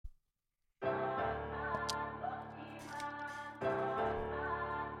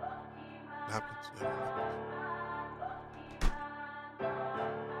happens.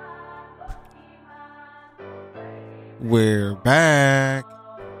 We're back.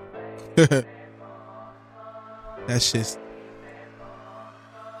 That shit's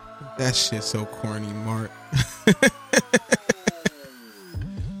so corny, Mark.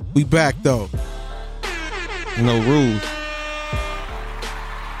 We back though. No rules.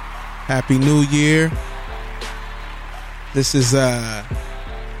 Happy New Year. This is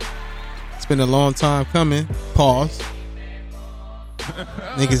it's been a long time coming. Pause.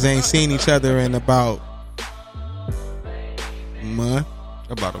 Niggas ain't seen each other in about a month.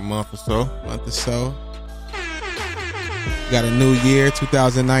 About a month or so. Got a new year,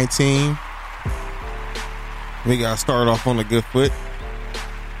 2019. We gotta start off on a good foot.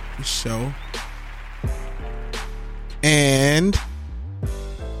 Show. And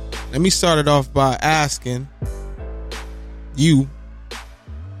let me start it off by asking you,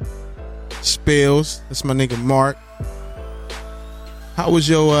 Spills, that's my nigga Mark. How was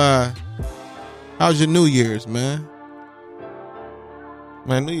your New Year's, man?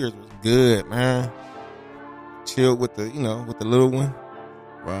 Man, New Year's was good, man. Chilled with the little one.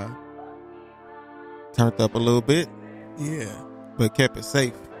 Right. Turned up a little bit, Yeah. but kept it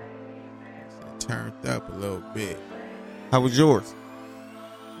safe. Turned up a little bit. How was yours?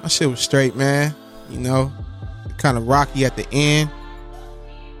 My shit was straight, man. You know, kind of rocky at the end,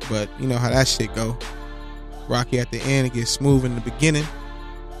 but you know how that shit go. Rocky at the end, it gets smooth in the beginning.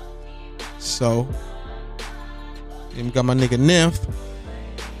 So, then we got my nigga Nymph.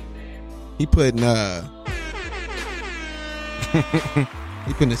 He putting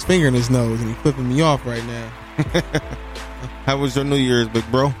he putting his finger in his nose and he flipping me off right now. How was your New Year's, big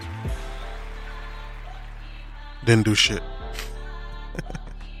bro? Didn't do shit.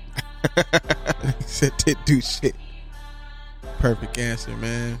 He said didn't do shit. Perfect answer,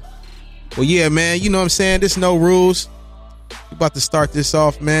 man. Well, yeah, man, you know what I'm saying? There's no rules. We about to start this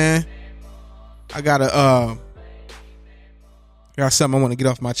off, man. I got something I want to get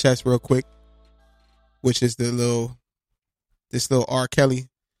off my chest real quick, which is this little R. Kelly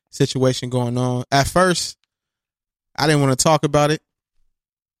situation going on. At first, I didn't want to talk about it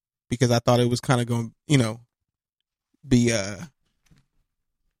because I thought it was kind of going to, be a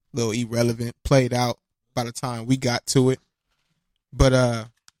little irrelevant, played out by the time we got to it. But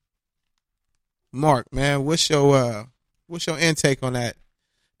Mark, man, what's your intake on that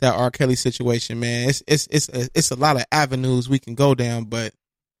R. Kelly situation, man? It's a lot of avenues we can go down, but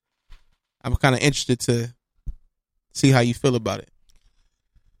I'm kind of interested to see how you feel about it.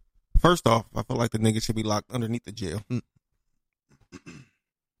 First off, I feel like the nigga should be locked underneath the jail.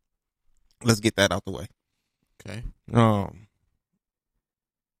 Let's get that out the way. Okay.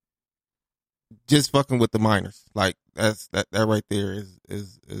 Just fucking with the minors, like that right there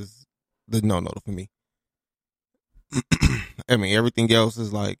is the no for me. I mean, everything else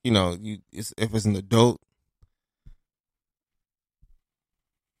is like, if it's an adult,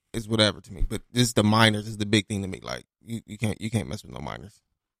 it's whatever to me. But just the minors is the big thing to me. Like you can't mess with no minors.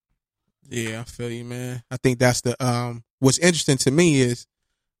 Yeah, I feel you, man. I think that's the what's interesting to me is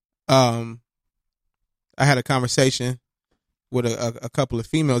I had a conversation with a couple of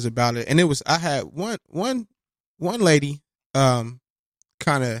females about it, and I had one lady I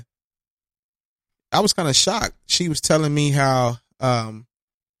was kind of shocked. She was telling me how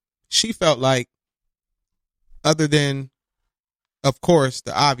she felt like, other than, of course,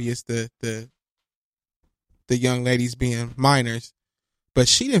 the obvious, the young ladies being minors, but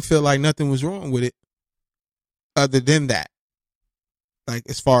she didn't feel like nothing was wrong with it other than that. Like,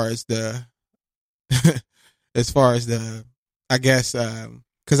 as far as the I guess,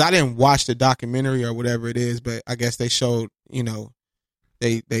 because I didn't watch the documentary or whatever it is, but I guess they showed, he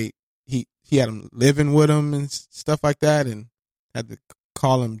had him living with him and stuff like that, and had to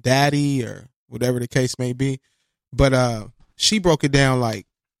call him daddy or whatever the case may be. But she broke it down like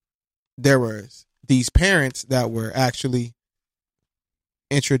there was these parents that were actually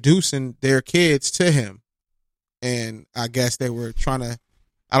introducing their kids to him, and I guess they were trying to,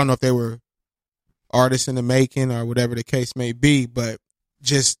 I don't know if they were artists in the making or whatever the case may be, but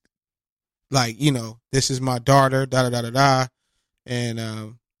just like, this is my daughter, da da da da da, and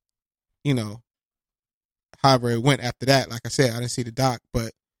however it went after that. Like I said, I didn't see the doc,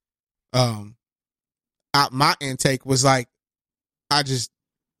 but my intake was like, I just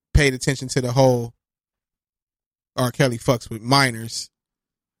paid attention to the whole R. Kelly fucks with minors,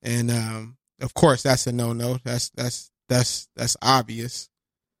 and of course that's a no. That's obvious,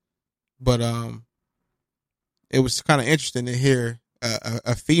 but it was kind of interesting to hear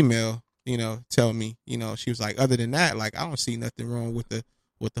a female, tell me, she was like, other than that, like, I don't see nothing wrong with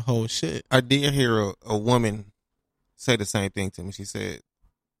with the whole shit. I did hear a woman say the same thing to me. She said,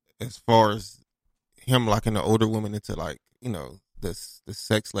 as far as him locking the older woman into like, the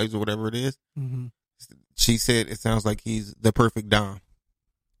sex slaves or whatever it is, Mm-hmm. she said it sounds like he's the perfect dom.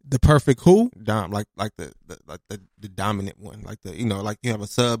 The perfect who? Dom, like the dominant one, like like you have a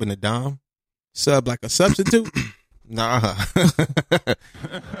sub and a dom. Sub like a substitute? Nah,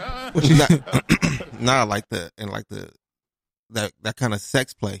 nah, like that kind of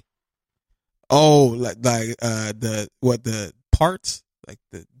sex play. Oh, like the parts, like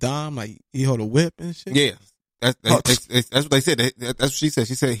the dom, like he hold a whip and shit. Yeah, that's what they said. That's what she said.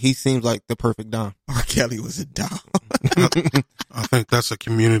 She said he seems like the perfect dom. R. Kelly was a dom. I think that's a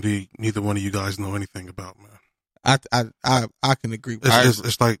community neither one of you guys know anything about, man. I can agree with that.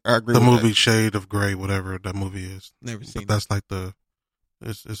 It's like I agree the with movie that. Shade of Grey, whatever that movie is. Never seen But that's like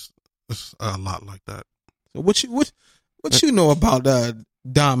it's a lot like that. So what you know about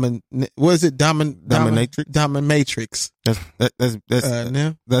Dominatrix?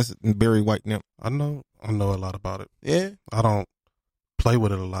 That's Barry White now. I know a lot about it. Yeah. I don't play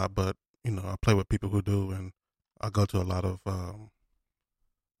with it a lot, but I play with people who do, and I go to a lot of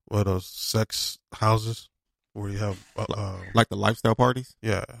what are those sex houses where you have Like the lifestyle parties.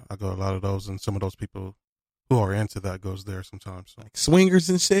 yeah, I go to a lot of those, and some of those people who are into that goes there sometimes. So. Like swingers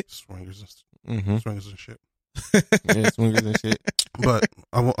and shit. Swingers Mm-hmm. and shit. Yeah, swingers and shit. But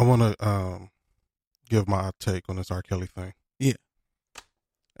I want to give my take on this R. Kelly thing. Yeah.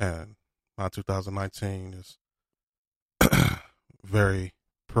 And my 2019 is very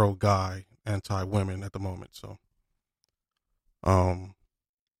pro guy, anti women at the moment. So, I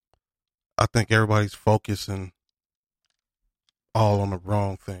think everybody's focusing all on the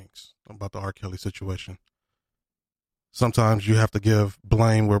wrong things about the R. Kelly situation. Sometimes you have to give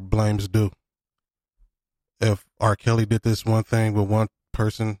blame where blame's due. If R. Kelly did this one thing with one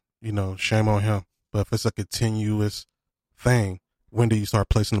person, shame on him. But if it's a continuous thing, when do you start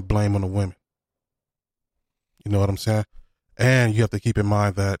placing the blame on the women? You know what I'm saying? And you have to keep in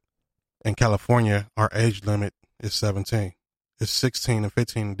mind that in California, our age limit is 17. It's 16 and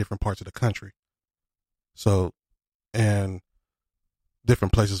 15 in different parts of the country. So, and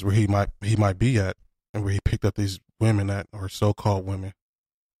different places where he might be at and where he picked up these women at, or so-called women,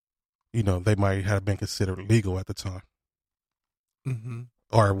 they might have been considered legal at the time. Mm-hmm.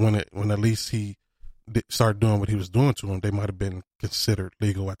 Or when at least he started doing what he was doing to them, they might have been considered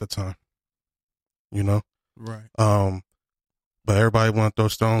legal at the time. Right. But everybody wanted to throw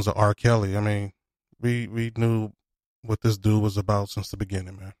stones at R. Kelly. I mean, we knew what this dude was about since the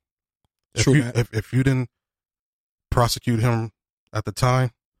beginning, man. If you didn't prosecute him at the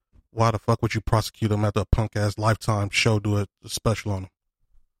time, why the fuck would you prosecute him after a punk ass Lifetime show do a special on him?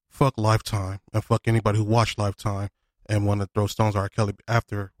 Fuck Lifetime and fuck anybody who watched Lifetime and want to throw stones at R. Kelly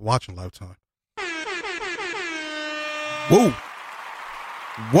after watching Lifetime. Whoa.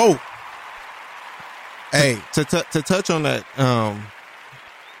 Hey, to touch on that,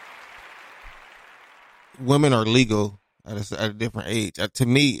 women are legal at a different age. To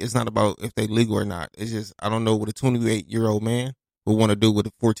me, it's not about if they legal or not. It's just I don't know what a 28-year-old man would want to do with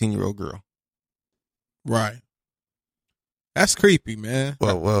a 14-year-old girl. Right. That's creepy, man.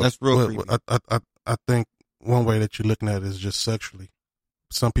 Well, that's real creepy. I think one way that you're looking at it is just sexually.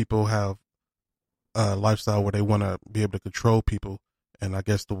 Some people have a lifestyle where they want to be able to control people, and I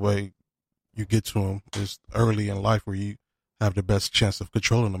guess the way you get to them is early in life where you have the best chance of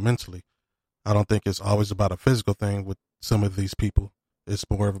controlling them mentally. I don't think it's always about a physical thing with some of these people. It's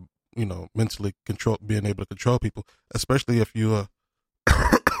more of, mentally being able to control people, especially if you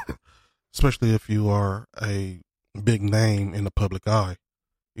are a big name in the public eye.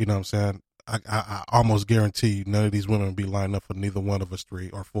 You know what I'm saying? I almost guarantee you none of these women would be lining up for neither one of us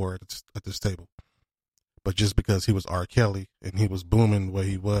 3 or 4 at this table. But just because he was R. Kelly and he was booming the way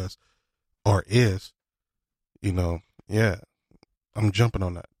he was or is, yeah, I'm jumping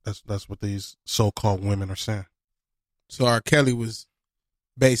on that. That's what these so-called women are saying. So R. Kelly was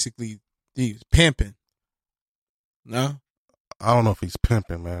basically pimping. No? I don't know if he's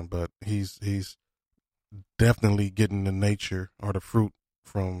pimping, man, but he's definitely getting the nature or the fruit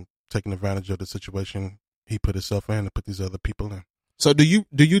from taking advantage of the situation he put himself in and put these other people in. So do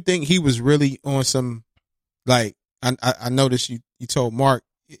you think he was really on some, like, I noticed you told Mark,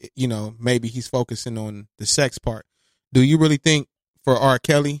 maybe he's focusing on the sex part. Do you really think for R.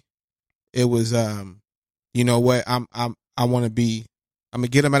 Kelly it was you know what, I'm gonna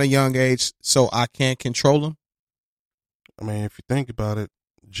get him at a young age so I can control him? I mean, if you think about it,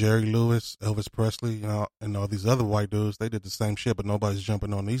 Jerry Lewis, Elvis Presley, and all these other white dudes, they did the same shit, but nobody's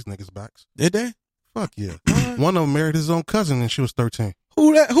jumping on these niggas' backs. Did they? Fuck yeah. One of them married his own cousin and she was 13.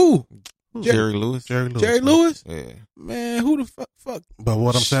 Who that? Who? Jerry Lewis. Jerry Lewis. Jerry man. Lewis? Yeah. Man, who the fuck? But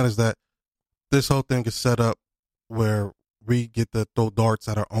what I'm saying is that this whole thing is set up where we get to throw darts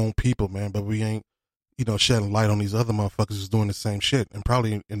at our own people, man, but we ain't, shedding light on these other motherfuckers who's doing the same shit and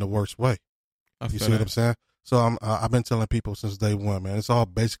probably in the worst way. You see what I'm saying? So I've been telling people since day one, man, it's all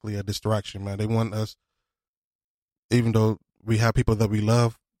basically a distraction, man. They want us, even though we have people that we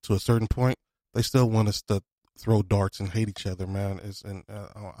love to a certain point, they still want us to throw darts and hate each other, man.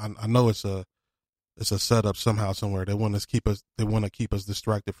 I know it's a setup somehow, somewhere. They want to keep us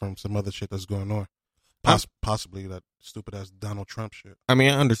distracted from some other shit that's going on. Possibly that stupid ass Donald Trump shit. I mean,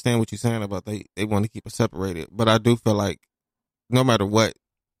 I understand what you're saying about they want to keep us separated, but I do feel like no matter what,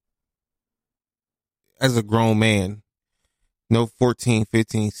 as a grown man, no 14,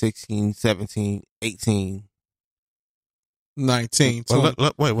 15, 16, 17, 18, 19, 20.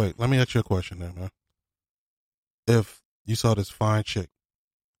 Well, wait. Let me ask you a question there, man. If you saw this fine chick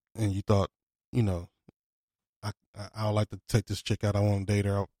and you thought, I would like to take this chick out, I want to date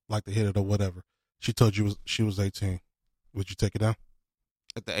her, I'd like to hit it or whatever. She told you she was 18. Would you take it down?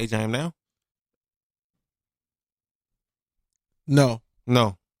 at the age I am now? No.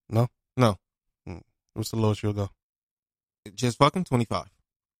 No. No? No. What's the lowest you'll go? Just fucking 25.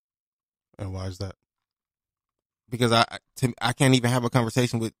 And why is that? Because I can't even have a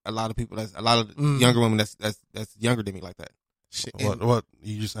conversation with a lot of people younger women that's younger than me like that. Shit. What?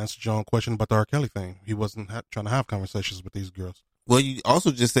 You just answered your own question about the R. Kelly thing. He wasn't trying to have conversations with these girls. Well, you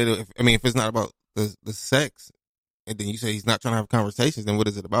also just said, if it's not about the sex, and then you say he's not trying to have conversations, then what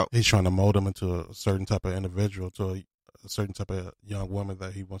is it about? He's trying to mold them into a certain type of individual, to a certain type of young woman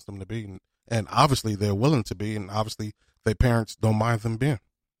that he wants them to be. And obviously they're willing to be, and obviously their parents don't mind them being.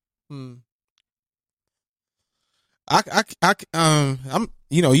 I'm,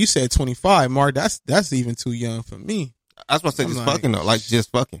 you said 25, Mark. That's even too young for me. That's what I said, just fucking though, like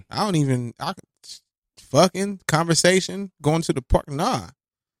just fucking. Fucking conversation, going to the park. Nah.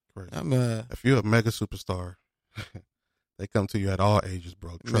 Crazy. If you're a mega superstar, they come to you at all ages,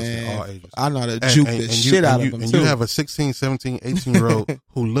 bro. Trust me, all ages. I know how to juke the shit out of them, and too. you have a 16, 17, 18-year-old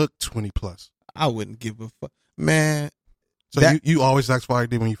who look 20 plus. I wouldn't give a fuck. Man. So you always ask for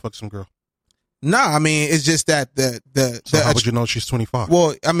ID when you fuck some girl? Nah, it's just that So how would you know she's 25?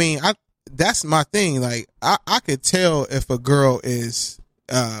 Well, that's my thing. Like, I could tell if a girl is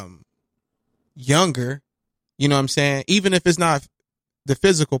younger, you know what I'm saying? Even if it's not the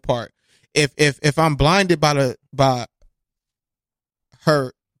physical part. If I'm blinded by the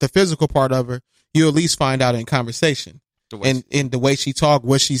physical part of her, you at least find out in conversation. In the way she talk,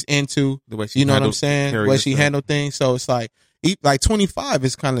 what she's into, the way she, you know what I'm saying? The way she handle things. So it's like 25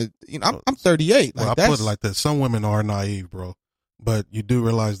 is kind of, I'm 38. Well, I put it like this. Some women are naive, bro, but you do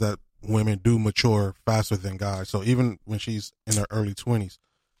realize that women do mature faster than guys. So even when she's in her early 20s.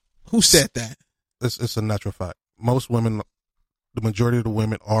 Who said that? It's a natural fact. Most women, the majority of the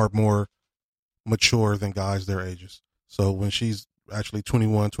women are more mature than guys their ages. So when she's actually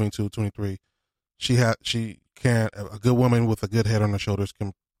 21, 22, 23, a good woman with a good head on her shoulders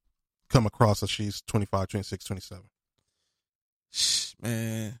can come across as she's 25, 26, 27.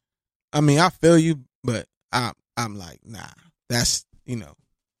 Man, I feel you, but I'm like, nah, that's,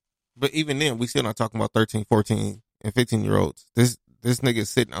 But even then, we still not talking about 13, 14, and 15-year-olds. This nigga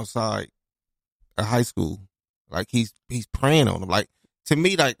sitting outside a high school, like he's preying on them. Like, to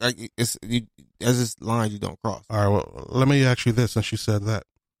me, like there's this line you don't cross. All right, well, let me ask you this, since you said that.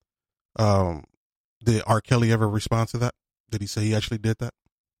 Did R. Kelly ever respond to that? Did he say he actually did that?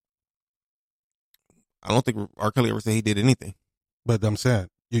 I don't think R. Kelly ever said he did anything. But I'm saying,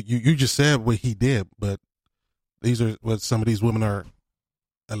 you just said what he did, but these are what some of these women are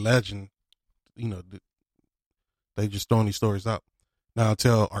alleging. They just throwing these stories out. Now,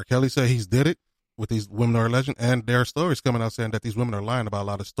 until R. Kelly said he's did it, what these women are alleging, and there are stories coming out saying that these women are lying about a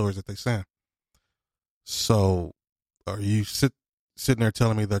lot of stories that they saying. So, are you sitting there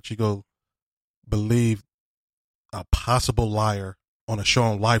telling me that you go believe a possible liar on a show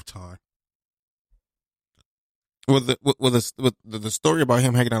on Lifetime? The story about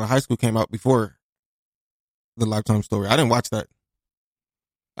him hanging out in high school came out before the Lifetime story. I didn't watch that.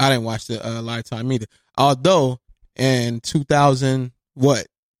 I didn't watch the Lifetime either. Although in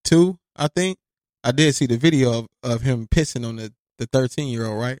 2002, I think I did see the video of him pissing on the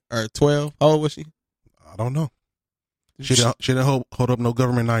 13-year-old, right? Or 12. How old was she? I don't know. She didn't hold up no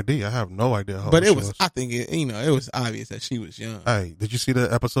government ID. I have no idea how old she was. was. I think it was obvious that she was young. Hey, did you see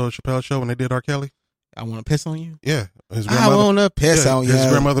the episode of Chappelle Show when they did R. Kelly? I want to piss on you. Yeah, his I want to piss on you. His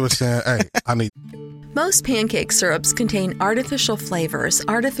grandmother was saying, "Hey, I need." Most pancake syrups contain artificial flavors,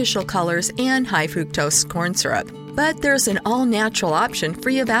 artificial colors, and high fructose corn syrup. But there's an all-natural option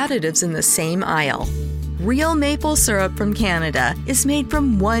free of additives in the same aisle. Real maple syrup from Canada is made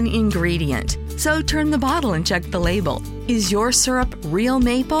from one ingredient. So turn the bottle and check the label. Is your syrup real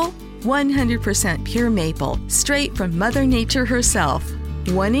maple? 100% pure maple, straight from Mother Nature herself.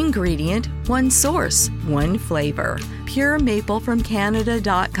 One ingredient, one source, one flavor.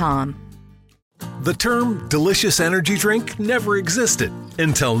 PureMapleFromCanada.com. The term delicious energy drink never existed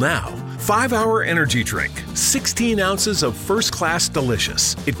until now. 5-Hour Energy Drink, 16 ounces of first-class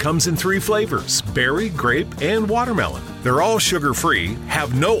delicious. It comes in 3 flavors, berry, grape, and watermelon. They're all sugar-free,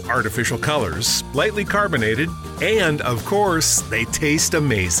 have no artificial colors, lightly carbonated, and, of course, they taste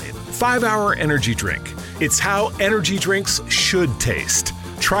amazing. 5-Hour Energy Drink. It's how energy drinks should taste.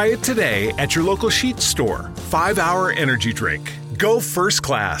 Try it today at your local Sheetz store. 5-Hour Energy Drink. Go first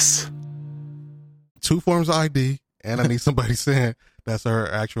class. 2 forms of ID, and I need somebody saying that's her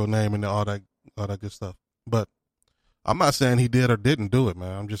actual name and all that good stuff. But I'm not saying he did or didn't do it,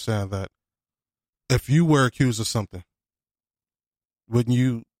 man. I'm just saying that if you were accused of something, wouldn't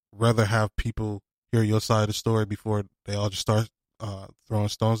you rather have people hear your side of the story before they all just start throwing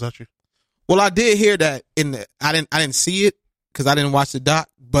stones at you? Well, I did hear that I didn't see it because I didn't watch the doc,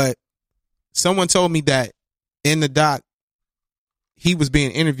 but someone told me that in the doc he was being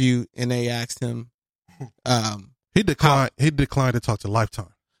interviewed and they asked him. He declined to talk to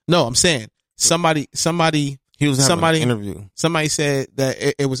Lifetime. No, I'm saying somebody. He was having an interview. Somebody said that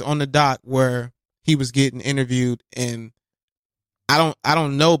it was on the doc where he was getting interviewed, and I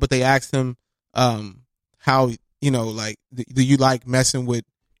don't know, but they asked him how, like, do you like messing with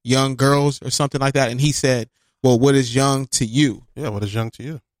young girls or something like that? And he said, well, what is young to you? Yeah, what is young to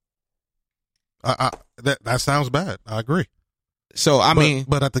you? That sounds bad. I agree. So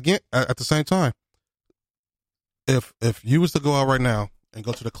but at the same time, if you was to go out right now and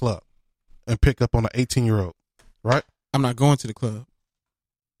go to the club and pick up on an 18-year-old, right? I'm not going to the club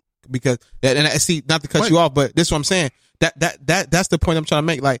because see, not to cut you off, but this is what I'm saying. That's the point I'm trying to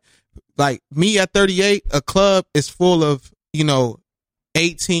make. Like me at 38, a club is full of 18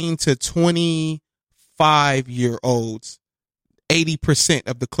 to 25-year-olds, 80%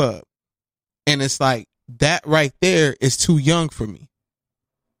 of the club, and it's like that right there is too young for me.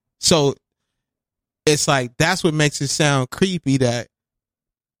 So it's like that's what makes it sound creepy that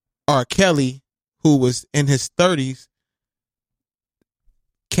R. Kelly, who was in his 30s,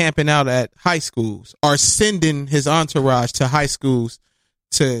 camping out at high schools, or sending his entourage to high schools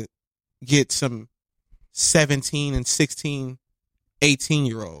to get some 17 and 16,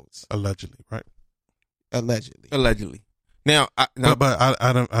 18-year-olds. Allegedly, right? Allegedly. Now, but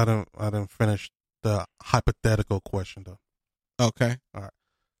I don't finish the hypothetical question though. Okay. All right.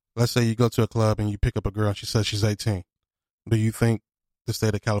 Let's say you go to a club and you pick up a girl and she says she's 18. Do you think the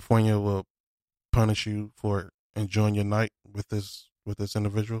state of California will punish you for enjoying your night with this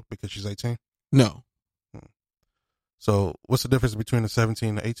individual because she's 18? No. So what's the difference between a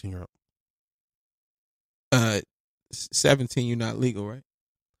 17 and 18-year-old? 17, you're not legal, right?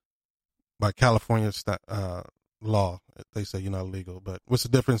 By California law, they say you're not legal. But what's the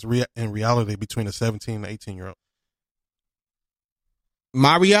difference in reality between a 17 and 18-year-old?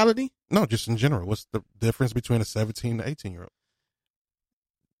 My reality? No, just in general. What's the difference between a 17 and 18-year-old?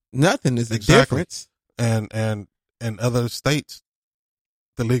 Nothing is the difference. And in other states,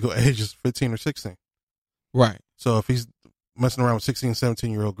 the legal age is 15 or 16. Right. So if he's messing around with 16,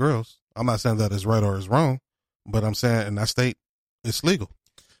 17-year-old girls, I'm not saying that is right or is wrong, but I'm saying in that state, it's legal.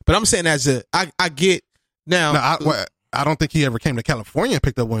 But I'm saying I get now. I don't think he ever came to California and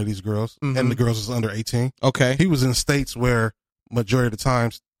picked up one of these girls, and the girls was under 18. Okay. He was in states where majority of the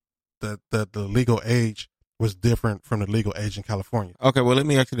times the legal age was different from the legal age in California. Okay, well, let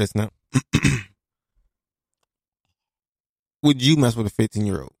me ask you this now. Would you mess with a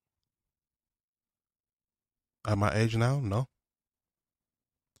 15-year-old? At my age now, no.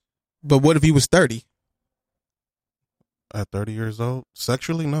 But what if he was 30? At 30 years old,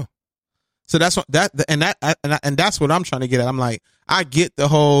 sexually, no. So that's what that's what I'm trying to get at. I'm like, I get the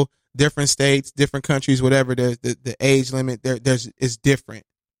whole different states, different countries, whatever. There's the age limit. It's different,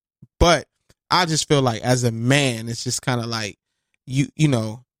 but I just feel like as a man, it's just kind of like you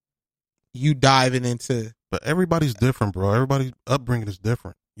diving into. But everybody's different, bro. Everybody's upbringing is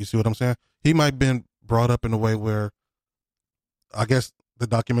different. You see what I'm saying? He might have been brought up in a way where, I guess the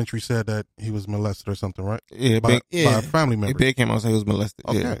documentary said that he was molested or something, right? Yeah, by a family member. Big came out and said he was molested.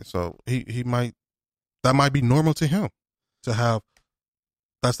 Okay, yeah. So that might be normal to him to have.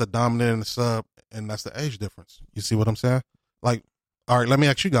 That's the dominant and the sub and that's the age difference. You see what I'm saying? Like, all right, let me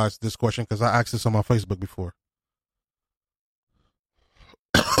ask you guys this question because I asked this on my Facebook before.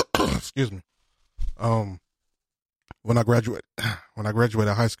 Excuse me. When I graduated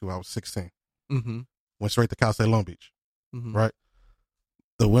high school, I was 16. Mm-hmm. Went straight to Cal State Long Beach. Mm-hmm. Right.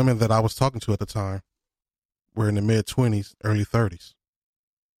 The women that I was talking to at the time were in the mid-20s, early 30s.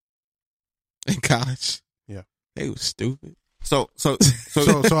 In college. Yeah. They was stupid. So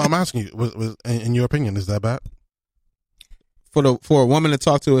I'm asking you, was in your opinion, is that bad? For a woman to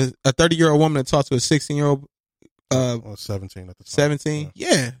talk to a 30-year-old woman to talk to a 16-year-old, Well, 17 at the time. 17.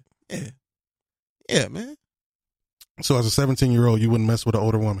 Yeah, man. So as a 17-year-old, you wouldn't mess with an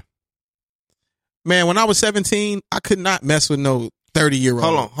older woman? Man, when I was 17, I could not mess with no 30-year-old.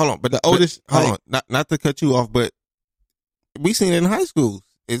 Hold on. But the oldest, hold on. Not to cut you off, but we seen it in high schools.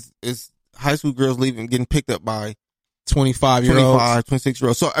 It's high school girls getting picked up by 25-year-olds, 25,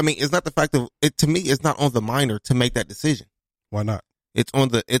 26-year-olds. So I mean, it's not the fact of it. To me, it's not on the minor to make that decision. Why not? It's on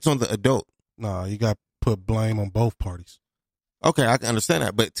the adult. No, you got to put blame on both parties. Okay, I can understand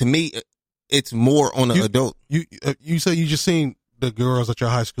that, but to me, it's more on the adult. You say you just seen the girls at your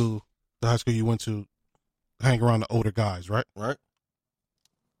high school, the high school you went to, hang around the older guys, right? Right.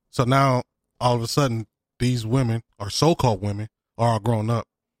 So now, all of a sudden, these women, or so-called women, are all grown up,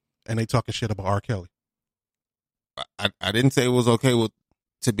 and they talking shit about R. Kelly. I didn't say it was okay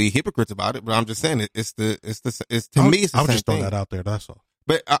to be hypocrites about it, but I'm just saying it's to me it's the I was same just throwing thing. that out there. That's all.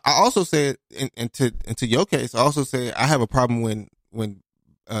 But I also said, into your case, I also said I have a problem when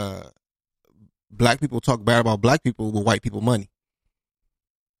black people talk bad about black people with white people money.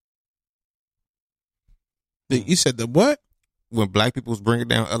 You said the what? When black people's bringing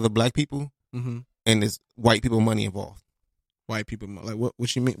down other black people, Mm-hmm. and there's white people money involved, White people, like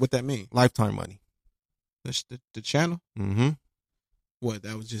what you mean? What that mean? lifetime money. That's the channel. Mm-hmm. What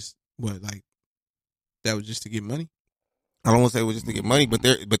that was just that was just to get money. I don't want to say it was just to get money, but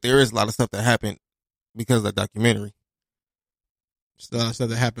there is a lot of stuff that happened because of that documentary. Stuff that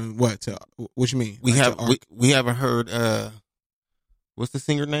happened. What you mean? We Like have to we haven't heard what's the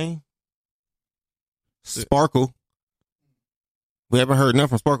singer name? Sparkle. We haven't heard nothing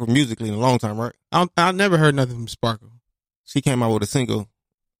from Sparkle musically in a long time, right? I never heard nothing from Sparkle. She came out with a single,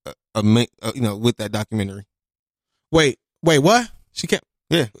 with that documentary. Wait, what? She can't.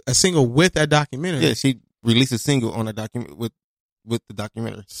 Yeah, A single with that documentary. yeah. She released a single on a document with the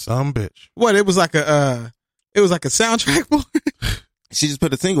documentary. Some bitch. What? It was like a soundtrack for it? She just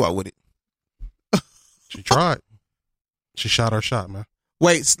put a single out with it. She tried. She shot her shot, man.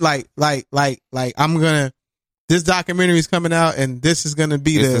 Wait, like I'm gonna. This documentary is coming out, and this is gonna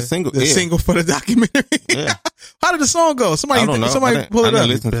be It's a single, the yeah. single for the documentary. Yeah. How did the song go? I don't know. Somebody pull it I up. didn't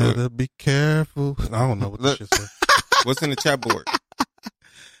listen to Better it. be careful. I don't know what Look. this shit say. What's in the chat board?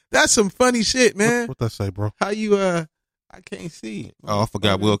 That's some funny shit, man. What that say, bro? How you I can't see. Oh, I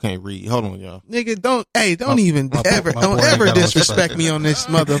forgot. Will can't read. Hold on, y'all. Nigga, don't My even boy ever ain't got on disrespect respect. me on this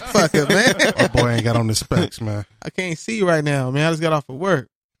motherfucker, man. My boy ain't got on the specs, man. I can't see right now, man. I just got off of work.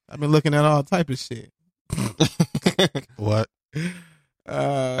 I've been looking at all type of shit. What?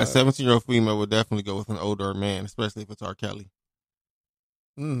 A 17-year-old female would definitely go with an older man, especially if it's R. Kelly.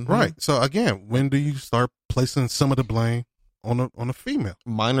 Mhm. Right. So again, when do you start placing some of the blame on a female?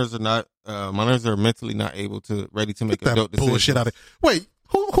 Minors are mentally not ready to make Get that adult decisions. bullshit out of. Wait,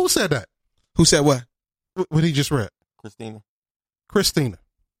 who said that? Who said what? What he just read? Christina.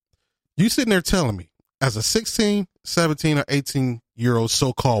 You sitting there telling me, as a 16, 17, or 18-year-old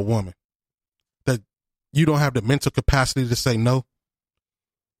so-called woman, that you don't have the mental capacity to say no?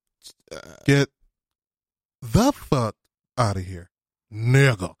 Get the fuck out of here,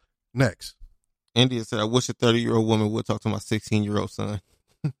 nigga. Next. India said, I wish a 30-year-old woman would talk to my 16-year-old son.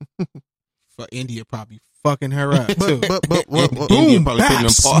 For India probably fucking her up too. But India Boom, probably putting bap, them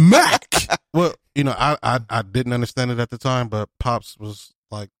paw- smack. well, I didn't understand it at the time, but Pops was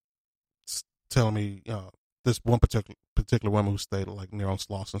like telling me, this one particular woman who stayed like near on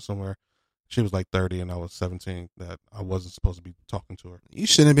Slauson somewhere. She was like 30 and I was 17. That I wasn't supposed to be talking to her. You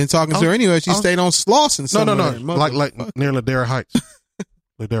shouldn't have been talking to her anyway. She stayed on Slauson somewhere. No, like near Ladera Heights.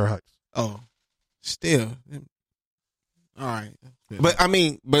 Ladera Heights. Oh, still. All right.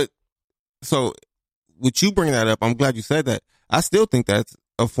 But so with you bringing that up, I'm glad you said that. I still think that's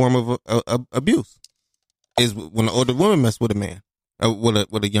a form of abuse. Is when an older woman mess with a man,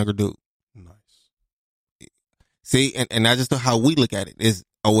 with a younger dude. Nice. See, and that's just how we look at it. Is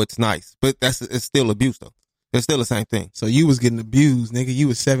it's nice, but it's still abuse though. It's still the same thing. So you was getting abused, nigga. You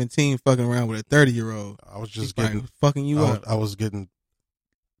was 17 fucking around with a 30-year-old. I was just He probably getting was fucking you up. I was getting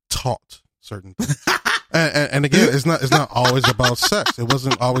taught certain things. and again, it's not always about sex. It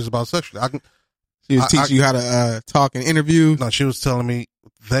wasn't always about sex. She was teaching you how to talk and interview. No, she was telling me,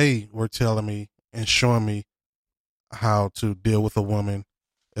 they were telling me and showing me how to deal with a woman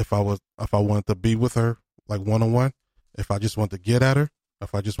if I wanted to be with her, like one-on-one, if I just want to get at her,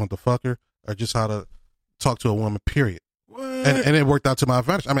 if I just want to fuck her, or just how to talk to a woman, period. And it worked out to my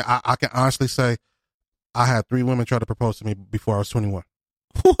advantage. I mean, I can honestly say I had 3 women try to propose to me before I was 21.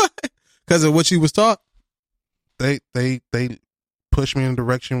 What? Because of what you was taught? They pushed me in a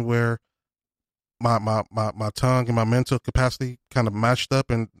direction where my tongue and my mental capacity kind of matched up,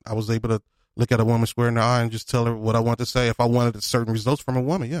 and I was able to look at a woman square in the eye and just tell her what I want to say if I wanted certain results from a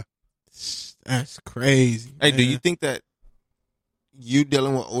woman. Yeah. That's crazy. Hey, man. do you think that you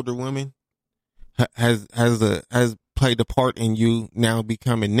dealing with older women has played a part in you now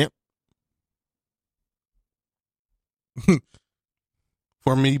becoming nip?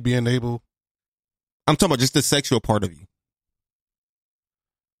 For me, being able, I'm talking about just the sexual part of you.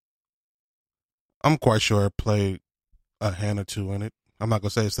 I'm quite sure it played a hand or two in it. I'm not going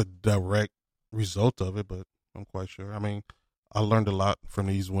to say it's a direct result of it, but I'm quite sure. I mean, I learned a lot from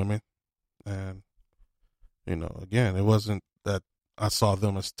these women. And, you know, again, it wasn't that I saw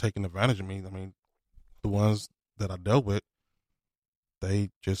them as taking advantage of me. I mean, the ones that I dealt with, they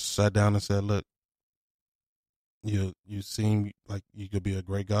just sat down and said, look, you seem like you could be a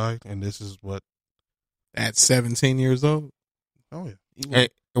great guy, and this is what. At 17 years old? Oh, yeah. Hey,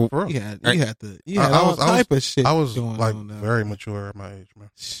 For real. You had all type of shit. I was going like on very mature at my age, man.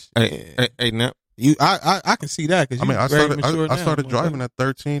 hey, Nip. I can see that. Cause I mean, I I started driving at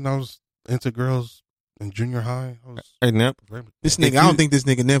 13. I was into girls in junior high. Hey, Nip. This nigga, I don't think this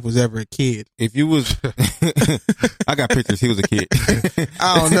nigga Nip was ever a kid. If you was, I got pictures. He was a kid.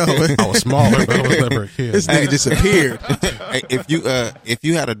 I don't know. I was smaller, but I was never a kid. This nigga disappeared. Hey, if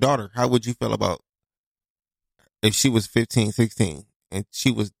you had a daughter, how would you feel about if she was 15, 16 and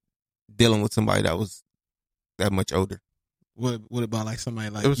she was dealing with somebody that was that much older? What about like somebody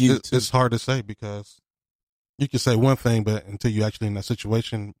like it's hard to say because you can say one thing, but until you actually in that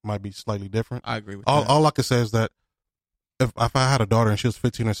situation, it might be slightly different. I agree with that. that. All I can say is that if I had a daughter and she was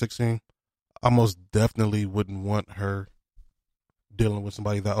 15 or 16, I most definitely wouldn't want her dealing with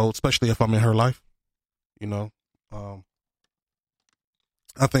somebody that old, especially if I'm in her life. You know,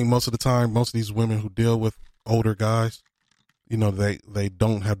 I think most of the time, most of these women who deal with older guys, you know, they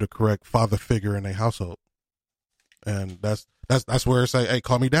don't have the correct father figure in their household, and that's where it's like, hey,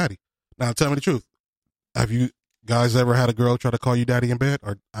 call me daddy. Now, tell me the truth. Have you guys ever had a girl try to call you daddy in bed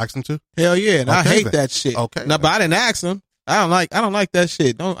or ask them to? Hell yeah, and I Okay, hate then. that shit. Okay, no, but I didn't ask him. I don't like that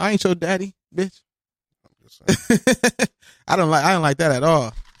shit. I ain't your daddy, bitch. I don't like that at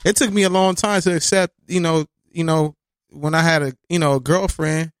all. It took me a long time to accept, you know, when I had a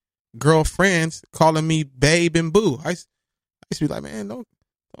girlfriends calling me babe and boo. I used to be like, man, don't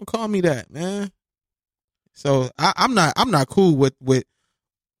call me that, man. So I'm not cool with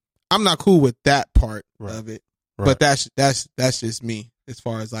that part Right. of it. Right. But that's just me as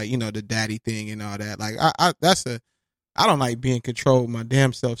far as like, you know, the daddy thing and all that. Like I don't like being controlled my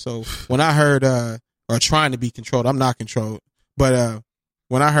damn self. So when I heard or trying to be controlled, I'm not controlled. But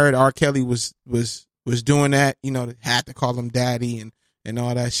when I heard R. Kelly was doing that, you know, had to call him daddy and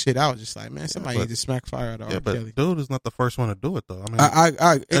all that shit, I was just like, man, somebody need to smack fire at R. Kelly. Dude is not the first one to do it though. I mean,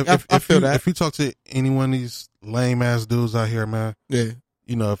 I feel that. If you talk to any one of these lame ass dudes out here, man, Yeah.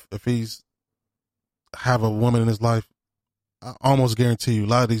 you know, if he's have a woman in his life, I almost guarantee you a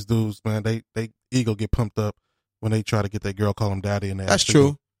lot of these dudes, man, they ego get pumped up when they try to get that girl call him daddy. And That's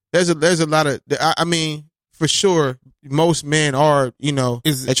true. There's a lot of, I mean, for sure, most men are, you know,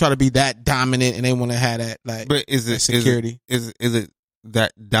 they try to be that dominant and they want to have that, like, but is it security? Is it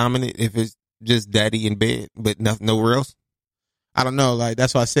that dominant if it's just daddy in bed, but nowhere else? I don't know. Like,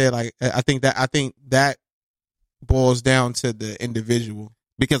 that's why I said, like, I think that boils down to the individual.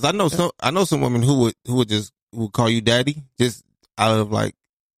 Because I know some women who would call you daddy just out of like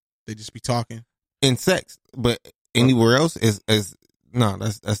they just be talking in sex, but anywhere else is no,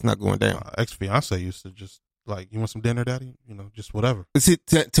 that's not going down. Ex fiance used to just like, you want some dinner, daddy? You know, just whatever. See,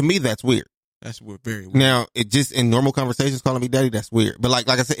 to me, that's weird. That's very weird. Now, it just in normal conversations calling me daddy, that's weird. But like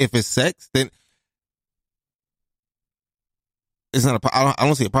I said, if it's sex, then it's not I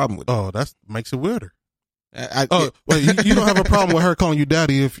don't see a problem with it. Oh, that makes it weirder. Well, You don't have a problem with her calling you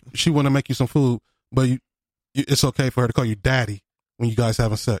daddy if she want to make you some food, but it's okay for her to call you daddy when you guys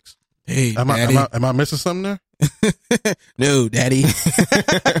having sex. Hey, am I missing something there? No, daddy.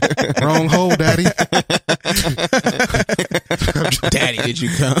 Wrong hole, daddy. Daddy, did you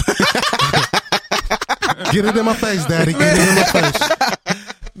come? Get it in my face, daddy. Get it in my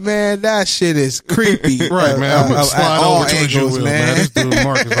face. Man, that shit is creepy. Right, man. I'm gonna slide all over to the angles, wheel, man. This dude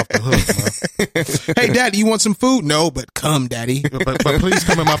Mark is off the hook, man. Hey, Daddy, you want some food? No, but come, Daddy. But please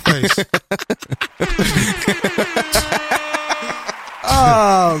come in my face.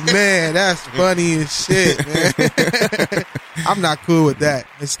 Oh man, that's funny as shit, man. I'm not cool with that.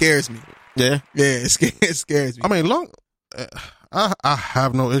 It scares me. Yeah. Yeah, it scares me. I mean, I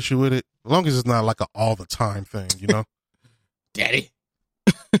have no issue with it, as long as it's not like an all the time thing, you know. Daddy.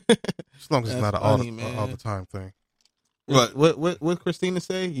 As long as it's That's not funny, an man. all the time thing. What Christina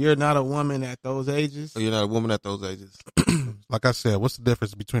say? You're not a woman at those ages. You're not a woman at those ages. Like I said, what's the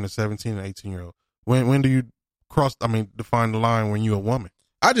difference between a 17 and 18-year-old? When do you define the line when you're a woman?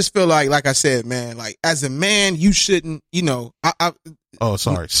 I just feel like I said, man, like as a man, you shouldn't, you know, Oh,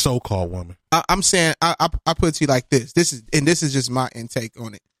 sorry, so-called woman. I'm saying, I put it to you like this. This is just my intake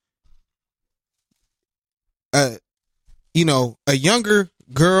on it. You know, a younger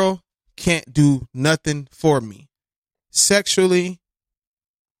girl can't do nothing for me sexually,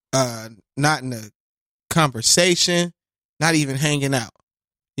 not in a conversation, not even hanging out.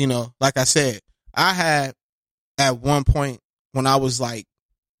 You know, like I said, I had at one point when I was like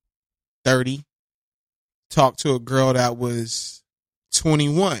 30, talked to a girl that was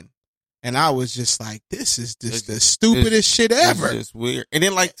 21. And I was just like, this is just the stupidest shit ever. It's just weird. And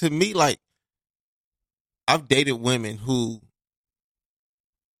then, like, to me, like, I've dated women who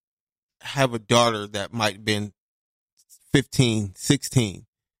have a daughter that might have been 15, 16.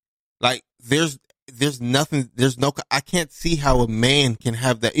 Like, there's nothing, I can't see how a man can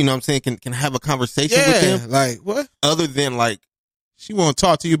have that, you know what I'm saying, can have a conversation with them. Like, what? Other than, like, She want to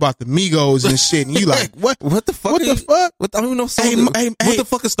talk to you about the Migos and shit, and you like, what? what the fuck? What the fuck? What, I don't even know. What the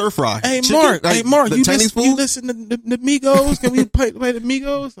fuck is stir fry? Hey, Chicken? Mark. Like, Hey, Mark. the You Chinese listen, food? you listen to the Migos? Can we play the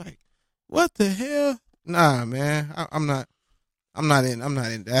Migos? Like, what the hell? Nah, man. I'm not in.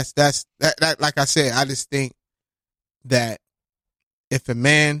 That. Like I said, I just think that if a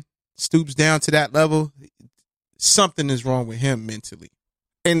man stoops down to that level, something is wrong with him mentally.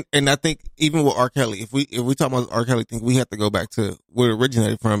 And I think even with R. Kelly, if we talk about R. Kelly, I think we have to go back to where it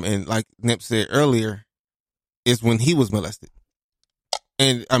originated from. And like Nip said earlier, is when he was molested.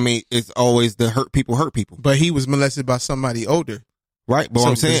 And I mean, it's always the hurt people. But he was molested by somebody older. Right. But So what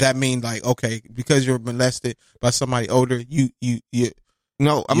I'm saying, does that mean like, okay, because you're molested by somebody older, you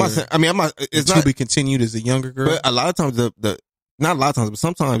no, I'm not saying, I mean, I'm not, it's to not, be continued as a younger girl? but a lot of times not a lot of times, but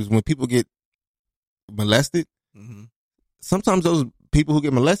sometimes when people get molested, Mhm. sometimes those people who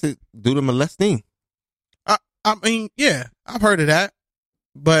get molested do the molesting. I mean, yeah, I've heard of that,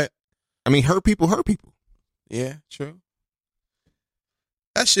 but I mean, hurt people. yeah, true.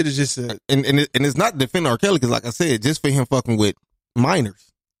 That shit is just And it's not defending R. Kelly, because like I said, just for him fucking with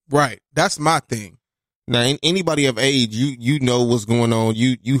minors. right. That's my thing. Now, anybody of age, you know what's going on.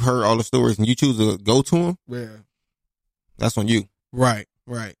 You heard all the stories, and you choose to go to them. Yeah. That's on you. Right.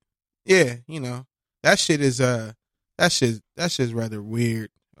 Yeah, you know, that shit is that's just rather weird.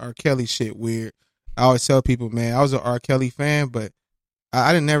 R. Kelly shit weird. I always tell people, man, I was an R. Kelly fan, but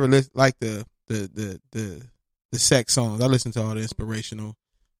I didn't never like the sex songs. I listened to all the inspirational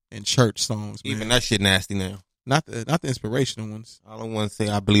and church songs, man. Even that shit nasty now. Not the inspirational ones. I don't want to say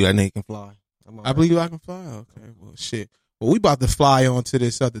I believe that nigga can fly. I believe I can fly. Okay, well, shit. Well, we about to fly on to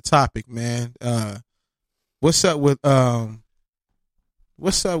this other topic, man. What's up with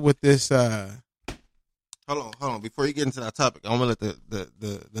this? Hold on. Before you get into that topic, I'm gonna let the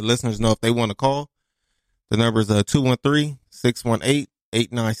listeners know if they want to call. The number is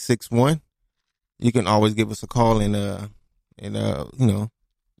 213-618-8961. You can always give us a call and you know,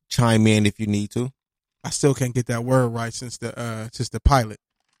 chime in if you need to. I still can't get that word right since the pilot.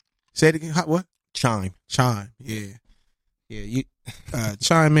 Say it again. What? Chime. Yeah. You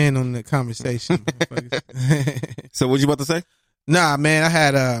chime in on the conversation. So what you about to say? Nah, man. I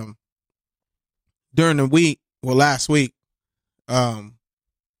had during the week, last week, I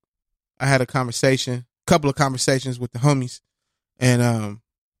had a couple of conversations with the homies, and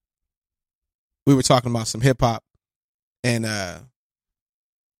we were talking about some hip hop, and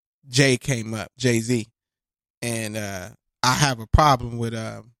Jay came up, Jay-Z, and I have a problem with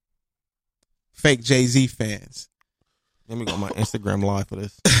fake Jay-Z fans. Let me go on my Instagram live for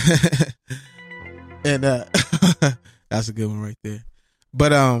this. And that's a good one right there.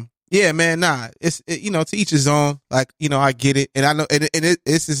 But yeah, man, nah, it's you know, to each his own. Like, you know, I get it, and I know, and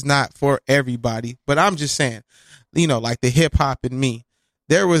this is not for everybody. But I'm just saying, you know, like the hip hop in me,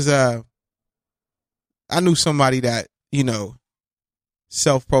 there was I knew somebody that, you know,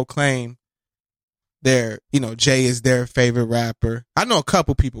 self-proclaimed Jay is their favorite rapper. I know a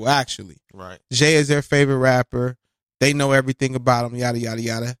couple people actually. Right. Jay is their favorite rapper, They know everything about him, yada, yada,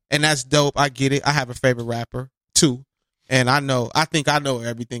 yada. And that's dope. I get it. I have a favorite rapper, too. And I think I know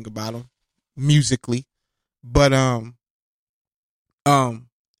everything about him musically. But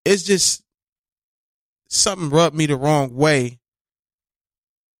it's just something rubbed me the wrong way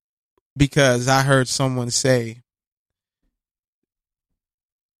because I heard someone say,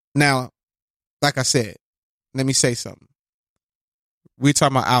 now, like I said, let me say something. We're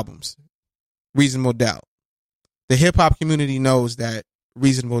talking about albums. Reasonable Doubt. The hip hop community knows that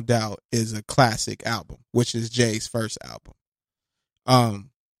Reasonable Doubt is a classic album, which is Jay's first album.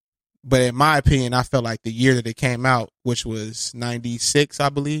 But in my opinion, I felt like the year that it came out, which was 96, I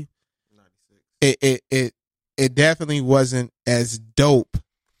believe, 96. It definitely wasn't as dope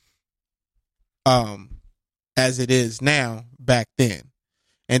as it is now back then.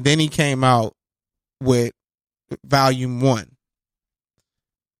 And then he came out with Volume 1,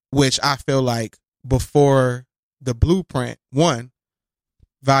 which I feel like before the Blueprint 1,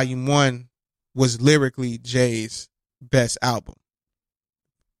 Volume 1 was lyrically Jay's best album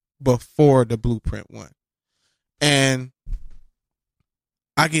before the Blueprint 1. And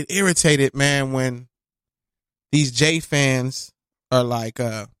I get irritated, man, when these Jay fans are like,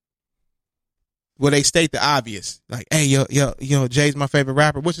 they state the obvious. Like, hey, yo, Jay's my favorite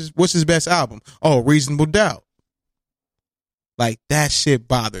rapper. What's his best album? Oh, Reasonable Doubt. Like, that shit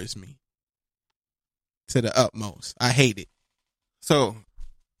bothers me to the utmost. I hate it. So,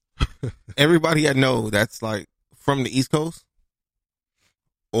 everybody I know that's like from the East Coast,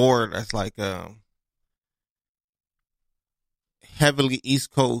 or that's like heavily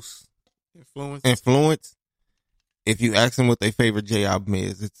East Coast influence. If you ask them what their favorite Jay album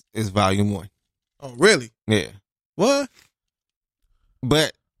is, it's Volume 1. Oh, really? Yeah. What?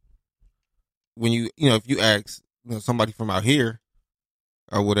 But when if you ask somebody from out here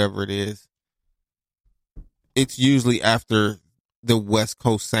or whatever it is, it's usually after the West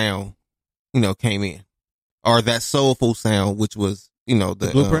Coast sound, came in, or that soulful sound, which was,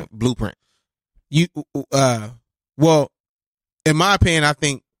 the Blueprint. Well, in my opinion, I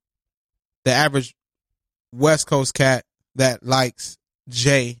think the average West Coast cat that likes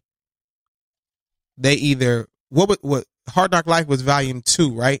Jay, they either what Hard Knock Life was Volume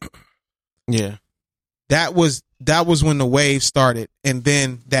 2, right? Yeah. That was when the wave started, and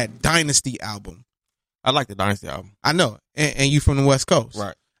then that Dynasty album. I like the Dynasty album. I know, and you from the West Coast,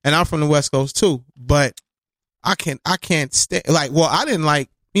 right? And I'm from the West Coast too. But I can't stay. Like, well, I didn't like,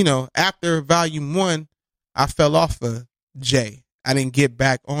 after Volume 1, I fell off of Jay. I didn't get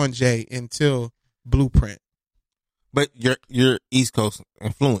back on Jay until Blueprint. But your East Coast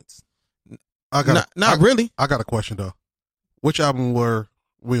influence. Not really. I got a question though. Which album were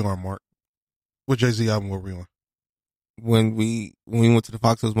we on, Mark? What Jay-Z album were we on? When we went to the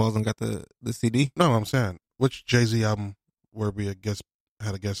Fox Hills Malls and got the CD? No, I'm saying which Jay-Z album were we had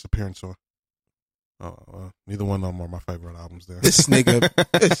a guest appearance on? Neither one of them are my favorite albums there. This nigga,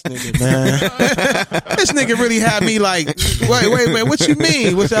 man. This nigga really had me like, wait, what you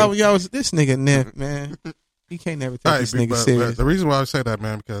mean? Which album y'all was? This nigga, Nip, man. You can't never take this nigga serious. The reason why I say that,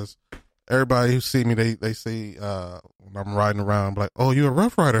 man, because everybody who see me, they see when I'm riding around, like, oh, you're a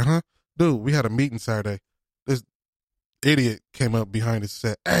Rough Rider, huh? Dude, we had a meeting Saturday. This idiot came up behind us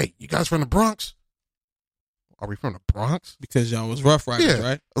and said, hey, you guys from the Bronx? Are we from the Bronx? Because y'all was Rough Riders,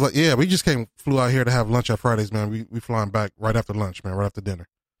 right? I was like, yeah, we just flew out here to have lunch on Fridays, man. We flying back right after lunch, man, right after dinner.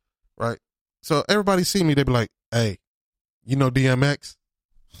 Right? So everybody see me, they be like, hey, you know DMX?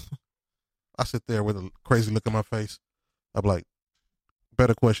 I sit there with a crazy look on my face. I'm like,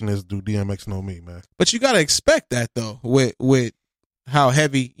 better question is, do DMX know me, man? But you got to expect that, though, with how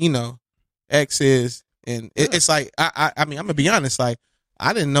heavy, X is. And it's like, I mean, I'm going to be honest, like,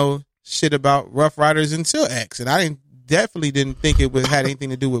 I didn't know shit about Rough Riders until X, and I definitely didn't think it had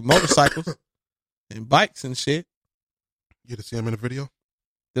anything to do with motorcycles and bikes and shit. You to see him in the video?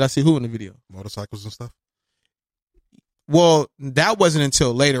 Did I see who in the video? Motorcycles and stuff. Well, that wasn't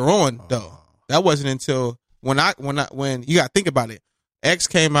until later on, though. That wasn't until when you got to think about it. X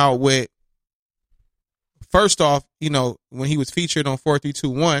came out with, first off, when he was featured on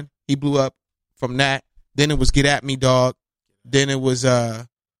 4321, he blew up from that. Then it was Get At Me, Dog. Then it was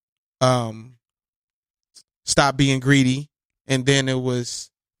Stop Being Greedy, and then it was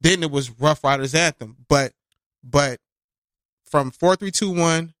Rough Riders Anthem. But from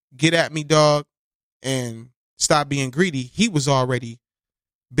 4321, Get At Me, Dog, and Stop Being Greedy, he was already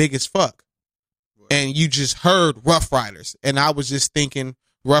big as fuck. And you just heard Rough Riders, and I was just thinking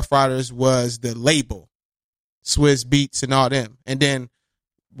Rough Riders was the label, Swizz Beatz and all them. And then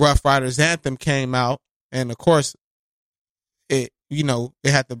Rough Riders Anthem came out, and of course it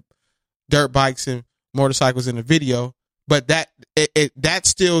had the dirt bikes and motorcycles in the video, but that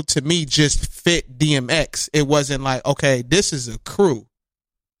still to me just fit DMX. It wasn't like, okay, this is a crew.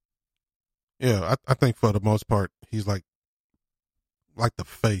 Yeah, I think for the most part, he's like the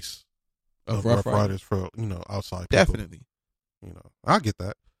face of Rough Riders for, outside people. Definitely. I get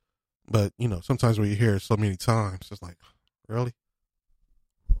that. But, sometimes when you hear it so many times, it's like, really?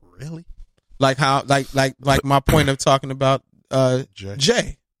 Really? Like how, like my point of talking about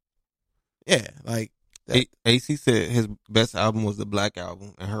Jay. Yeah, like that. AC said his best album was the Black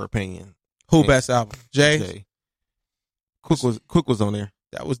Album, in her opinion. Who best album? Jay. Quick was on there.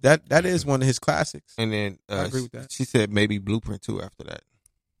 That is one of his classics. And then I agree with that. She said maybe Blueprint 2 after that.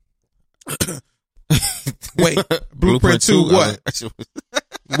 Wait, Blueprint 2 what?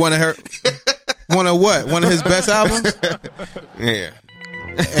 One of what? One of his best albums? Yeah.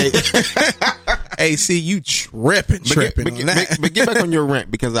 Hey, see, you tripping on that. But get back on your rant,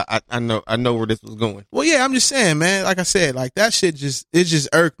 because I know where this was going. Well, yeah, I'm just saying, man, like I said, like that shit just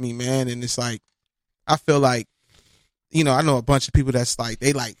irked me, man. And it's like, I feel like, I know a bunch of people that's like,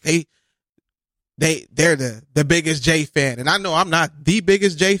 they're the biggest Jay fan. And I know I'm not the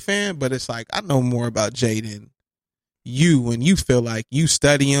biggest Jay fan, but it's like, I know more about Jay than you, and you feel like you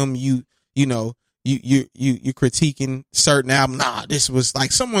study him, you critiquing certain album. Nah, this was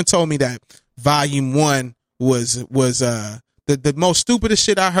like, someone told me that Volume 1 was the most stupidest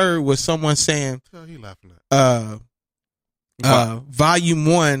shit I heard was someone saying, what he laughing at? Volume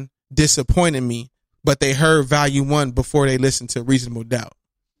 1 disappointed me, but they heard Volume 1 before they listened to Reasonable Doubt.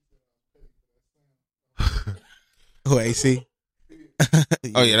 Who, AC?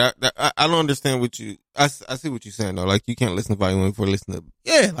 Oh yeah, I don't understand what you. I see what you're saying though. Like, you can't listen to Volume 1 before listening to.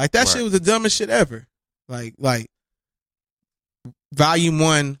 Yeah, like that shit was the dumbest shit ever. Like Volume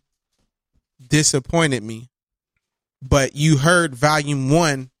 1 disappointed me, but you heard Volume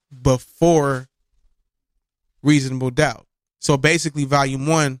 1 before Reasonable Doubt. So basically, Volume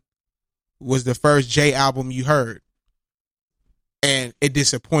 1 was the first Jay album you heard, and it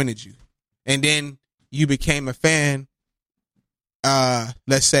disappointed you, and then you became a fan.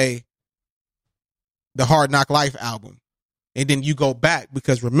 Let's say the Hard Knock Life album, and then you go back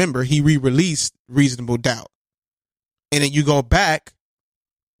because remember he re-released Reasonable Doubt, and then you go back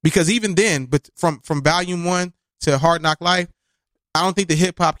because even then, but from Volume 1 to Hard Knock Life, I don't think the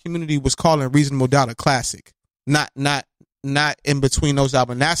hip hop community was calling Reasonable Doubt a classic. Not in between those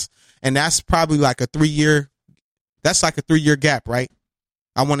albums. That's probably like a 3-year. That's like a 3-year gap, right?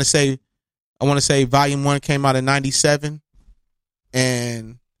 I want to say Volume 1 came out in 97.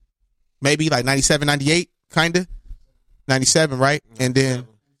 And maybe like 97, 98, kind of 97, right? And then,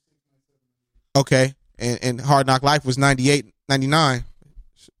 okay. And Hard Knock Life was 98, 99,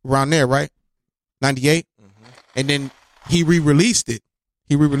 around there, right? 98. Mm-hmm. And then he re-released it.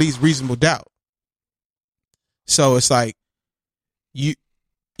 He re-released Reasonable Doubt. So it's like, you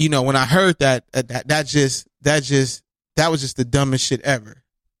know, when I heard that was just the dumbest shit ever.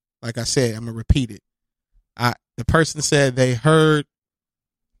 Like I said, I'm going to repeat it. The person said they heard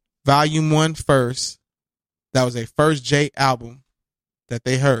Volume 1 first. That was a first Jay album that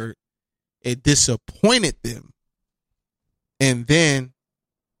they heard. It disappointed them. And then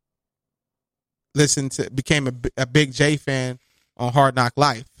became a big Jay fan on Hard Knock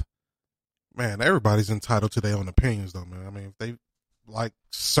Life. Man, everybody's entitled to their own opinions though, man. I mean, if they like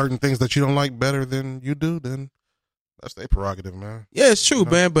certain things that you don't like better than you do, then that's their prerogative, man. Yeah, it's true,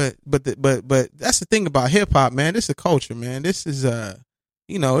 man. But that's the thing about hip hop, man. This is a culture, man. This is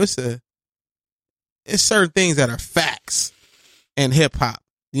it's certain things that are facts in hip hop.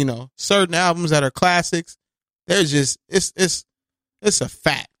 You know, certain albums that are classics, they're just it's a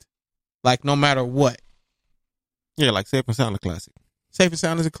fact. Like no matter what. Yeah, like Safe and Sound is a classic. Safe and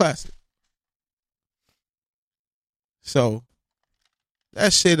Sound is a classic. So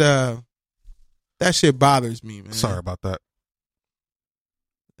that shit bothers me, man. Sorry about that.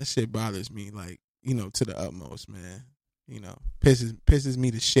 That shit bothers me, like, you know, to the utmost, man. You know, pisses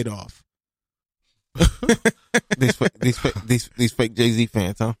me the shit off. these fake Jay-Z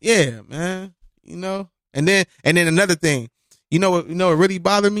fans, huh? Yeah, man. You know, and then another thing, you know what really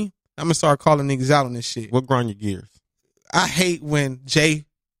bothered me? I'm gonna start calling niggas out on this shit. What grind your gears? I hate when Jay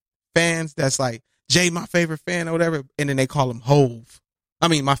fans that's like, Jay my favorite fan or whatever, and then they call him Hove. I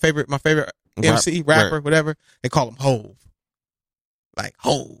mean, my favorite MC, rapper, right. Whatever. They call him Hove. Like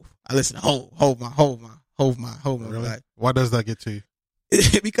Hove. I listen to Hove my. Really? Like, why does that get to you?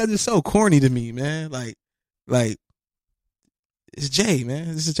 Because it's so corny to me, man. Like it's Jay,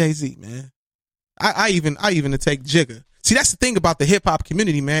 man. This is Jay-Z, man. I even take Jigga. See, that's the thing about the hip hop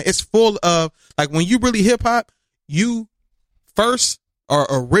community, man. It's full of, like, when you really hip hop, you first are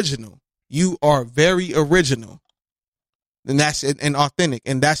original. You are very original, and that's and authentic,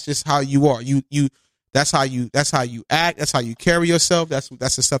 and that's just how you are. That's how you act. That's how you carry yourself. That's the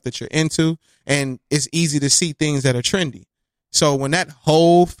stuff that you're into, and it's easy to see things that are trendy. So when that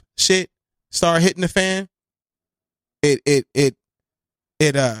whole shit started hitting the fan, it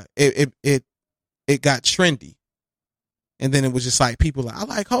got trendy, and then it was just like people like, I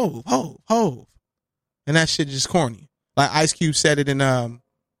like Hove, and that shit is just corny. Like Ice Cube said it in I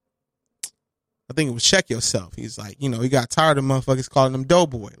think it was Check Yourself. He's like, he got tired of motherfuckers calling him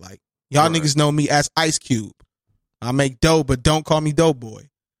Doughboy. Like, y'all niggas know me as Ice Cube. I make dough, but don't call me Doughboy.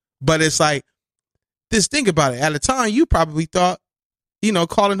 But it's like, just think about it. At the time, you probably thought,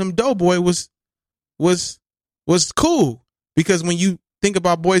 calling him Doughboy was cool, because when you think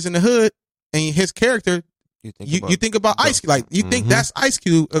about Boys in the Hood and his character, you think about Ice, like you think that's Ice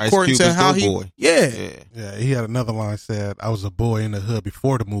Cube according to how he, yeah. He had another line said, "I was a boy in the hood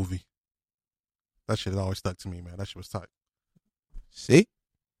before the movie." That shit always stuck to me, man. That shit was tight. See,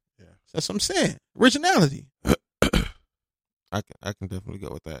 yeah, that's what I'm saying. Originality. I can definitely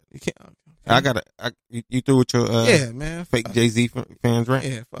go with that. You can't. You through with your man. fake Jay-Z fans, right?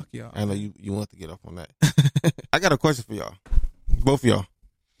 Yeah, fuck y'all. I know you want to get off on that. I got a question for y'all, both of y'all.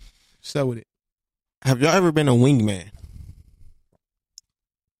 So with it, have y'all ever been a wingman?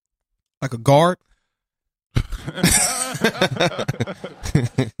 Like a guard?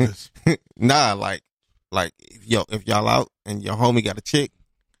 Nah, like if y'all out and your homie got a chick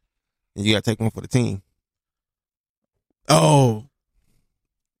and you gotta take one for the team. Oh,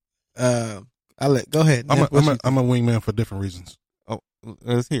 go ahead. I'm a wingman for different reasons. Oh,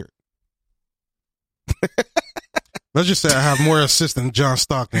 let's hear it. Let's just say I have more assists than John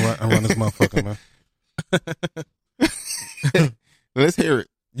Stockton run this motherfucker, man. Let's hear it.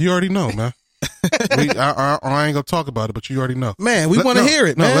 You already know, man. I ain't gonna talk about it, but you already know. Man, we want to hear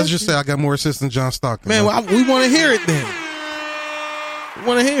it, man. No, let's just say I got more assists than John Stockton. Man, we want to hear it then. We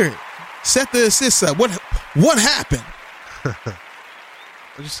want to hear it. Set the assists up. What happened? Let's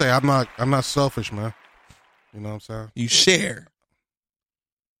just say I'm not selfish, man. You know what I'm saying? You share.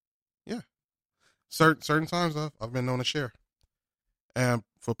 Yeah. Certain times I've been known to share. And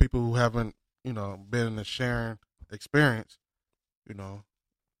for people who haven't, been in the sharing experience,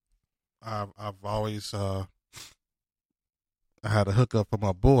 I've always I had a hookup for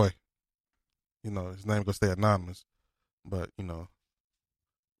my boy. His name gonna stay anonymous, but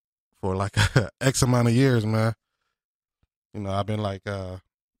for like X amount of years, man. I've been like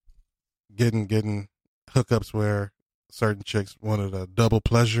getting hookups where certain chicks wanted a double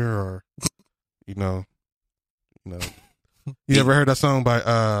pleasure, or you ever heard that song by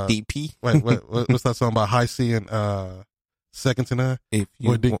DP? Wait, what's that song by High C and Second to None? If you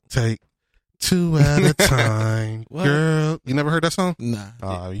would take 2 at a time, girl. You never heard that song? Nah.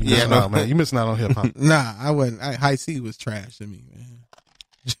 Oh, you missing out, man. You missing out on hip hop. Nah, I wasn't. High C was trash to me, man.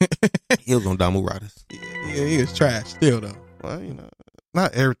 He was on Damu Riders. Yeah, he was trash still though. Well,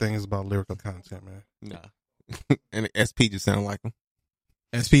 not everything is about lyrical content, man. Nah. And SP just sounded like him.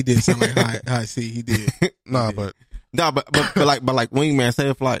 SP did sound like High C. He did. But like wingman, say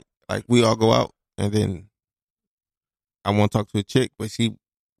if like we all go out and then I want to talk to a chick, but she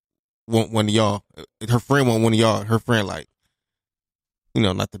want one of y'all. Her friend want one of y'all. Her friend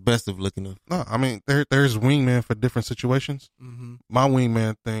not the best of looking of. No, I mean there's wingman for different situations. Mm-hmm. My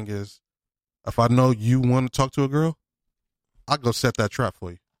wingman thing is, if I know you want to talk to a girl, I'll go set that trap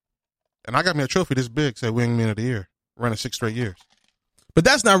for you. And I got me a trophy this big, say wingman of the year, running 6 straight years. But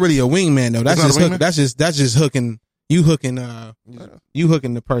that's not really a wingman though. That's just hooking. You hooking the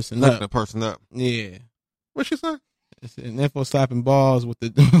person up. Hooking the person up. Yeah. What she say? It's an info slapping balls with the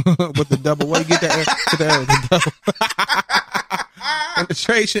with the double. What you get the double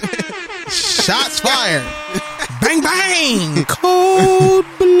penetration? Shots fired. Bang bang. Cold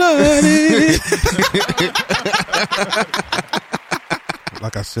blooded.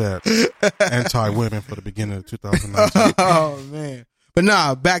 Like I said, anti-women for the beginning of 2019. Oh man. But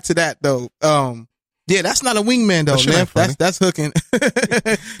nah, back to that though. Yeah, that's not a wingman though, man. That's hooking.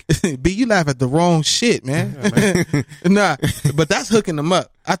 B, you laugh at the wrong shit, man. Yeah, man. Nah, but that's hooking them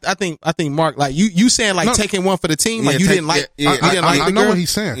up. I think Mark, like you saying like taking one for the team, like you didn't like. Yeah, you didn't like I the know girl? what he's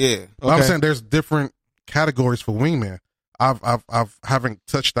saying. Yeah, okay. I'm saying there's different categories for wingman. I haven't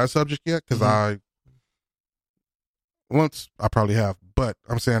touched that subject yet because I probably have, but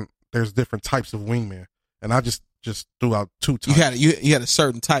I'm saying there's different types of wingman, and I just threw out 2 types. You had a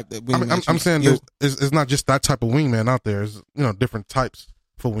certain type that wingman. I'm saying it's not just that type of wingman out there. There's different types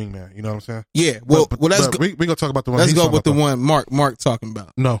for wingman. You know what I'm saying? Yeah. Well, let's go. We gonna talk about the one. Let's go with the one Mark talking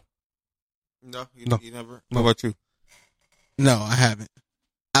about. No. You never. What about you? No, I haven't.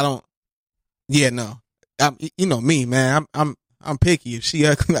 I don't. Yeah, no. You know me, man. I'm picky. If she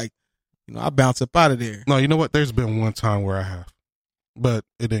ugly, like, you know, I bounce up out of there. No, you know what? There's been one time where I have, but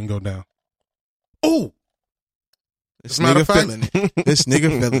it didn't go down. Oh, This matter nigga of fact- feeling it. This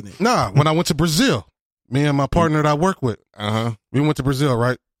nigga feeling it. nah. When I went to Brazil, me and my partner that I work with, we went to Brazil,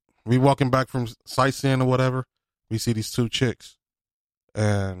 right? We walking back from sightseeing or whatever. We see these two chicks,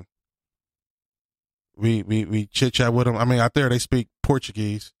 and we chit chat with them. I mean, out there they speak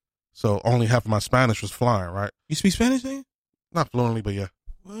Portuguese, so only half of my Spanish was flying, right? You speak Spanish, nigga? Not fluently, but yeah.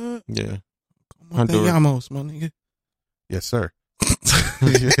 What? Yeah. Como te Honduras. llamas, my nigga? Yes, sir.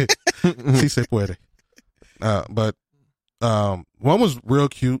 Sí se puede. But one was real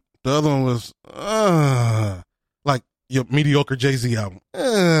cute. The other one was like your mediocre Jay-Z album.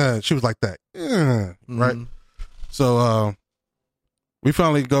 She was like that. Right? Mhm. So we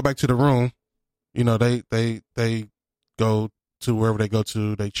finally go back to the room. You know, they go to wherever they go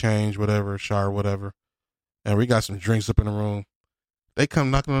to, they change, whatever, shower, whatever. And we got some drinks up in the room. They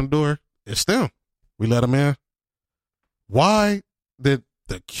come knocking on the door. It's them. We let them in. Why did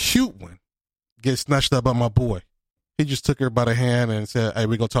the cute one get snatched up by my boy? He just took her by the hand and said, hey,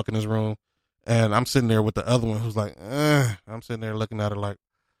 we go talk in this room. And I'm sitting there with the other one who's like, I'm sitting there looking at her like,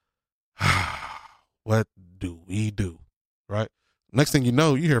 what do we do? Right? Next thing you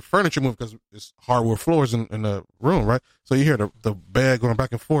know, you hear furniture move because it's hardwood floors in the room, right? So you hear the bed going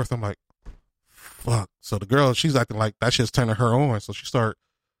back and forth. I'm like, fuck. So the girl, she's acting like that shit's turning her on. So she start,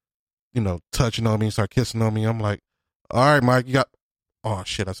 you know, touching on me, start kissing on me. I'm like, all right, Mike, you got, oh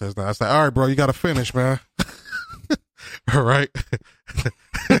shit, I said that. I said, all right, bro, you got to finish, man. All right.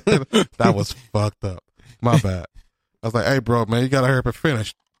 That was fucked up. My bad. I was like, hey, bro, man, you got to hurry up and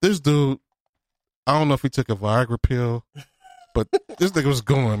finish. This dude, I don't know if he took a Viagra pill, but this nigga was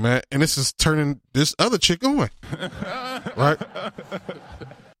going, man. And this is turning this other chick on. Right?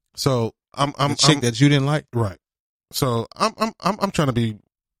 So I'm The chick that you didn't like? right. So I'm trying to be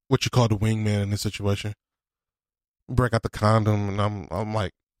what you call the wingman in this situation. Break out the condom, and I'm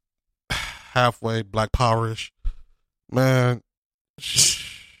like halfway Black Power-ish. Man,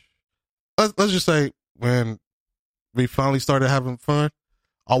 let's just say when we finally started having fun,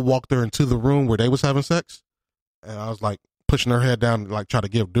 I walked her into the room where they was having sex, and I was like pushing her head down, like try to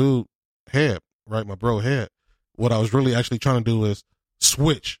give dude head, right, my bro head. What I was really actually trying to do is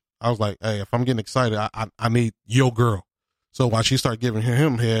switch. I was like, hey, if I'm getting excited, I need your girl. So while she started giving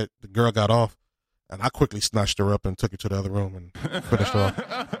him head, the girl got off, and I quickly snatched her up and took her to the other room and finished her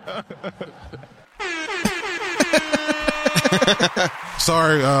off.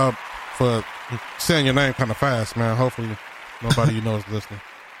 Sorry for saying your name kind of fast, man. Hopefully nobody you know is listening.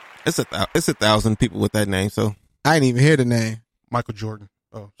 It's 1,000 people with that name, so I didn't even hear the name. Michael Jordan.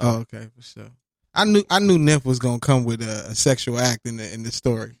 Oh, Oh, okay, for sure. I knew Nymph was gonna come with a sexual act in the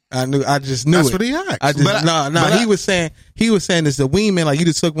story. I just knew that's it. what he asked. I just he was saying it's the wingman, like you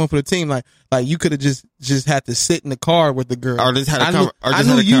just took one for the team, like you could have just had to sit in the car with the girl. Or just had a I con- knew, or just I knew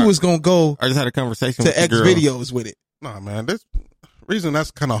had a you con- was gonna go I just had a conversation to with the X girl. videos with it. Nah, man. This reason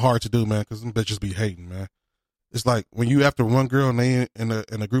that's kind of hard to do, man, because them bitches be hating, man. It's like when you after one girl and they in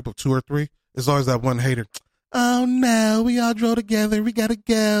a group of 2 or 3, it's always that one hater. Oh no, we all drove together. We gotta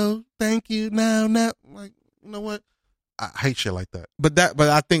go. Thank you. No. Like, you know what? I hate shit like that. But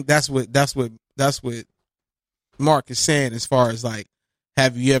I think that's what Mark is saying as far as like,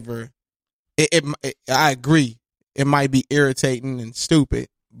 have you ever? I agree. It might be irritating and stupid,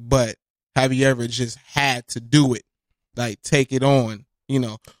 but have you ever just had to do it, like take it on, you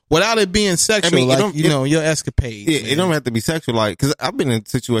know, without it being sexual, I mean, like your escapades. Yeah, man. it don't have to be sexual, like, because I've been in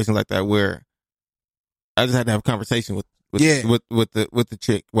situations like that where I just had to have a conversation with the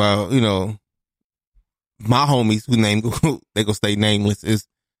chick. While, you know, my homies whose name they gonna stay nameless is,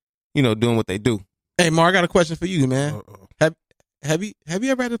 you know, doing what they do. Hey, Mark, I got a question for you, man. Uh-oh. Have you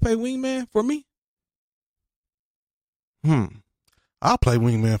ever had to play wingman for me? I'll play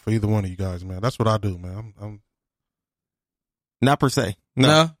wingman for either one of you guys, man. That's what I do, man. I'm Not per se.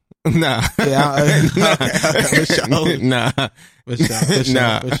 No. Nah. Yeah. For sure. Nah. For sure.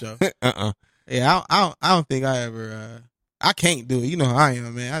 Nah. For sure. Yeah, I don't think I ever. I can't do it. You know how I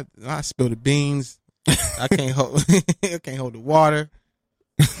am, man. I spill the beans. I can't hold. I can't hold the water.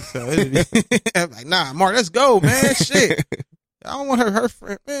 So I'm like, nah, Mark, let's go, man. Shit, I don't want her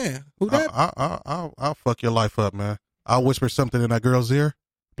friend, man. Who that? I'll fuck your life up, man. I'll whisper something in that girl's ear,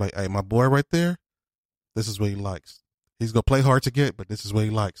 like, hey, my boy right there, this is what he likes. He's gonna play hard to get, but this is what he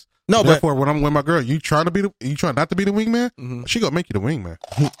likes. No, therefore, when I'm with my girl, you trying not to be the wingman? Mhm. She gonna make you the wingman.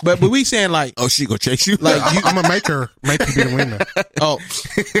 but we saying like, Oh, she gonna chase you? like you. I'm gonna make you be the wingman. Oh,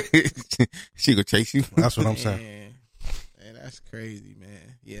 she gonna chase you? That's what I'm saying. Man, that's crazy,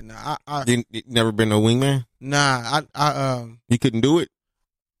 man. Nah, You never been no wingman? nah, You couldn't do it?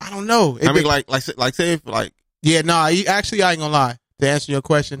 I don't know. I mean, like say if like, yeah, nah. Actually, I ain't gonna lie. To answer your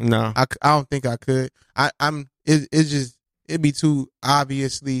question, no. I don't think I could. It'd be too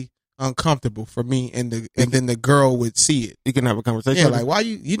obviously uncomfortable for me, and then the girl would see it. You can have a conversation. Yeah, with like her? why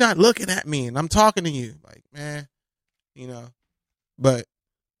you not looking at me and I'm talking to you? Like, man, But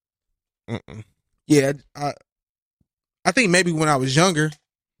Mm-mm. yeah, I think maybe when I was younger,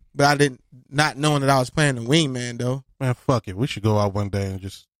 but I didn't not knowing that I was playing the wingman though. Man, fuck it. We should go out one day and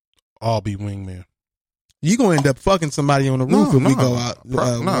just all be wingmen. You gonna end up fucking somebody on the roof if we go out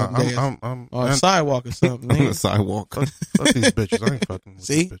one day I'm on a sidewalk or something. On the nigga. sidewalk. fuck these bitches. I ain't fucking with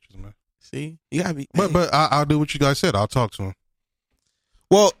See? these bitches, man. See, you gotta be. But I'll do what you guys said. I'll talk to him.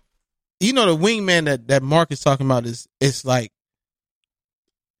 Well, the wingman that Mark is talking about it's like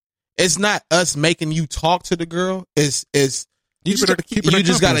it's not us making you talk to the girl. It's you just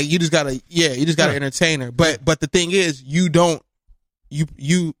gotta entertain her. But the thing is, you don't.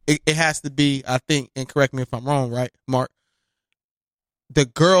 It has to be, I think, and correct me if I'm wrong, right, Mark? The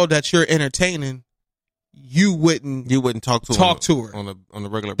girl that you're entertaining, you wouldn't talk to her on a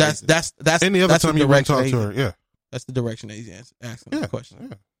regular basis. That's any other time you wouldn't talk to her. Yeah, that's the direction that he's asking the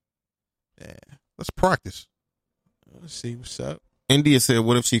question. Yeah, let's practice. Let's see what's up. India said,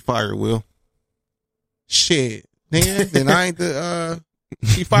 "What if she fired Will?" Shit, nigga, then I ain't the.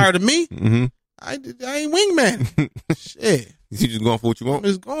 She fired me. Mm-hmm. I ain't wingman. Shit. You just going for what you I'm want?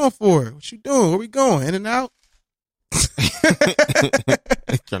 just going for it. What you doing? Where we going? In and out?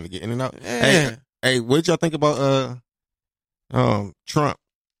 Trying to get in and out. Yeah. Hey, what did y'all think about Trump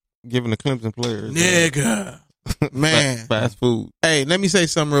giving the Clemson players Nigga. Man. fast food? Hey, let me say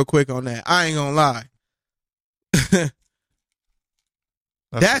something real quick on that. I ain't gonna lie.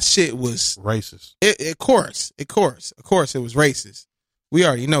 That shit was racist. Of course it was racist. We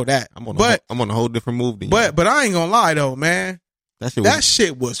already know that. I'm on a whole different move than you. But I ain't gonna lie though, man. That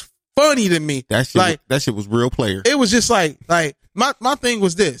shit was funny to me. That shit was real player. It was just like my thing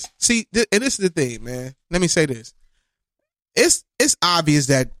was this. See, and this is the thing, man. Let me say this. It's obvious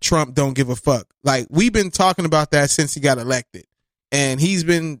that Trump don't give a fuck. Like, we've been talking about that since he got elected. And he's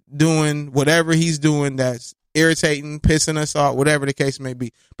been doing whatever he's doing that's irritating, pissing us off, whatever the case may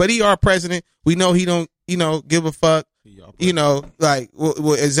be. But he our president. We know he don't, give a fuck.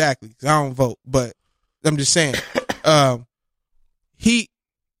 Well, exactly. 'Cause I don't vote, but I'm just saying,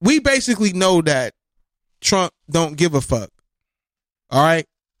 we basically know that Trump don't give a fuck. All right.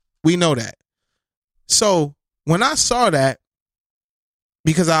 We know that. So when I saw that,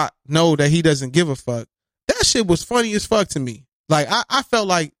 because I know that he doesn't give a fuck, that shit was funny as fuck to me. Like, I felt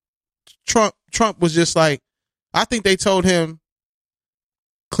like Trump was just like, I think they told him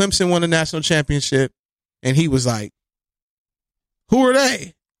Clemson won the national championship, and he was like, who are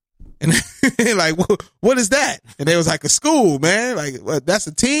they? And like, what is that? And they was like, a school, man. Like, what, that's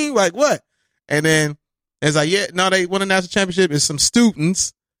a team? Like, what? And then it's like, yeah, no, they won the national championship. It's some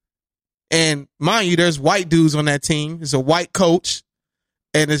students. And mind you, there's white dudes on that team. It's a white coach.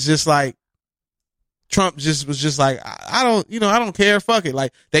 And it's just like, Trump was just like, I don't care. Fuck it.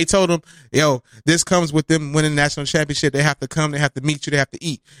 Like, they told him, yo, this comes with them winning the national championship. They have to come. They have to meet you. They have to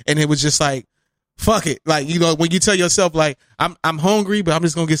eat. And it was just like, fuck it. Like, when you tell yourself, like, I'm hungry, but I'm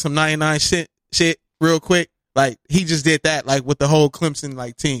just going to get some 99 shit real quick. Like, he just did that, like, with the whole Clemson,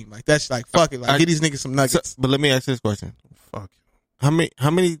 like, team. Like, that's like, fuck it. Like, get these niggas some nuggets. But let me ask this question. Fuck. How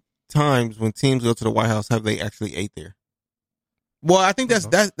many times when teams go to the White House have they actually ate there? Well, I think that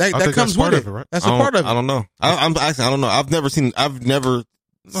comes with it. Right? That's a part of it. I don't know. I don't know. I've never seen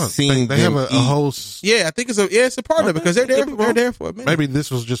They have a whole. Yeah, I think it's a part of it because they're there for a minute. Maybe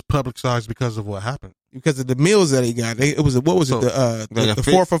this was just publicized because of what happened. Because of the meals that he got. The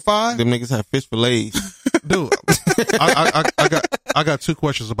 4 for $5? Them niggas have fish fillets. Dude, I got two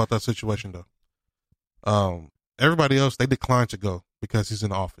questions about that situation though. Everybody else, they declined to go because he's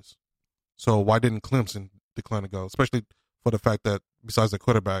in office. So why didn't Clemson decline to go? Especially for the fact that besides the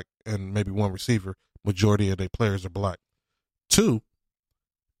quarterback and maybe one receiver, majority of their players are black. Two,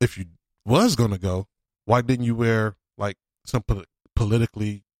 if you was going to go, why didn't you wear like some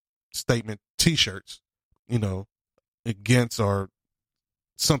politically statement T-shirts, against or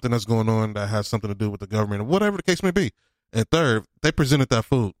something that's going on that has something to do with the government or whatever the case may be. And third, they presented that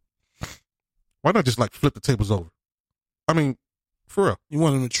food. Why not just like flip the tables over? I mean, for real. You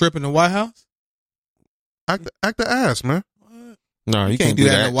want him to trip in the White House? Act the ass, man. What? No, you can't do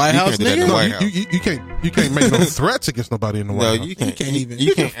that in the White House, You can't do that in the nigga. White House. You can't make no threats against nobody in the White House. You can't even-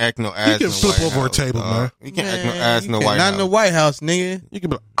 You can't act no ass. can in the flip White over a House, table, dog. man. You can't act no ass in the You White Not House. in the White House, nigga. You can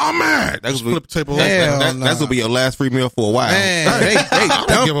be like, I'm mad. That's Just what- flip the table over. Hell That's nah. gonna be your last free meal for a while. Man, they I don't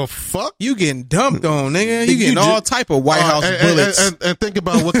dump. give a fuck. You getting dumped on, nigga. You getting ju- all type of White House bullets. And think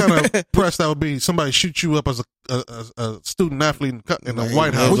about what kind of press that would be. Somebody shoot you up as a student athlete in the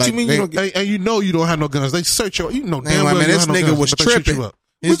White House. What Like, you mean they- you don't get? And you know you don't have no guns. They search you. You know damn Man, well man, you this don't have nigga no guns, was but they shoot you tripping. up.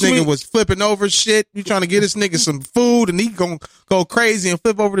 This What you nigga mean? was flipping over shit. You trying to get this nigga some food, and he gonna go crazy and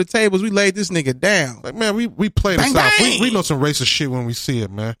flip over the tables. We laid this nigga down. Like, man, we play the Bang, South. bang. We know some racist shit when we see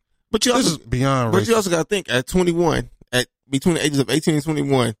it, man. But you This also, is beyond but you racist. also got to think at 21, at between the ages of 18 and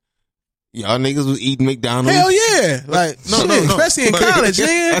 21, y'all niggas was eating McDonald's. Hell yeah, like No, shit, no, no. especially in But- college,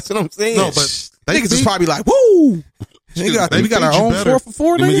 nigga. That's what I'm saying. No, but they Niggas is feed- probably like, woo. We got They our feed you own better. 4 for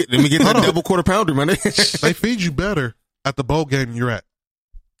 4, let nigga. me get that Hold on. double quarter pounder, man. They feed you better at the bowl game you're at.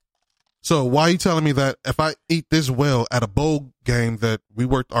 So why are you telling me that if I eat this well at a bowl game that we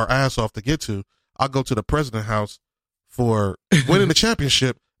worked our ass off to get to, I'll go to the president house for winning the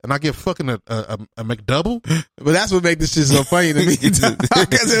championship and I get fucking a McDouble? But that's what make this shit so funny to me.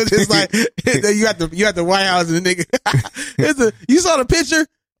 Because it was just like you at the White House and the nigga. You saw the picture?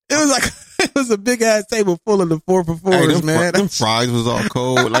 It was like it was a big ass table full of the 4 for 4s, man. Them fries was all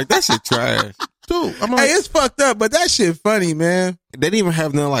cold. Like that shit trash. Dude, I'm like, Hey, it's fucked up, but that shit funny, man. They didn't even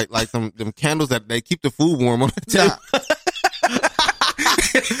have none like them candles that they keep the food warm on the top.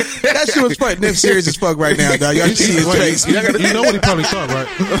 That shit was funny. Nick serious as fuck right now, dog. Y'all should see his wait, face. you know what he probably thought, right?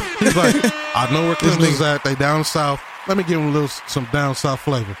 He's like, I know where Clemson's at. They down south. Let me give him some down south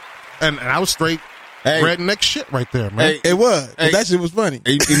flavor. And I was straight Hey. redneck shit right there, man. Hey, It was. Hey. That shit was funny.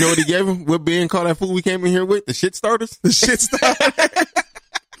 you know what he gave him? What being called that food we came in here with? The shit starters? The shit started.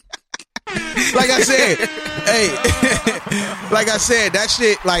 Like I said, like I said, that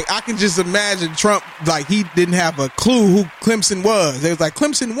shit, like I can just imagine Trump, like he didn't have a clue who Clemson was. They was like,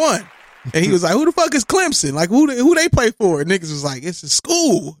 Clemson won. And he was like, who the fuck is Clemson? Like who they play for? And niggas was like, it's a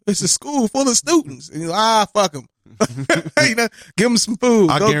school. It's a school full of students. And he's like, fuck them. You know, give them some food.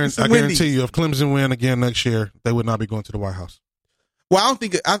 I Go get some guarantee Wendy's. you, if Clemson win again next year, they would not be going to the White House. Well, I don't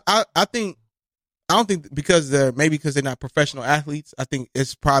think, I don't think because they're not professional athletes. I think they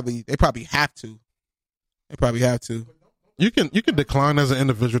probably have to. They probably have to. You can decline as an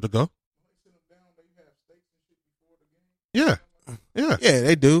individual to go. Yeah. Yeah,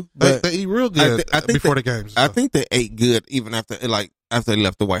 they do. But They eat real good I think before they- the games. I think they ate good even after they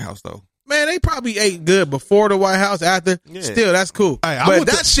left the White House though. man, they probably ate good before the White House. After, Yeah. still, that's cool. Hey, I but want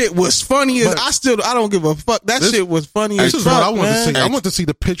that to- shit was funny. As, But- I don't give a fuck. That This- shit was funny This as is fuck, what I want man. to see. I want to see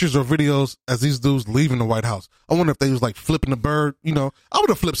the pictures or videos as these dudes leaving the White House. I wonder if they was like flipping the bird. You know, I would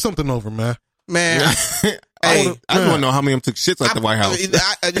have flipped something over, man. Man, I Hey, just want to know how many of them took shits at the White House.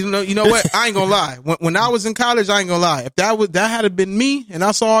 you know what? I ain't gonna lie. When I was in college, I ain't gonna lie. If that had been me and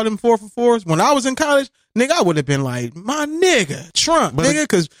I saw all them 4 for 4s when I was in college, nigga, I would have been like, my nigga, Trump, But-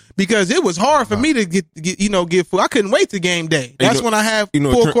 nigga, because it was hard for me to get food. I couldn't wait to game day. That's when I have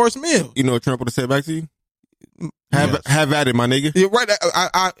full Trump- course meal. You know what Trump would have said back to you? Have at it, my nigga. You're right.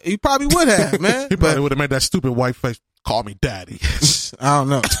 He probably would have, man. He probably But would have made that stupid white face. Call me daddy. I don't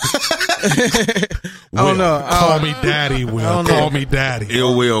know. I don't know. Call me daddy, Will. don't Call know. me daddy.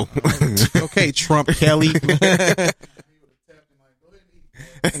 Ill will. Okay, Trump Kelly.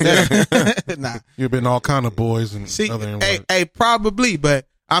 Nah. You've been all kind of boys and See, other hey, probably, but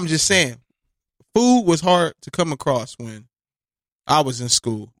I'm just saying, food was hard to come across when I was in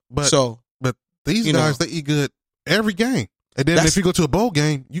school. But So these you guys, know. they eat good every game. And then That's- if you go to a bowl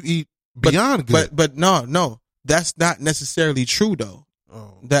game, you eat beyond good. but no, that's not necessarily true though.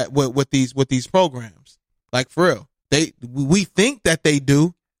 Oh. That with these programs, like for real, we think that they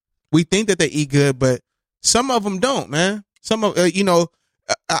do, we think that they eat good, but some of them don't, man. Some of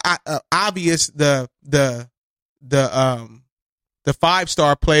obvious the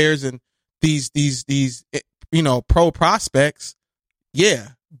 5-star players and these pro prospects, yeah,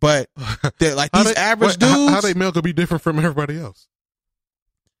 but they're like these average dudes. How they meal could be different from everybody else?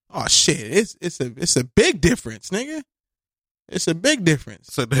 Oh shit! It's a big difference, nigga. It's a big difference.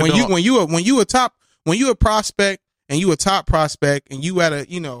 So they when don't- you a prospect and you a top prospect and you at a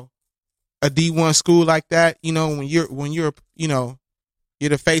D1 school like that, when you're you're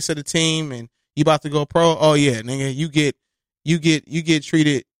the face of the team and you about to go pro. Oh yeah, nigga, you get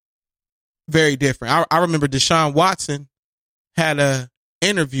treated very different. I remember Deshaun Watson had a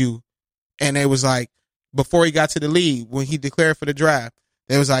interview and it was like before he got to the league when he declared for the draft.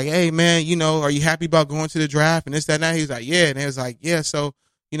 They was like, hey man, are you happy about going to the draft and this, that, and that? He was like, yeah. And they was like, yeah. So,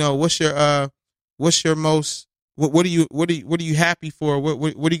 what's your what are you happy for?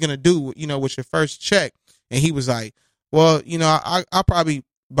 What are you gonna do? You know, with your first check? And he was like, well, you know, I'll probably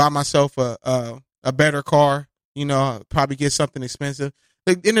buy myself a better car. You know, I'll probably get something expensive.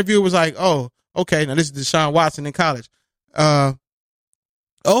 The interviewer was like, oh, okay, now this is Deshaun Watson in college. Oh,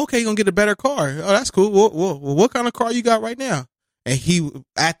 okay, you're gonna get a better car. Oh, that's cool. Well, what kind of car you got right now? And he,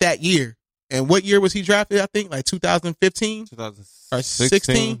 at that year, and what year was he drafted? I think like 2015 or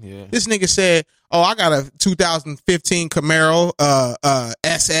 16. Yeah. This nigga said, oh, I got a 2015 Camaro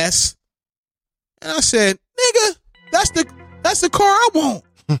SS. And I said, nigga, that's the car I want.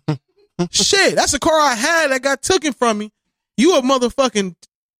 Shit, that's the car I had that got taken from me. You a motherfucking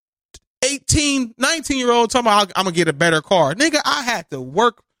 18, 19-year-old talking about I'm going to get a better car. Nigga, I had to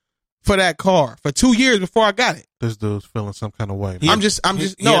work for that car for 2 years before I got it. This dude's feeling some kind of way. Man. I'm just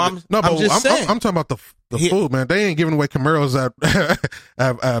saying. I'm talking about the food, man. They ain't giving away Camaros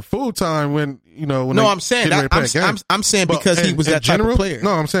at food time when, you know, when I'm saying that, I'm saying because he was that type of player.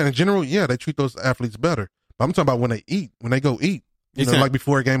 No, I'm saying in general, yeah, they treat those athletes better. But I'm talking about when they go eat. You know, like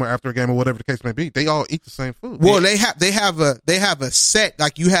before a game or after a game or whatever the case may be, they all eat the same food. Well, they have a set,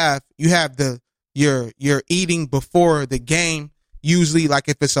 like you have your eating before the game. Usually, like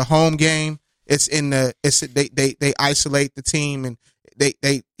if it's a home game, they isolate the team and they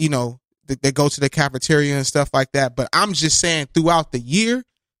go to the cafeteria and stuff like that. But I'm just saying, throughout the year,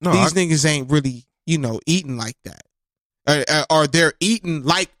 these niggas ain't really, you know, eating like that, or they're eating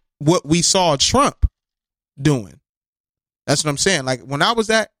like what we saw Trump doing. That's what I'm saying. Like when I was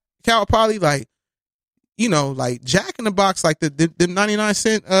at Cal Poly, like, you know, like Jack in the Box, like the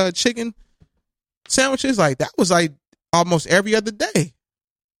 99-cent chicken sandwiches, like that was like almost every other day.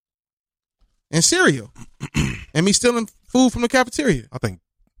 And cereal. And me stealing food from the cafeteria. I think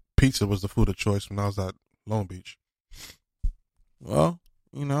pizza was the food of choice when I was at Long Beach. Well,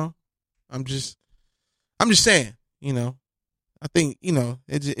 you know, I'm just saying, you know, I think, you know,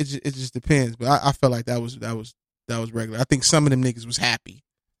 it just depends. But I felt like that was regular. I think some of them niggas was happy,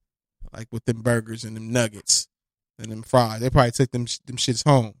 like with them burgers and them nuggets and them fries. They probably took them shits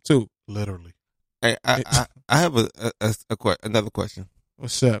home too. Literally. Hey, I have another question.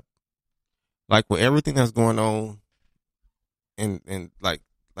 What's up? Like with everything that's going on, and like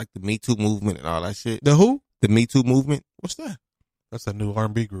the Me Too movement and all that shit. The who? The Me Too movement. What's that? That's a new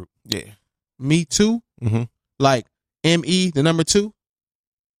R&B group. Yeah. Me Too. Mm-hmm. Like M-E, the number 2,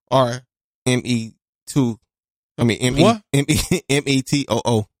 or M-E-2. I mean, what?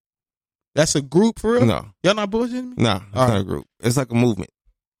 M-E-T-O-O. That's a group for real? No. Y'all not bullshitting me? No, it's not a group. It's like a movement.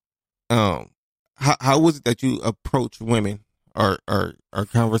 How was it that you approach women or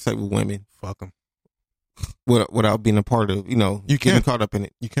conversate with women? Fuck them. Without being a part of, you know, you getting can't. caught up in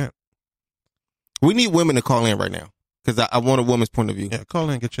it. You can't. We need women to call in right now because I want a woman's point of view. Yeah, call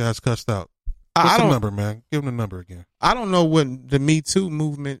in and get your ass cussed out. What's the number, man? Give them the number again. I don't know what the Me Too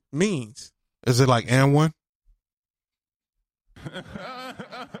movement means. Is it like and one?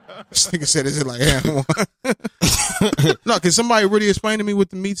 This nigga said, is it like and one? No, can somebody really explain to me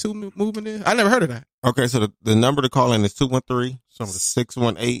what the Me Too movement is? I never heard of that. Okay, so the number to call in is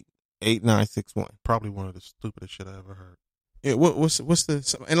 213-618-8961. Probably one of the stupidest shit I ever heard. Yeah, what's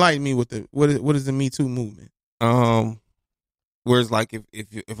the enlighten me with the what is the Me Too movement? Whereas like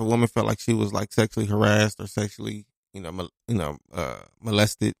if a woman felt like she was like sexually harassed or sexually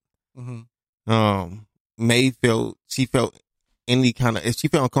molested, Mm-hmm. she felt any kind of, if she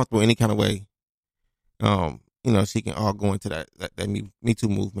felt uncomfortable any kind of way, she can all go into that Me Too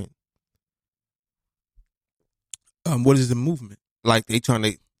movement. What is the movement? Like they trying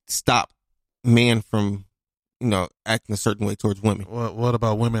to stop men from, acting a certain way towards women. What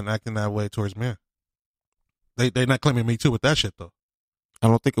about women acting that way towards men? They not claiming Me Too with that shit though. I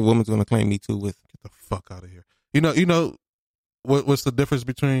don't think a woman's going to claim Me Too with. Get the fuck out of here. You know what's the difference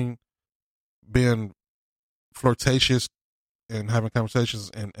between being flirtatious and having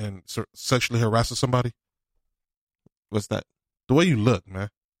conversations and sexually harassing somebody? What's that? The way you look, man.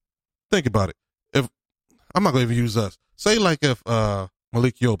 Think about it. If I'm not going to even use us. Say like if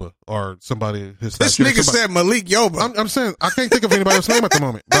Malik Yoba or somebody his this nigga said Malik Yoba. I'm saying I can't think of anybody else's name at the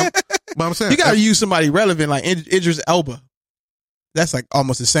moment. But I'm saying you gotta use somebody relevant like Idris Elba. That's like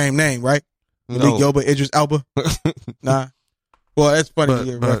almost the same name, right? Malik Yoba, Idris Elba. Nah. Well, that's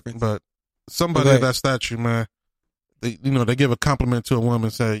funny. But somebody of that stature, man. They give a compliment to a woman,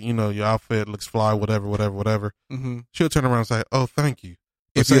 say, your outfit looks fly, whatever. Mm-hmm. She'll turn around and say, "Oh, thank you."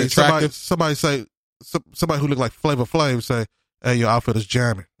 If you're attractive, somebody who look like Flavor Flav say, "Hey, your outfit is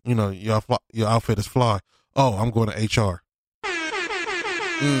jamming. Your outfit is fly." Oh, I'm going to HR.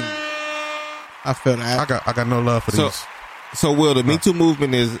 I feel that. I got no love for these. So Will, the Me Too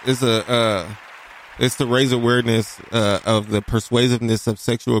movement is It's to raise awareness of the persuasiveness of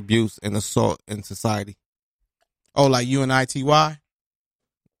sexual abuse and assault in society. Oh, like UNITY?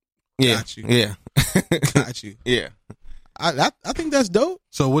 Yeah. Got you. Yeah. Got you. Yeah. I think that's dope.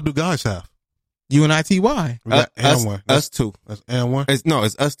 So what do guys have? UNITY. We got and one. Us two. That's and one. It's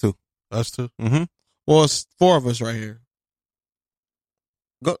us two. Us two. Mm-hmm. Well, it's 4 of us right here.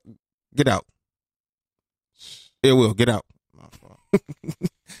 Go get out. It will get out.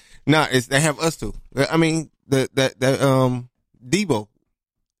 Nah, they have us two. I mean, Debo.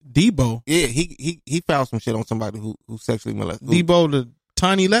 Debo. Yeah, he found some shit on somebody who sexually molested. Debo, the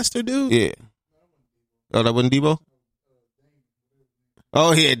Tiny Lester dude. Yeah. Oh, that wasn't Debo.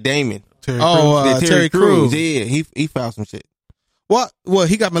 Oh, yeah, Damon. Terry Oh, Crews. Terry Crews. Yeah, he found some shit. What?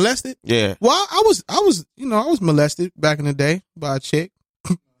 He got molested? Yeah. Well, I was molested back in the day by a chick.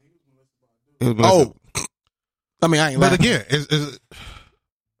 It was Oh, I mean, I ain't But laughing. again,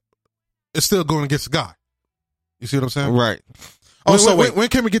 it's still going against the guy. You see what I'm saying? right. Oh, When, so wait. when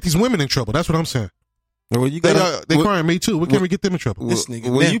can we get these women in trouble? That's what I'm saying. Well, you They got crying me too. When can we get them in trouble? This nigga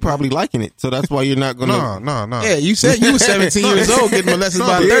Well, damn. you probably liking it, so that's why you're not gonna. No. Yeah, you said you were 17 years old getting molested No,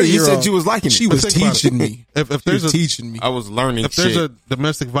 by a yeah, 30 you year said old. you was liking it. She was Think about teaching it. me. If She there's was a teaching me. I was learning if there's shit. a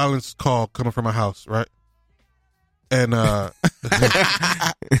domestic violence call coming from a house, right? And the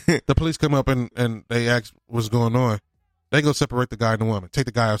police come up and they ask what's going on. They go separate the guy and the woman. Take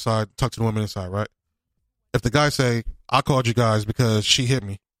the guy outside, talk to the woman inside, right? If the guy say, I called you guys because she hit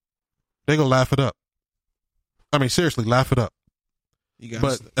me, they go laugh it up. I mean, seriously, laugh it up. You gotta,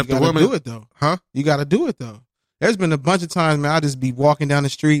 But you if the gotta woman- do it though. Huh? You got to do it though. There's been a bunch of times, man. I just be walking down the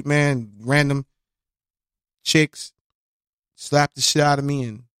street, man. Random chicks slap the shit out of me,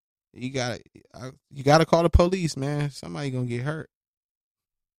 and you got to call the police, man. Somebody gonna get hurt.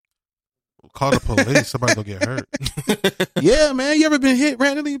 Call the police. Somebody gonna get hurt. Yeah, man. You ever been hit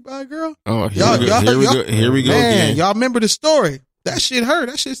randomly by a girl? Oh, Y'all- here we go Man, again. y'all remember the story? That shit hurt.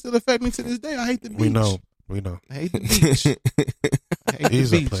 That shit still affect me to this day. I hate the beach. We know. I hate the beach. I hate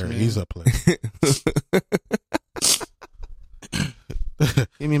He's the a beach, player. man. He's a player.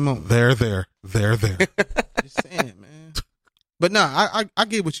 Give me a moment. They're there. Just saying, man. But no, I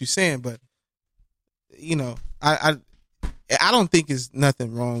get what you're saying, but you know, I don't think there's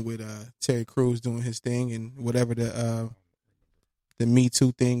nothing wrong with Terry Crews doing his thing and whatever the Me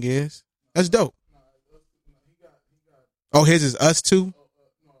Too thing is. That's dope. Oh, his is Us Too?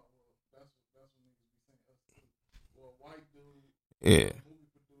 Yeah.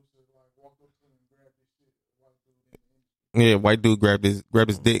 Yeah, white dude grabbed his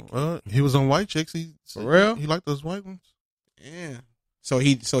dick. He was on white chicks. For real? He liked those white ones. Yeah. So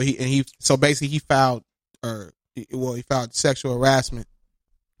basically he filed he filed sexual harassment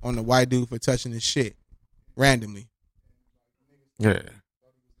on the white dude for touching his shit randomly. Yeah.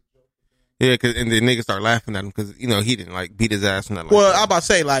 Yeah, and the niggas start laughing at him because he didn't like beat his ass or nothing. Well, like I'm that. about to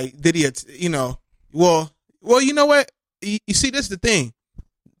say, like, did he? Well, you know what? You see, this is the thing.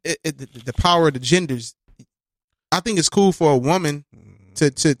 The power of the genders. I think it's cool for a woman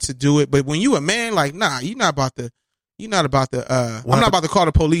to do it, but when you a man, like, nah, you're not about to. I'm not about to call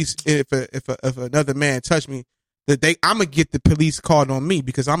the police if another man touch me. I'm gonna get the police called on me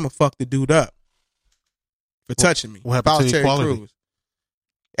because I'm gonna fuck the dude up for touching me. what happened to Terry equality? Crews.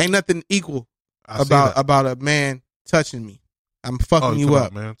 Ain't nothing equal I see that. about a man touching me. I'm fucking you talking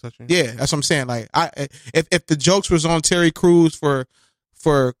up. about man touching you? Yeah, that's what I'm saying. Like, if the jokes was on Terry Crews for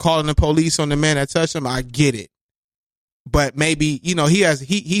calling the police on the man that touched him, I get it. But maybe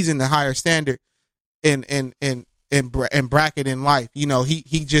he's in the higher standard in bracket in life.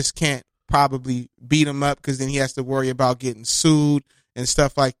 He just can't probably beat him up because then he has to worry about getting sued and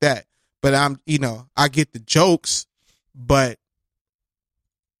stuff like that. But I get the jokes, but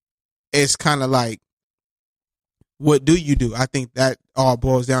it's kind of like, what do you do? I think that all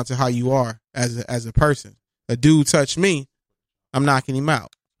boils down to how you are as a person. A dude touched me, I'm knocking him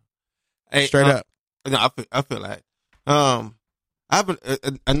out. Hey, Straight up. No, I feel like. I have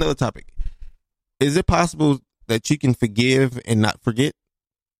another topic. Is it possible that you can forgive and not forget?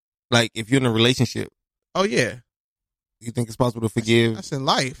 Like, if you're in a relationship, Oh yeah, you think it's possible to forgive? that's in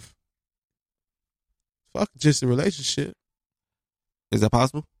life. Fuck just a relationship. Is that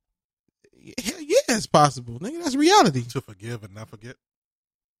possible? Hell yeah, it's possible, nigga. That's reality. To forgive and not forget.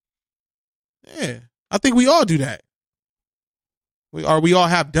 Yeah, I think we all do that. We all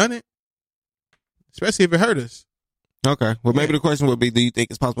have done it, especially if it hurt us. Okay. Well, maybe Yeah. the question would be, do you think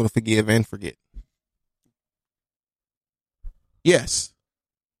it's possible to forgive and forget? Yes.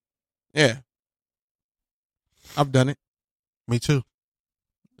 Yeah. I've done it. Me too.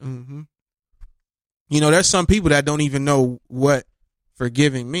 Mm-hmm. There's some people that don't even know what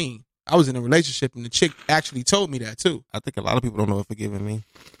forgiving mean. I was in a relationship and the chick actually told me that too. I think a lot of people don't know what forgiving means.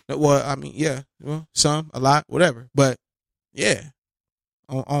 Well, I mean, yeah, well, some, a lot, whatever. But yeah,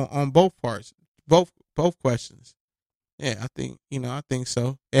 on both parts, both questions. Yeah, I think I think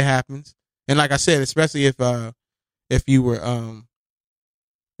so. It happens, and like I said, especially if you were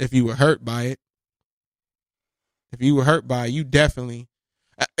hurt by it, you definitely,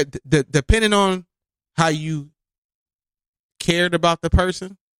 depending on how you cared about the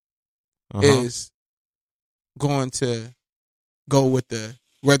person, is going to go with the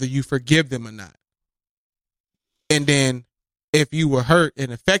whether you forgive them or not. And then if you were hurt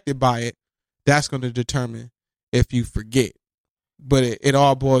and affected by it, that's going to determine if you forget. But it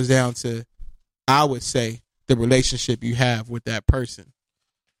all boils down to, I would say, the relationship you have with that person.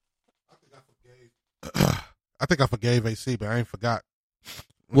 I think I forgave AC, but I ain't forgot.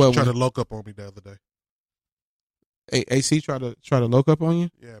 Well, Tried to look up on me the other day. AC try to look up on you?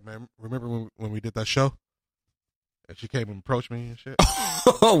 Yeah, man. Remember when we did that show? And she came and approached me and shit?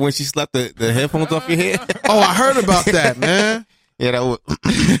 Oh, when she slapped the headphones off your head? Oh, I heard about that, man. Yeah, that was.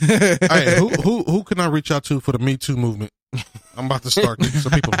 Hey, who can I reach out to for the Me Too movement? I'm about to start getting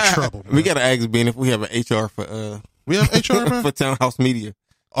some people in trouble. Man. We got to ask Ben if we have an HR for. We have HR, man? For Townhouse Media.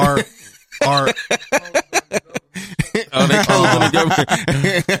 Our oh, they closed on the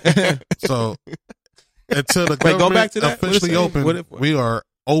government. So until the government go back to that. officially open, we are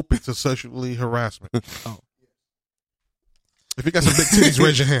open to sexually harassment. Oh. If you got some big titties,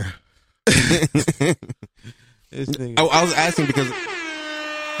 raise your hand. I was asking because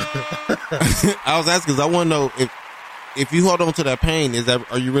I want to know if you hold on to that pain,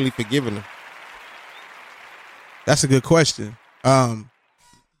 are you really forgiving them? That's a good question.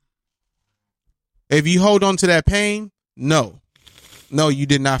 If you hold on to that pain, no, you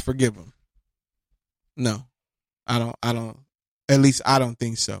did not forgive him. No, I don't. At least I don't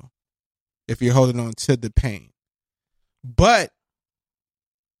think so. If you're holding on to the pain, but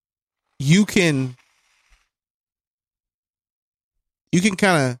you can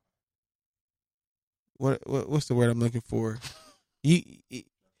kind of what's the word I'm looking for? You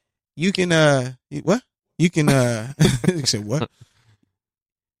can what? You can you said what?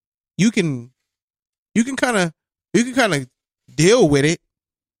 You can kind of deal with it.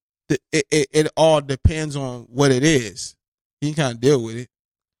 It all depends on what it is. You can kind of deal with it.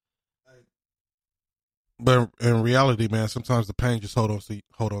 But in reality, man, sometimes the pain just hold on to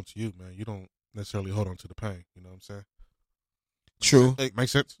you, man. You don't necessarily hold on to the pain. You know what I'm saying? True.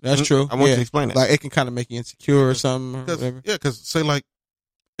 Makes sense? That's true. I want you to explain it. Like it can kind of make you insecure or something or whatever. Yeah, because say like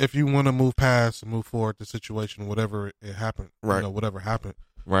if you want to move past and move forward the situation, whatever it happened, right? Whatever happened,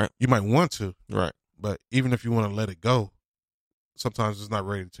 right? You might want to, right? But even if you want to let it go, sometimes it's not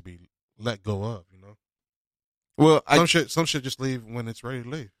ready to be let go of. You know. Well, some shit just leave when it's ready to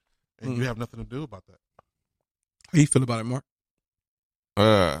leave, and you have nothing to do about that. How you feel about it, Mark?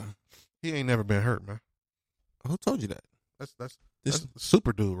 He ain't never been hurt, man. Who told you that? That's a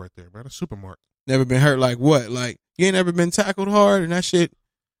super dude right there, man. A super Mark. Never been hurt like what? Like you ain't never been tackled hard and that shit,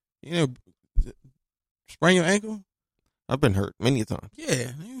 sprain your ankle? I've been hurt many times.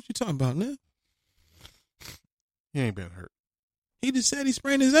 Yeah, what you talking about, man? He ain't been hurt. He just said he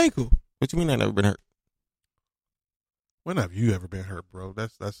sprained his ankle. What you mean I never been hurt? When have you ever been hurt, bro?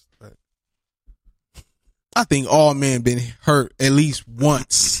 That's I think all men been hurt at least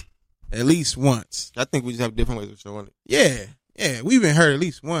once. At least once. I think we just have different ways of showing it. Yeah, we've been hurt at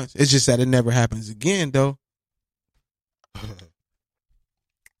least once. It's just that it never happens again, though.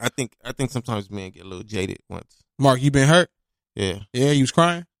 I think sometimes men get a little jaded once. Mark, you been hurt? Yeah. Yeah, you was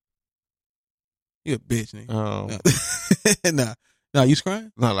crying? You a bitch, nigga. No, you was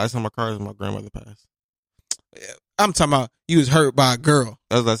crying? No, last time I cried was my grandmother passed. I'm talking about you was hurt by a girl.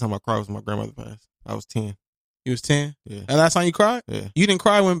 That was the last time I cried was my grandmother passed. I was 10. You was 10? Yeah. And last time you cried? Yeah. You didn't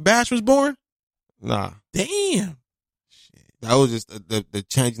cry when Bash was born? Nah. Damn. Shit. That was just the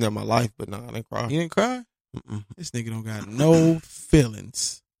changing of my life, but nah, I didn't cry. You didn't cry? Mm-mm. This nigga don't got no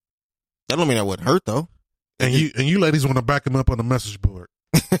feelings. That don't mean I wouldn't hurt, though. And you ladies want to back him up on the message board.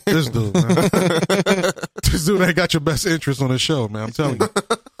 This dude, man. This dude ain't got your best interest on his show, man. I'm telling you.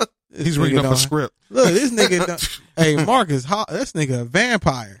 He's reading up a script. Look, this nigga. Hey, Mark is hot. This nigga a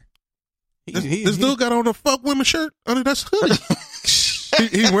vampire. This dude got on a fuck women shirt under that hoodie.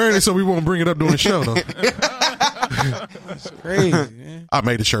 He's wearing it so we won't bring it up during the show, though. That's crazy, man. I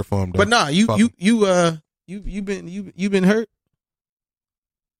made the shirt for him, though. But nah, you been hurt.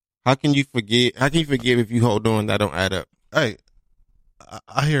 How can you forgive if you hold on that don't add up? Hey,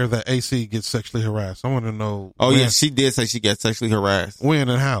 I hear that AC gets sexually harassed. I want to know. Oh, yeah, she did say she got sexually harassed. When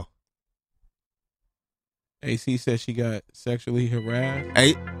and how? AC said she got sexually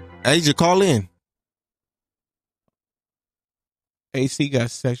harassed. Asia, call in. AC got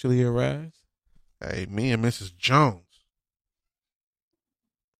sexually harassed. Hey, me and Mrs. Jones.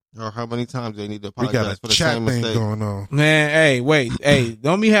 Or how many times they need to We apologize got for a the chat same thing mistake. going on. Man, hey, wait, hey,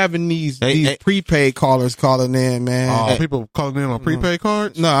 don't be having these Hey. prepaid callers calling in, man. Oh, people calling in on prepaid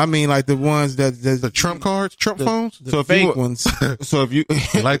cards? No, I mean like the ones that The Trump cards? Trump phones? the So if fake you- ones. So if you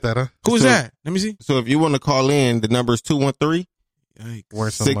You like that, huh? Who's so- that? Let me see. so if you want to call in, the number is 213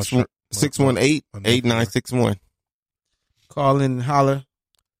 Wear some mushroom- 618-8961. Call in and holler.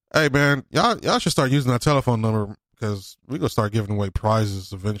 Hey, man, y'all should start using that telephone number because we're going to start giving away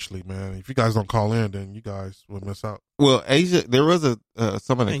prizes eventually, man. If you guys don't call in, then you guys will miss out. Well, Asia, there was a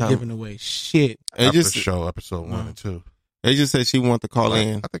someone that Ain't come. giving away shit. After Asia, the show, episode 1 and 2. Asia said she wanted to call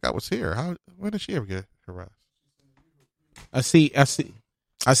in. I think I was here. When did she ever get harassed? I see.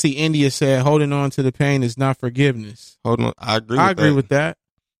 India said holding on to the pain is not forgiveness. Hold on, I agree. I agree with that.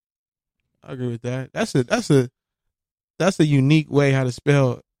 I agree with that. That's a unique way how to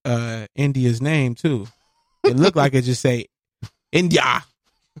spell India's name too. It looked like it just say India.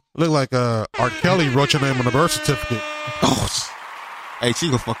 Look like R. Kelly wrote your name on the birth certificate. Oh, Hey, she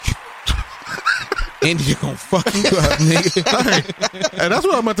gonna fuck you. India gonna fuck you up, nigga. And that's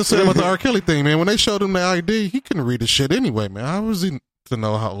what I'm about to say about the R. Kelly thing, man. When they showed him the ID, he couldn't read the shit anyway, man. How was he to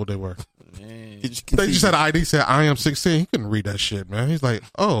know how old they were? They just had an ID said, I am 16. He couldn't read that shit, man. He's like,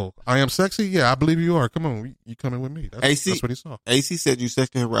 oh, I am sexy? Yeah, I believe you are. Come on, you coming with me. That's what he saw. AC said you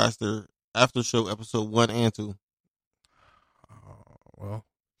sexually harassed her after show episode 1 and 2. Well,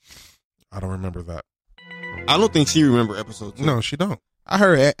 I don't remember that. I don't think she remember episode 2. No, she don't. I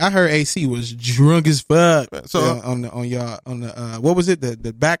heard AC was drunk as fuck. So- on the what was it,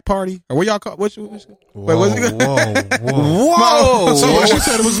 the back party, or what y'all call wait, what's it? Whoa, what's it? whoa. Whoa! So what she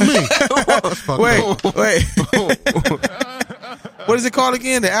said it was me. That's fucked up. Wait. What is it called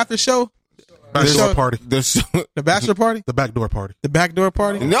again? The after show? Backdoor party. The bachelor party? The backdoor party. The backdoor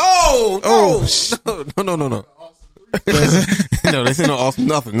party? No! Oh, No, no. No, they said no off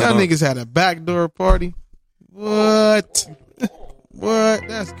nothing. Y'all No. niggas had a backdoor party? What? What?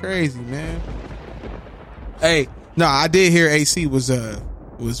 That's crazy, man. Hey, no, I did hear AC was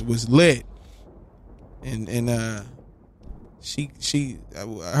lit. And she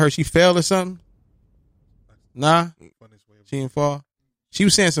I heard she fell or something. Nah, she didn't fall. She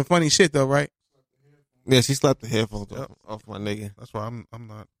was saying some funny shit though, right? Yeah, she slapped the headphones off my nigga. That's why I'm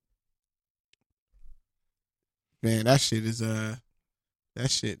not. Man, that shit is that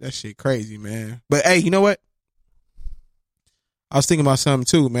shit crazy, man. But hey, you know what? I was thinking about something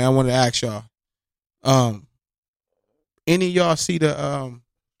too, man. I wanted to ask y'all. Any of y'all see the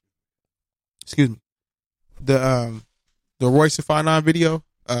the Royce and 5ix9ine video,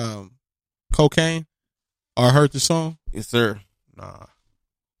 Cocaine, or heard the song? Yes, sir. Nah.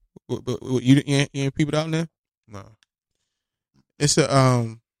 But you ain't people out there? Nah. It's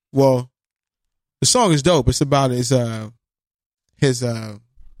a well, the song is dope. It's about his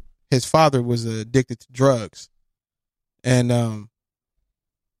father was addicted to drugs, and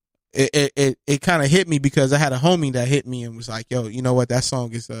it kind of hit me because I had a homie that hit me and was like, "Yo, you know what? That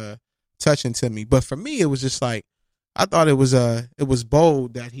song is touching to me." But for me, it was just like I thought it was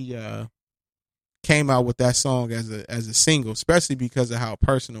bold that he came out with that song as a single, especially because of how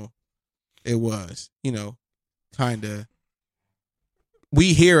personal it was. You know, kind of.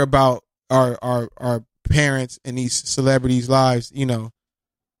 We hear about our parents and these celebrities' lives, you know,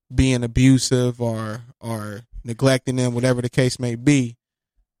 being abusive or neglecting them, whatever the case may be.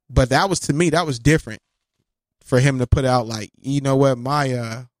 But that was, to me, that was different for him to put out, like, you know what,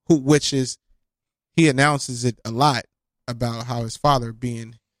 which is, he announces it a lot about how his father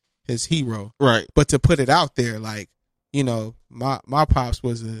being his hero. Right. But to put it out there, like, you know, my pops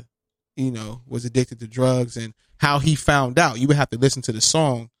was addicted to drugs, and how he found out. You would have to listen to the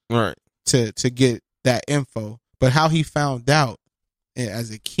song Right. to get that info. But how he found out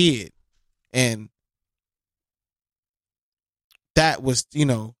as a kid, and that was, you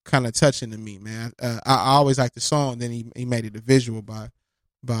know, kind of touching to me, man. I always liked the song. Then he made it a visual by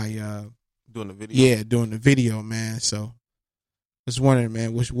Doing the video. doing the video, man. So I was wondering,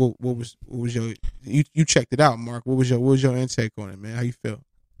 man, what was your you checked it out, Mark? What was your intake on it, man? How you feel?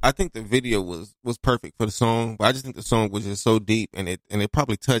 I think the video was perfect for the song, but I just think the song was just so deep, and it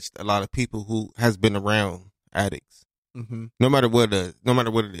probably touched a lot of people who has been around addicts. Mm-hmm. No matter what it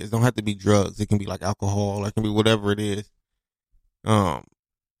is, don't have to be drugs. It can be like alcohol. It can be whatever it is.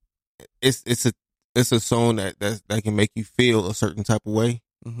 It's a song that can make you feel a certain type of way,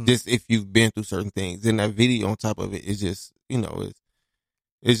 Mm-hmm. just if you've been through certain things. And that video on top of it is just, you know,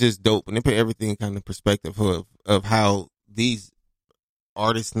 it's just dope, and it put everything kind of perspective of how these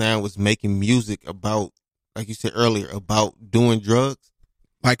artists now is making music about, like you said earlier, about doing drugs.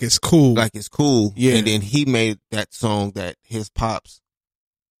 Like it's cool. Like it's cool. Yeah. And then he made that song that his pops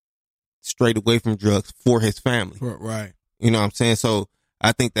strayed away from drugs for his family. Right. You know what I'm saying? So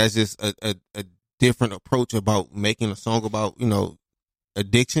I think that's just a different approach about making a song about, you know,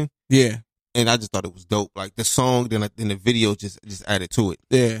 addiction. Yeah. And I just thought it was dope. Like the song, then the video just added to it.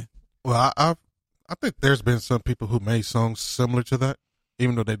 Yeah. Well, I think there's been some people who made songs similar to that,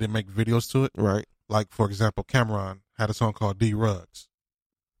 even though they didn't make videos to it. Right. Like, for example, Cameron had a song called D Rugs.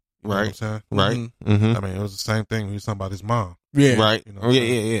 You know what I'm saying? Right. I mean, it was the same thing. He was talking about his mom. Yeah. Right. You know, Oh,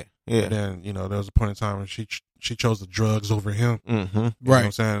 yeah. And then, you know, there was a point in time when she chose the drugs over him. Mm-hmm. You know what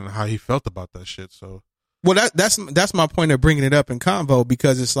I'm saying? And how he felt about that shit. So, Well, that's my point of bringing it up in convo,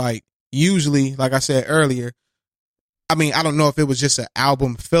 because it's like, usually, like I said earlier, I mean, I don't know if it was just an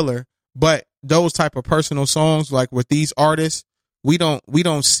album filler, but those type of personal songs, like with these artists, we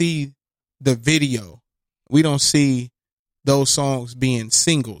don't see the video. We don't see those songs being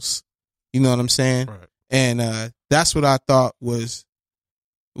singles. You know what I'm saying? right. And that's what I thought was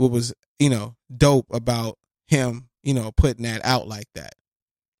what was, you know, dope about him, you know, putting that out like that.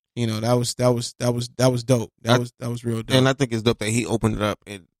 You know, that was dope. That was real dope. And I think it's dope that he opened it up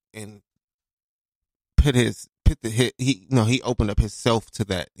and he opened up himself to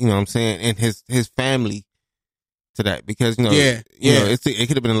that, you know what I'm saying, and his family to that, because you know it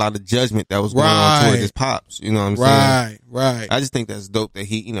could have been a lot of judgment that was going on towards his pops, you know what I'm saying. Right. I just think that's dope that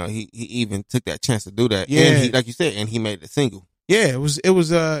he even took that chance to do that. Yeah. And he, like you said, and he made it single. Yeah, it was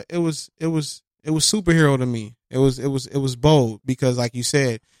superhero to me. It was bold, because like you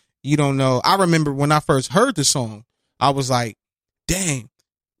said, you don't know. I remember when I first heard the song, I was like, dang.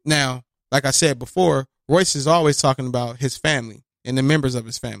 Now, like I said before, Royce is always talking about his family and the members of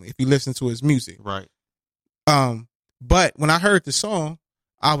his family if you listen to his music. Right. But when I heard the song,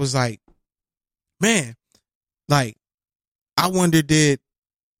 I was like, man, like, I wonder, did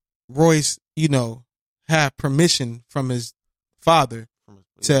Royce, you know, have permission from his father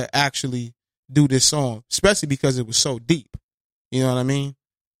to actually do this song, especially because it was so deep. You know what I mean?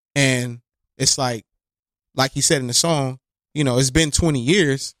 And it's like he said in the song, you know, it's been 20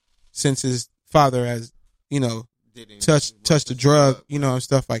 years since his father has, you know, touched the drug, you know, and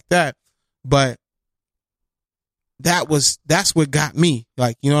stuff like that. But that's what got me.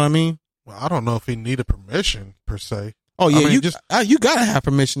 Like, you know what I mean? Well, I don't know if he needed permission per se. Oh yeah, I mean, you gotta have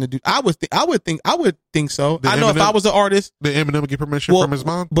permission to do. I would think so. Did I know if I was an artist, did Eminem get permission from his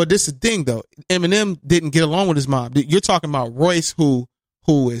mom? But this is the thing though. Eminem didn't get along with his mom. You're talking about Royce, who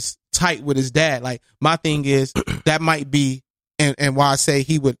is tight with his dad. Like, my thing is that might be, and why I say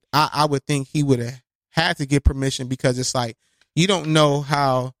he would, I would think he would have had to get permission, because it's like, you don't know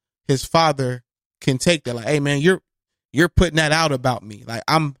how his father can take that. Like, hey man, you're putting that out about me. Like,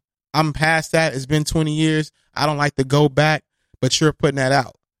 I'm past that. It's been 20 years. I don't like to go back, but you're putting that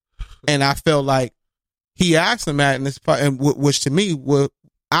out. And I felt like he asked him that in this part, and which to me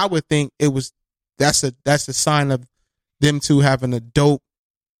I would think that's a sign of them two having a dope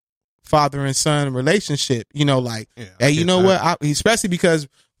father and son relationship. You know, like, hey, you know what? Especially because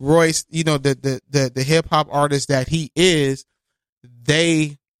Royce, you know, the hip hop artist that he is,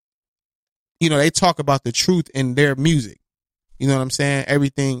 they talk about the truth in their music. You know what I'm saying?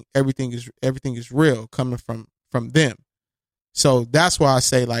 Everything is real coming from them. So that's why I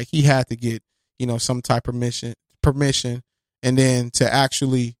say, like, he had to get, you know, some type of permission, and then to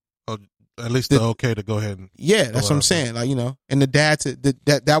actually, at least the okay to go ahead and that's what I'm saying. Like, you know, and the dad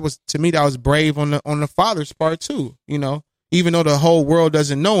that was, to me, that was brave on the father's part too. You know, even though the whole world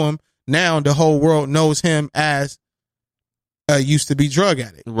doesn't know him, now the whole world knows him as a used to be drug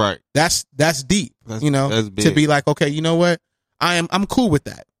addict. Right. That's deep. That's, you know, that's big. to be like, okay, you know what? I'm cool with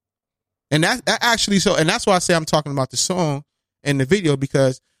that. And that actually, so, and that's why I say I'm talking about the song and the video,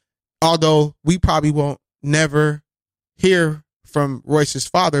 because although we probably won't never hear from Royce's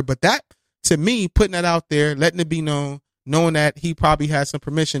father, but that, to me, putting that out there, letting it be known, knowing that he probably has some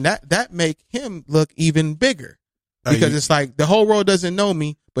permission, that make him look even bigger, because it's like, the whole world doesn't know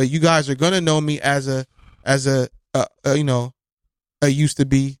me, but you guys are going to know me as a you know, a used to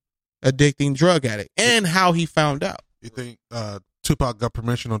be addicting drug addict, and how he found out. You think Tupac got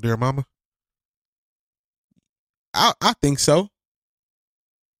permission on Dear Mama? I think so.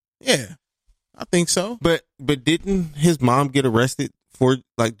 Yeah, I think so. But didn't his mom get arrested for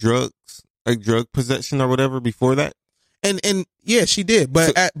like drugs, like drug possession or whatever before that? And yeah, she did.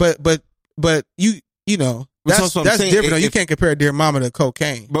 But but you know, that's different. You can't compare Dear Mama to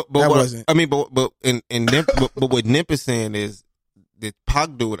cocaine. But that what, wasn't. I mean, but what Nip is saying is, did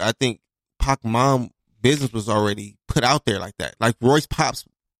Pac do it? I think Pac mom business was already put out there like that. Like Royce Pop's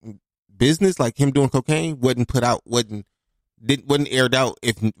business, like him doing cocaine, wasn't aired out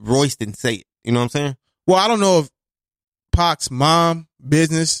if Royce didn't say it. You know what I'm saying? Well, I don't know if Pac's mom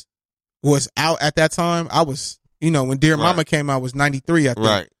business was out at that time. I was, when Dear Mama came out, I was 93, I think.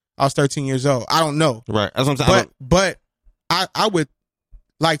 Right. I was 13 years old. I don't know. Right. That's what I'm saying. But I would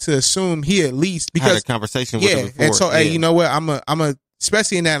like to assume he at least, because had a conversation with him before. And so, hey, you know what? I'm a,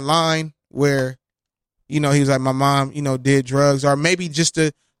 especially in that line where, he was like, my mom, did drugs, or maybe just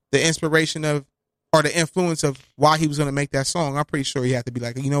the inspiration of, or the influence of why he was going to make that song. I'm pretty sure he had to be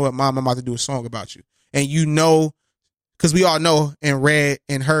like, you know what, Mom, I'm about to do a song about you. And because we all know and read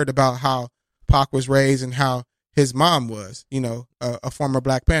and heard about how Pac was raised and how his mom was, a former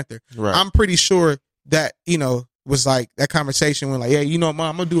Black Panther. Right. I'm pretty sure that, was like that conversation when like, yeah, Mom,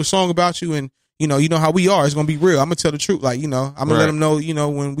 I'm going to do a song about you, and, you know how we are. It's going to be real. I'm going to tell the truth. Like, I'm going to let them know,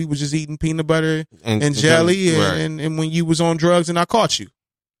 when we was just eating peanut butter and jelly and when you was on drugs and I caught you.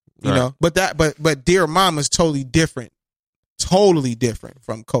 You know, but Dear Mama's totally different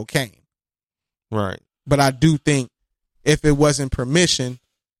from cocaine. Right. But I do think if it wasn't permission,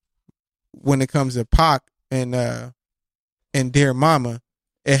 when it comes to Pac and Dear Mama,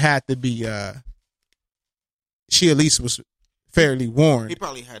 it had to be, she at least was fairly warned. He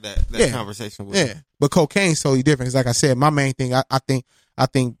probably had that conversation with him. But cocaine's totally different. It's like I said, my main thing, I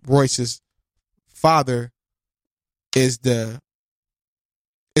think Royce's father is the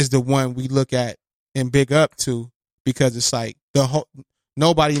one we look at and big up to, because it's like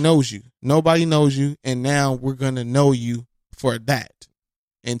nobody knows you, and now we're gonna know you for that,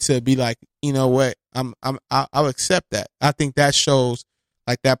 and to be like, you know what, I'll accept that. I think that shows,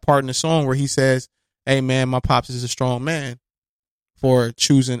 like that part in the song where he says, "Hey man, my pops is a strong man for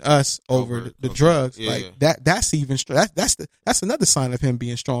choosing us over the drugs." Like that's even that's another sign of him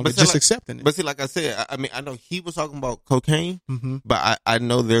being strong, but just accepting it. But see, like I said, I mean, I know he was talking about cocaine, but I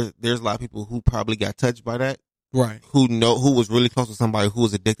know there's a lot of people who probably got touched by that, right? Who was really close to somebody who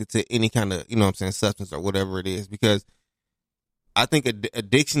was addicted to any kind of, substance or whatever it is. Because I think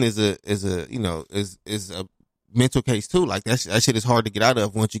addiction is a mental case too. Like that shit is hard to get out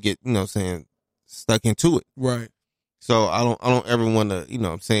of once you get stuck into it, right? So I don't ever want to,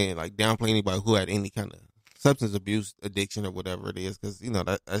 like downplay anybody who had any kind of substance abuse addiction or whatever it is, because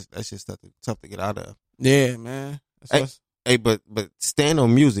that's just tough to get out of. Yeah, man. Hey, but stand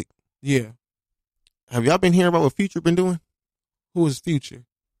on music. Yeah. Have y'all been hearing about what Future been doing? Who is Future?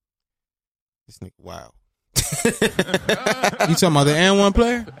 This nigga, wow. You talking about the N1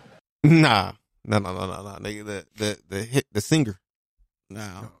 player? Nah, nigga, the singer.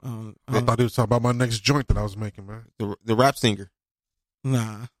 Nah, I thought he was talking about my next joint that I was making, man. The rap singer.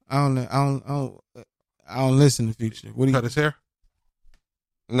 Nah, I don't listen to Future. What do you cut his hair?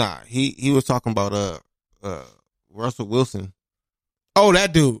 Nah, he was talking about Russell Wilson. Oh,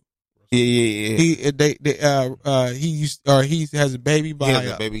 that dude. Yeah. He has a baby by. He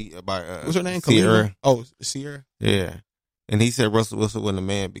has a baby by what's her name? Sierra. Oh, Sierra. Yeah, and he said Russell Wilson wasn't a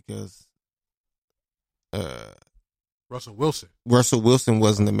man because Russell Wilson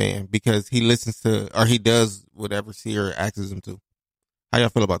wasn't a man because he listens to, or he does whatever Sierra asks him to. How y'all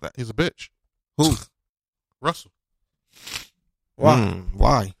feel about that? He's a bitch. Who? Russell. Why?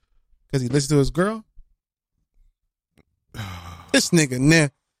 Why? Because he listens to his girl. This nigga, nah.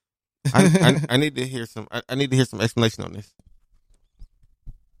 I need to hear some. I need to hear some explanation on this.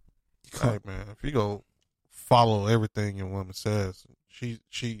 Hey man, if you go follow everything your woman says, she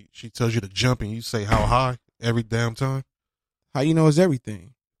tells you to jump and you say how high every damn time. How you know it's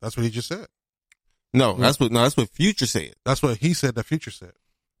everything? That's what he just said. No, that's what Future said. That's what he said. That Future said.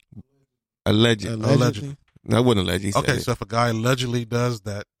 Allegedly. That wasn't alleged. Okay, so if a guy allegedly does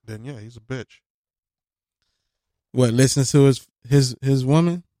that, then yeah, he's a bitch. What, listens to his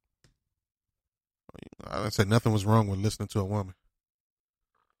woman? I didn't say nothing was wrong with listening to a woman.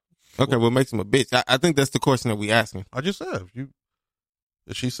 Okay, what makes him a bitch? I think that's the question that we asking. I just said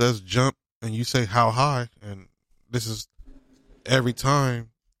if she says jump and you say how high, and this is every time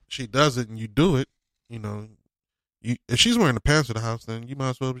she does it and you do it, if she's wearing the pants at the house, then you might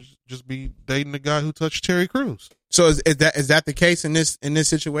as well just be dating the guy who touched Terry Crews. So is that the case in this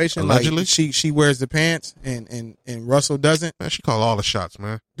situation? Allegedly, like she wears the pants and Russell doesn't. Man, she called all the shots,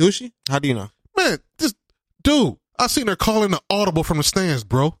 man. Do she? How do you know? Man, this dude, I seen her calling the audible from the stands,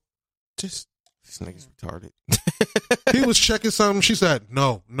 bro. This nigga's retarded. He was checking something. She said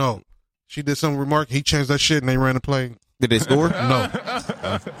no. She did some remark. He changed that shit and they ran the play. Did they score? No.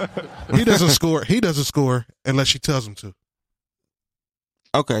 He doesn't score. He doesn't score unless she tells him to.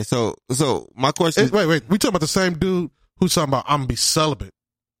 Okay, so my question. Wait. We talking about the same dude who's talking about I'm gonna be celibate.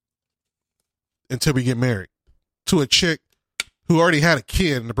 until we get married to a chick who already had a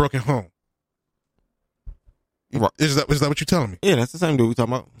kid in a broken home. Right. Is that what you're telling me? Yeah, that's the same dude we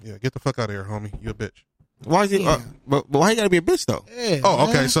talking about. Yeah, get the fuck out of here, homie. You a bitch. Why is he? But why you gotta be a bitch though? Yeah, Oh,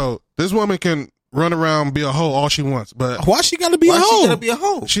 okay. man. So this woman can run around, be a hoe all she wants, but Why she gotta be Why a she hoe? gotta be a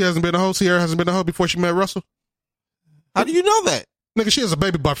hoe? she hasn't been a hoe. Sierra hasn't been a hoe before she met Russell. How do you know that? Nigga, she has a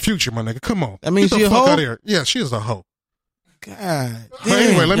baby by Future, my nigga. Come on. That means Get she the a fuck hoe? out of here. Yeah, she is a hoe. God But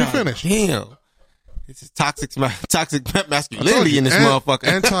anyway, let me God finish. Damn. This is toxic masculinity in this motherfucker.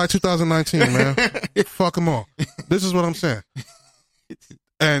 Anti 2019, man. Fuck them all. This is what I'm saying.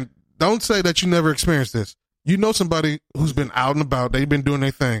 And don't say that you never experienced this. You know somebody who's been out and about. They've been doing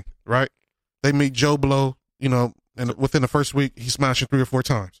their thing, right? They meet Joe Blow, you know, and within the first week, he's smashing 3 or 4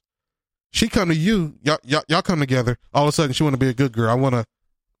 times. She come to you, y'all come together. All of a sudden, she want to be a good girl. I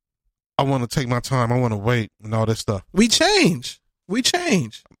want to take my time. I want to wait and all this stuff. We change. I'm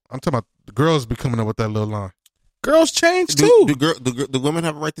talking about the girls be coming up with that little line Girls change Do too. the women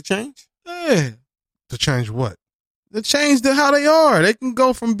have a right to change? Yeah. to change what? They change to how they are. They can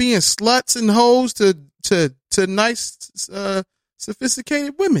go from being sluts and hoes to nice,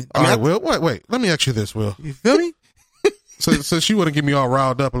 sophisticated women. All right, Will. Wait. Let me ask you this, Will. You feel me? So she want to get me all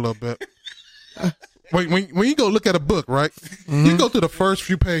riled up a little bit. Wait, when you go look at a book, right? You go through the first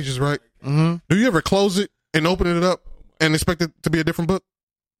few pages, right? Mm-hmm. Do you ever close it and open it up and expect it to be a different book?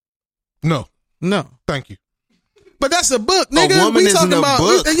 No. No. Thank you. But that's a book, nigga. woman We isn't talking a about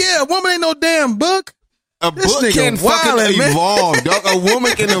book. Yeah, a woman ain't no damn book. A This book nigga can fucking wildin', man. evolve, dog. A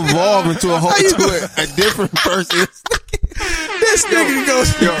woman can evolve into a different person. This nigga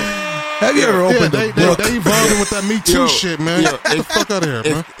goes. Yo, Have you ever opened they a book? evolving with that Me Too Yo, shit, man. yo, Get the fuck out of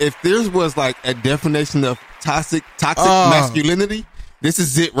here, man. if there was like a definition of toxic masculinity, this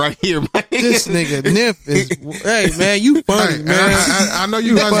is it right here, man. This nigga Nif is. Hey man, you funny, Hey, man. I know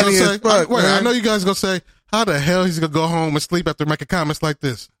you You guys gonna funny say. as fuck, Wait, I man. know you guys gonna say, how the hell he's gonna go home and sleep after making comments like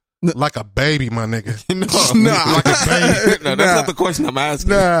this? Like a baby, my nigga. No, Like a baby. no, that's Nah. not the question I'm asking.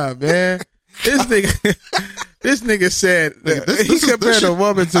 Nah, man. This nigga said that This he is- compared this a shit-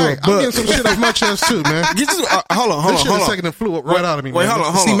 woman to Hey, a I'm getting book. some shit off my chest too, man. Get this, hold on, This shit is taking the fluid right out of me. Wait, man. hold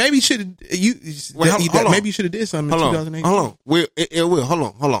on. See, maybe you should hold on. maybe you should have did something in Hold on, 2008. hold on. Will,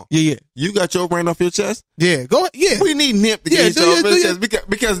 hold on. Yeah. You got your brain off your chest? Yeah. Go. Yeah. We need Nip to Yeah, get do your your- off do his your- chest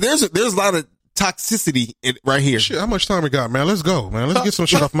because there's a lot of toxicity right here. Shit, how much time we got, man? Let's go, man. Let's get some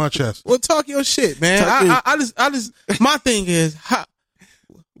shit off my chest. Well, talk your shit, man. Talk I just. My thing is,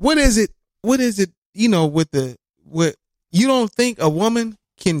 what is it? You know, with you don't think a woman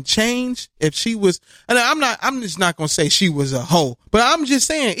can change if she was? And I'm just not gonna say she was a hoe, but I'm just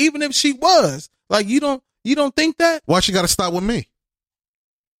saying, even if she was, like, you don't think that? Why she got to stop with me?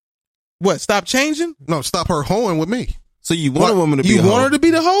 What? Stop changing? No, stop her hoeing with me. So you want What? a woman to be You a hoe? want her to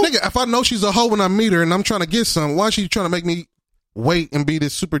be the hoe? Nigga, if I know she's a hoe when I meet her and I'm trying to get some, why is she trying to make me wait and be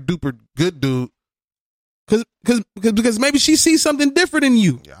this super duper good dude? Because maybe she sees something different in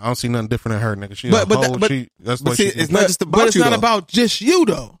you. Yeah, I don't see nothing different in her, nigga. She But- a but hoe. that- That's but what see, she. it's not just about it's you, not though. about just you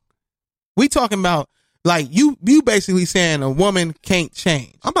though. We talking about like you basically saying a woman can't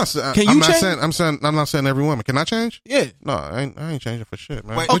change. I'm not saying. Can you I'm not change? saying. I'm not saying every woman. Can I change? Yeah. No, I ain't changing for shit,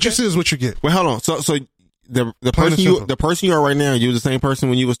 man. Wait, What you okay. see is what you get. Wait, hold on. So the Plain and simple. the person you are right now, you're the same person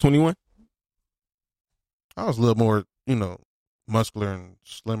when you was 21? I was a little more, muscular and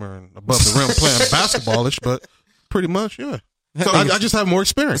slimmer and above the rim playing basketballish, but pretty much, yeah. So I just have more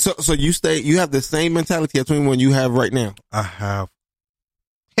experience. So you have the same mentality as 21 you have right now. I have.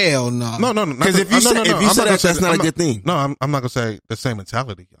 Hell no. No. Because if you no, say, no, no, if you I'm say not that, gonna say that's not a I'm good thing. No, I'm not gonna say the same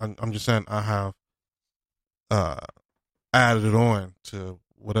mentality. I'm just saying I have added it on to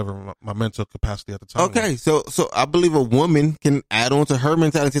whatever my mental capacity at the time. Okay, so I believe a woman can add on to her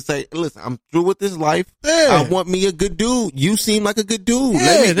mentality and say, "Listen, I'm through with this life. Yeah. I want me a good dude. You seem like a good dude.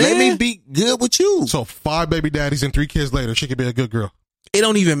 Yeah, let me man. be good with you." So 5 baby daddies and 3 kids later, she could be a good girl. It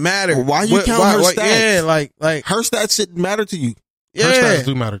don't even matter. Well, why you count her stats? Yeah, like Her stats shouldn't matter to you. yeah. Her stats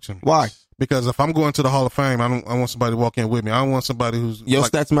do matter to me. Why? Because if I'm going to the Hall of Fame, I want somebody to walk in with me. I don't want somebody who's Your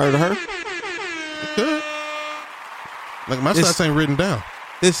like, stats matter to her. good. Like my This- stats ain't written down.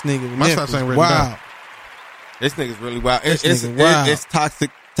 This nigga. My Nip stats is ain't written wow. down. This nigga's really wild. This It's nigga wild. it's toxic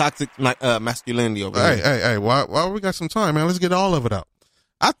masculinity over Hey, here. hey, why we got some time, man? Let's get all of it out.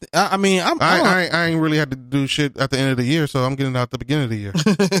 I mean, I ain't really had to do shit at the end of the year, so I'm getting out at the beginning of the year.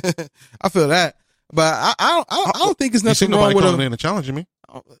 I feel that, but I don't think it's You see nothing wrong nobody with calling a. in and challenging me.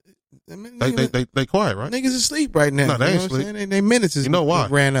 I mean, They quiet, right? niggas asleep right now. No, they you ain't know what I'm sleep. saying? They minutes is You know why?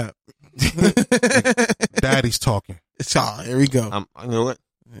 ran up. Daddy's talking. Here we go. You know what?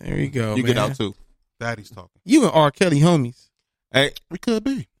 There we go. You man. get out too. Daddy's talking. You and R. Kelly homies. Hey, We could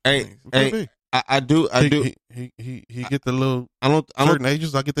be. hey, Could hey. be. I do. He get the little I don't certain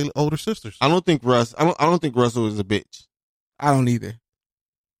ages. I get the older sisters. I don't think Russell is a bitch. I don't either.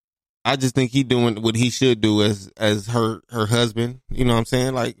 I just think he doing what he should do as her husband. You know what I'm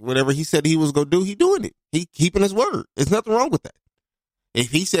saying? Like whatever he said he was gonna do, he doing it. He keeping his word. There's nothing wrong with that. If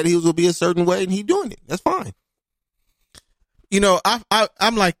he said he was gonna be a certain way and he doing it, that's fine. You know,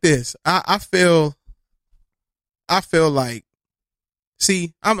 I'm like this. I feel like,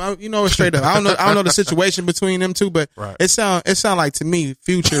 see, I'm you know, straight up. I don't know the situation between them two, but Right. it sound like to me,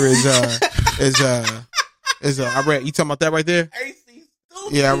 Future is I read, you talking about that right there?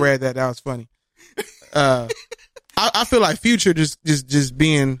 Yeah, I read that. That was funny. I feel like Future just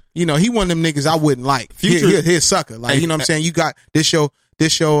being, you know, he one of them niggas I wouldn't like. Future, he a sucker. Like, you know what I'm saying? You got that's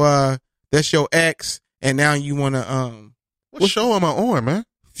your ex, and now you wanna What show am I on, man?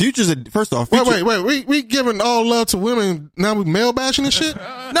 Future's first off. Future, Wait. We giving all love to women. Now we male bashing and shit.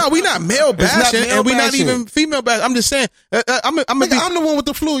 No, we not male bashing, male and we not bashing. even female bashing. I'm just saying. I'm Nigga, I'm the one with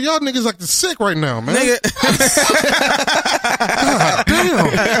the flu. Y'all niggas like the sick right now, man. nigga. God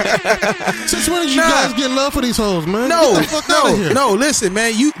damn. Since when did you guys get love for these hoes, man? No, Get the fuck outta here. no. Listen,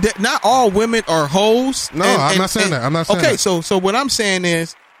 man. Not all women are hoes. No, I'm not saying that. I'm not saying okay, that. so what I'm saying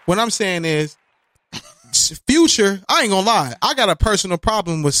is, Future. I ain't gonna lie. I got a personal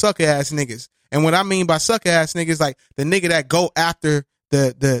problem with sucker ass niggas, and what I mean by sucker ass niggas, like the nigga that go after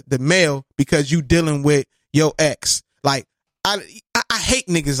the male because you dealing with your ex. Like I hate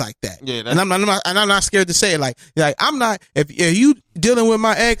niggas like that. Yeah, and I'm not scared to say it. Like I'm not. If you dealing with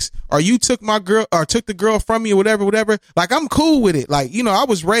my ex, or you took my girl, or took the girl from me, or whatever. Like I'm cool with it. Like, you know, I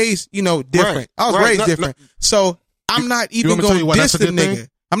was raised, you know, different. Right. I was Right. raised No, different. So I'm not even want me to tell gonna you why diss that's a the good nigga. thing?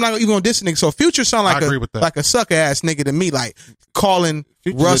 I'm not even gonna diss the nigga. So Future sound I like agree with that. like a sucker ass nigga to me. Like calling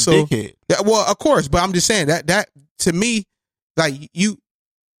Future's Russell. a dickhead. Well, of course, but I'm just saying that to me, like you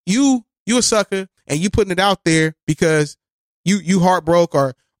a sucker, and you putting it out there because you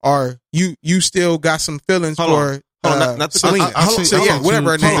heartbroke, or you still got some feelings Hold for on, not to- Selena. I see- So I yeah, see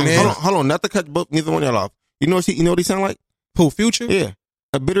whatever her two name things. is. Hold on, not to cut both neither one of y'all off. You know what he sound like? Who, Future? Yeah,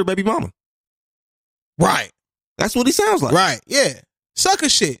 a bitter baby mama. Right, That's what he sounds like. right, yeah, sucker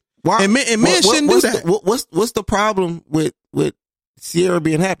shit. Why? And men shouldn't do what's that. What's the problem with Sierra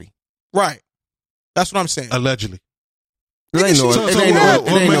being happy? Right, that's what I'm saying. Allegedly. It ain't no. So It ain't no.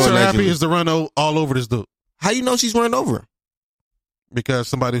 what It ain't makes no her happy allegedly. is to run all over this dude. How you know she's running over him? Because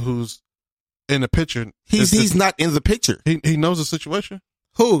somebody who's in the picture, He's not in the picture. he knows the situation.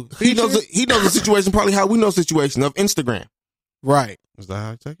 Who? He Future? knows the situation probably how we know the situation of Instagram. Right. Is that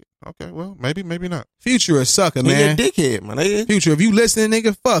how you take it? Okay, well, maybe not. Future a sucker, He man. a dickhead, man. Future, if you listening,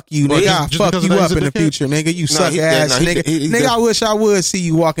 nigga, fuck you, Well, nigga. just I'll because fuck of you that, up he's a in the dickhead? future, nigga. You suck he- ass, no, he- nigga. he- Nigga, I wish I would see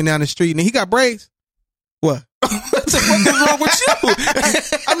you walking down the street. And he got braids. What? What the fuck is wrong with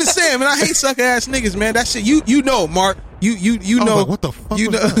you? I'm just saying, man. I hate sucker ass niggas, man. That shit, you know, Mark. You I was know like, what the fuck You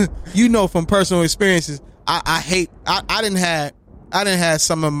was know, that? you know from personal experiences. I hate. I didn't have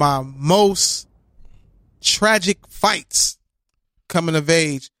some of my most tragic fights coming of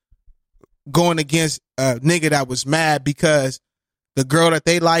age, going against a nigga that was mad because the girl that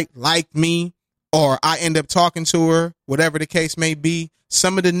they liked me, or I end up talking to her, whatever the case may be.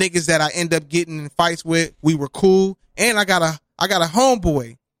 Some of the niggas that I end up getting in fights with, we were cool. And I got a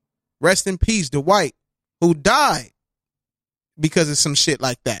homeboy, rest in peace, Dwight, who died because of some shit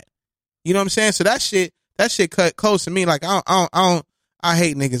like that. You know what I'm saying? So that shit cut close to me. Like I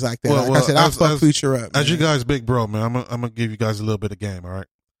hate niggas like that. Like I said, I'll fuck Future up. As man. you guys big bro, man, I'm gonna give you guys a little bit of game, all right?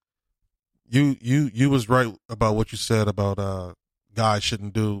 You was right about what you said about guys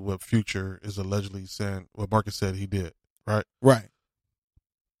shouldn't do what Future is allegedly saying, what Marcus said he did, right? Right.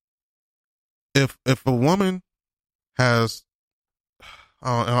 If a woman has,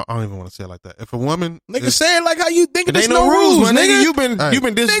 I don't even want to say it like that. If a woman, Nigga, is, say it like how you think It there's ain't no rules, man. nigga. You've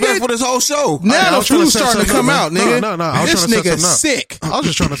been disrespectful this whole show. Now I the was trying to flu's set starting to something come up, out, man. nigga. No, I was This trying to set nigga's something up. sick. I was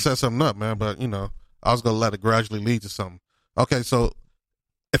just trying to set something up, man. But I was gonna let it gradually lead to something. Okay, so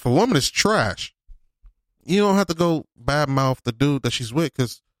if a woman is trash, you don't have to go badmouth the dude that she's with,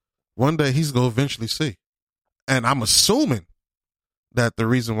 because one day he's gonna eventually see. And I'm assuming that the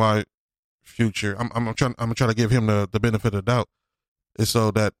reason why Future, I'm trying to give him the benefit of the doubt, is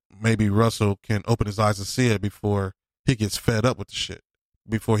so that maybe Russell can open his eyes and see it before he gets fed up with the shit,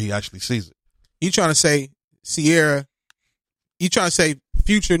 before he actually sees it. You trying to say Sierra? You trying to say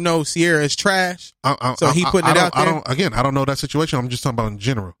Future knows Sierra is trash? So he putting it out there? I don't know that situation. I'm just talking about in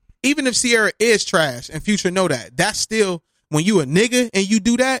general. Even if Sierra is trash and Future know that, that's still, when you a nigga and you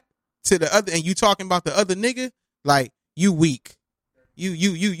do that to the other, and you talking about the other nigga, like, you weak.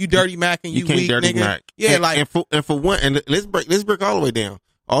 You dirty Mac, and you can't weak dirty nigga. Mac. Yeah, and, like, and for one, and let's break all the way down.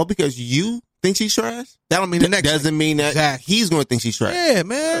 All because you think she's trash, That don't mean the next doesn't mean that Exactly. he's going to think she's trash. Yeah,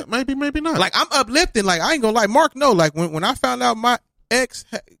 man. Maybe not. Like, I'm uplifting. Like, I ain't gonna lie. Mark, no. Like, when I found out my ex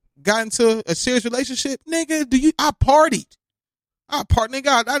got into a serious relationship, nigga, I partied.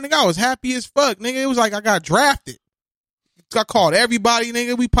 Nigga, I was happy as fuck, nigga. It was like I got drafted. I called everybody,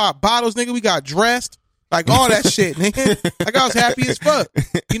 nigga. We popped bottles, nigga. We got dressed. Like, all that shit, nigga. Like, I was happy as fuck.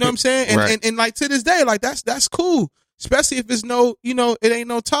 You know what I'm saying? And, Right. and like, to this day, like, that's cool. Especially if it's no, it ain't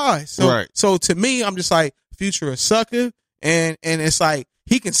no ties. So, Right. so to me, I'm just like, Future a sucker. And it's like,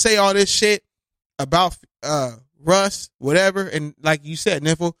 he can say all this shit about Russ, whatever, and like you said,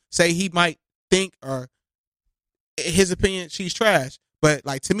 Niffle, say he might think, or his opinion, she's trash. But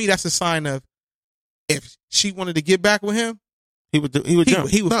like, to me, that's a sign of, if she wanted to get back with him, He would jump. he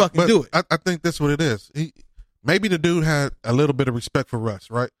would No, fucking but do it. I think that's what it is. Maybe the dude had a little bit of respect for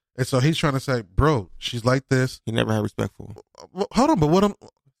Russ, right? And so he's trying to say, bro, she's like this. He never had respect for him. Well, hold on, but what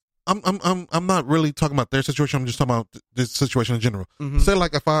I'm not really talking about their situation. I'm just talking about this situation in general. Mhm. Say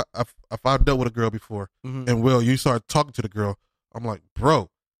like if I dealt with a girl before, Mhm. and Will, you start talking to the girl, I'm like, bro,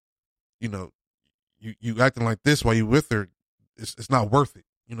 you acting like this while you with her, it's not worth it.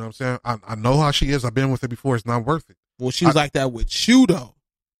 You know what I'm saying? I know how she is. I've been with her before. It's not worth it. Well, she was like that with you, though.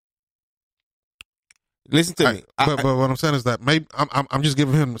 Listen to me. But what I'm saying is that maybe I'm just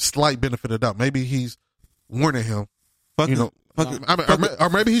giving him a slight benefit of the doubt. Maybe he's warning him. Fuck You his- know, fuck his- or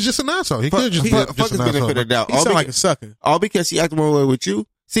maybe he's just an asshole. He fuck- could just he- be fuck just his an benefit asshole. of doubt. He sound like a sucker. All because she acted one way with you.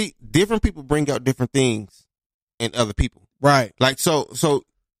 See, different people bring out different things in other people. Right. Like, so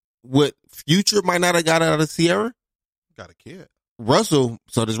what Future might not have got out of Sierra, Got a kid. Russell,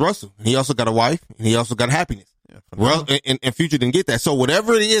 so does Russell. And he also got a wife, and he also got happiness. Yeah, Well, and Future didn't get that. So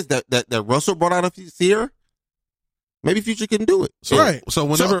whatever it is that Russell brought out of Sierra, maybe Future couldn't do it. So, Right. So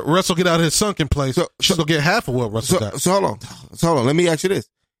whenever Russell get out of his sunken place, she's gonna get half of what Russell got. So hold on. Let me ask you this.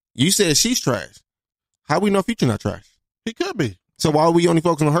 You said she's trash. How we know Future not trash? He could be, So why are we only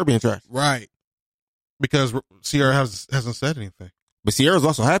focusing on her being trash? Right. because Sierra hasn't said anything. But Sierra's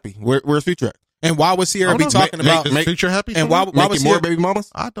also happy. Where's Future at? And why would Sierra I be don't know. talking about? Is Future happy? And for why him? was Making more Sierra? baby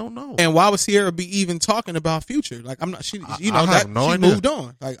mamas? I don't know. And why would Sierra be even talking about Future? Like, I'm not. She, you know, I have that no she idea. moved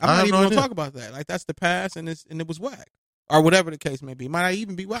on. Like, I'm I not have even no gonna idea. talk about that. Like, that's the past, and it was whack, or whatever the case may be. It might not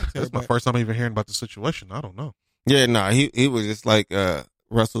even be whack. To her, That's my but first time even hearing about the situation. I don't know. Yeah, no, he was just like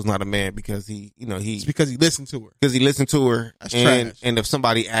Russell's not a man because he it's because he listened to her. because he listened to her, That's and trash. and if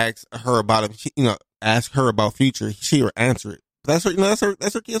somebody asks her about him, ask her about Future, she will answer it. That's her,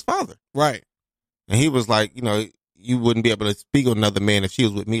 that's her kid's father, Right. and he was like, you wouldn't be able to speak on another man if she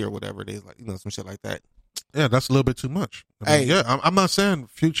was with me or whatever it is, like some shit like that. Yeah, that's a little bit too much. I mean, Hey. yeah, I'm not saying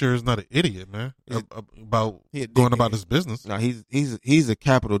Future is not an idiot, man, about He a going dickhead. about his business. No, he's a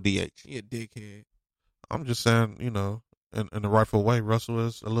capital DH. He a dickhead. I'm just saying, in the rightful way, Russell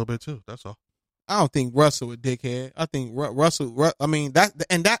is a little bit too. That's all. I don't think Russell a dickhead. I think Russell. I mean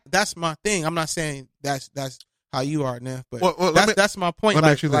that's my thing. I'm not saying that's how you are now, but Well, let me- that's my point. let me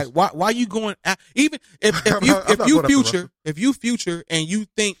Like, ask you this. why you going even if I'm you not- I'm if not you going after Future Russell. if you Future and you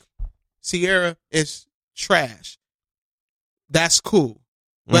think Sierra is trash, that's cool.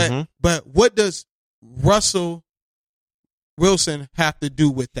 But Mhm. but what does Russell Wilson have to do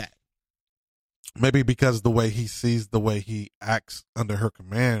with that? Maybe because the way he sees, the way he acts under her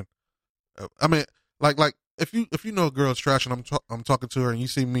command. I mean, like if you know a girl's trash and I'm talking to her and you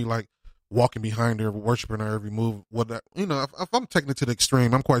see me like walking behind her, worshiping her every move, if I'm taking it to the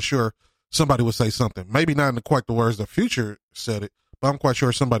extreme, I'm quite sure somebody would say something. Maybe not in quite the words the Future said it, but I'm quite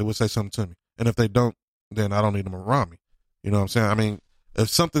sure somebody would say something to me. And if they don't, then I don't need them around me. You know what I'm saying? I mean, if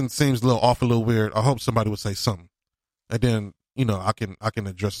something seems a little off, a little weird, I hope somebody would say something, and then I can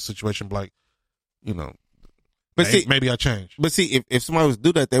address the situation like, But see, maybe I changed. But see, if somebody was to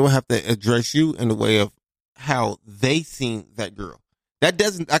do that, they would have to address you in the way of how they seen that girl. That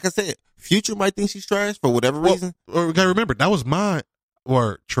doesn't, like I said, Future might think she's trash for whatever reason. Or we gotta remember that was my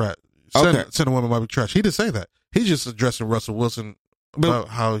word. Trash. Okay. Send a woman might be trash. He didn't say that. He's just addressing Russell Wilson about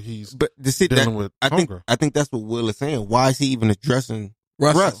how he's But to see dealing that, with I think homegirl. that's what Will is saying. Why is he even addressing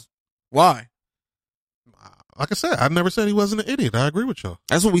Russell. Russ? Why? Like I said, I never said he wasn't an idiot. I agree with y'all.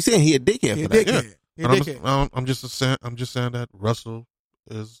 That's what we saying. He a dickhead He for a that. dickhead. He a But dickhead. I'm just saying that Russell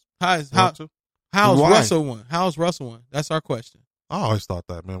is How's wrong too. Why? Russell won? How's Russell won? That's our question. I always thought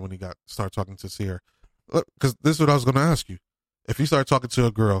that, man, when he started talking to Sierra. Because this is what I was going to ask you. If you start talking to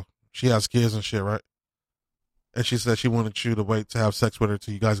a girl, she has kids and shit, right? And she said she wanted you to wait to have sex with her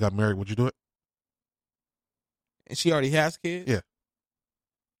till you guys got married, would you do it? And she already has kids? Yeah.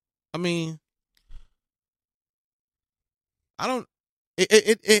 I mean, I don't.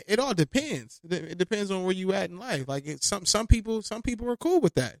 It all depends. It depends on where you at in life. Like some people are cool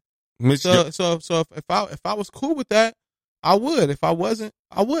with that. Miss So if I was cool with that, I would. If I wasn't,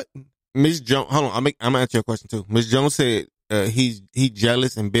 I wouldn't. Miss Jones, hold on. I'm gonna answer your question too. Miss Jones said he's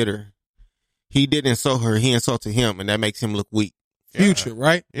jealous and bitter. He didn't insult her. He insulted him, and that makes him look weak. Future,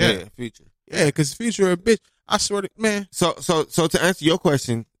 right? Yeah, Future. Yeah, because Future a bitch. I swear to man. So to answer your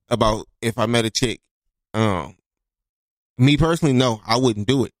question about if I met a chick, me personally, no, I wouldn't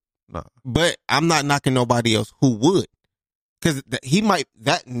do it. No. But I'm not knocking nobody else who would, because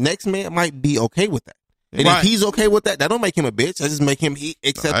that next man might be okay with that. And Right. if he's okay with that, that don't make him a bitch. That just make him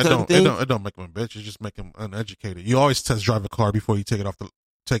accept certain things. It don't make him a bitch. It just make him uneducated. You always test drive a car before you take it off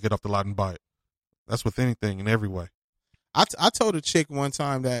the lot and buy it. That's with anything in every way. I told a chick one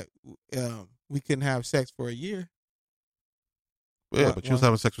time that we couldn't have sex for a year. Yeah, What- but you was what?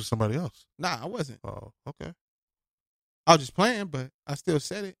 having sex with somebody else. Nah, I wasn't. Oh, okay. I was just playing, but I still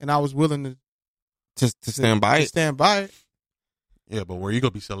said it, and I was willing to stand by to it. stand by it. Yeah, but where you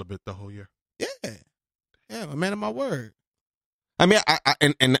gonna be celibate the whole year? Yeah, a man of my word. I mean,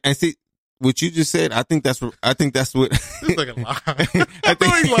 I see what you just said. I think that's what. This nigga lying. I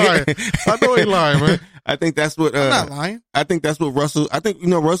know he lying. I know he lying, man. I think that's what. I'm not lying. I think that's what Russell. I think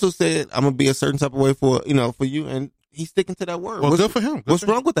Russell said I'm gonna be a certain type of way for you, and he's sticking to that word. Well, good for him. Good What's for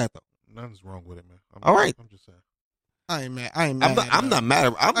him. wrong with that though? Nothing's wrong with it, man. All right. I'm just saying. I ain't mad. I'm not mad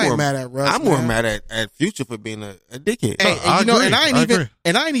at. I ain't mad at Russ. I'm more man. mad at Future for being a dickhead. Hey, I and, you know, agree. and I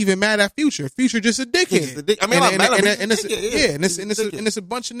agree. ain't even mad at Future. Future just a dickhead. He's just a dick- I mean, I'm mad at him. and it's He's a dickhead, and it's a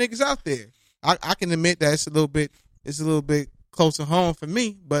bunch of niggas out there. I can admit that it's a little bit close to home for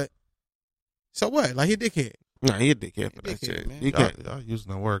me, but so what? Like he a dickhead. No, he a dickhead for that Dickhead, shit. man. You can't. Y'all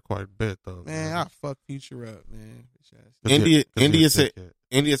using that word quite a bit though. Man, I fuck Future up, man.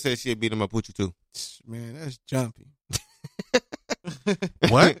 India said she'd beat him up with you too. Man, that's jumpy.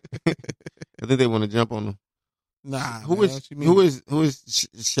 What? I think they want to jump on him. Nah, Who man, is what you mean? who is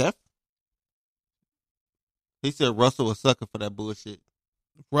Chef? He said Russell was sucker for that bullshit.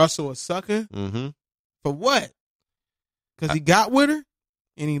 Russell a sucker Mm-hmm. for what? Because he got with her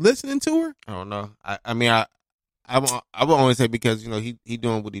and he listening to her. I don't know. I mean I would only say because he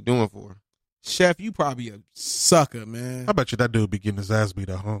doing what he doing for her. Chef, you probably a sucker, man. I bet you that dude be getting his ass beat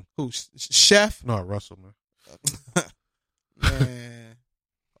at home. Who? Chef? No, Russell, man. Man.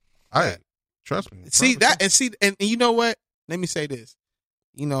 I trust me. See that and you know what? Let me say this.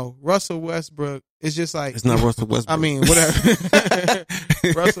 Russell Westbrook is just like It's not Russell Westbrook. I mean, whatever.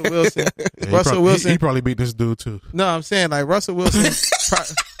 Russell Wilson. Yeah, Russell Wilson. He probably beat this dude too. No, I'm saying like Russell Wilson. This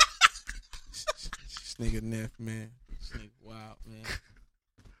nigga Neff, man. This nigga wild, man.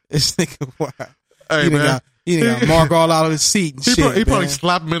 This nigga wild. Hey, man. He done got Mark all out of his seat and He shit. probably man.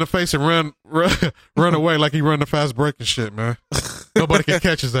 slap him in the face and run away like he run the fast break and shit, man. Nobody can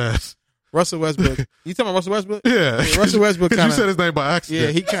catch his ass. Russell Westbrook. You talking about Russell Westbrook? Yeah. Russell Westbrook 'Cause kinda- you said his name by accident.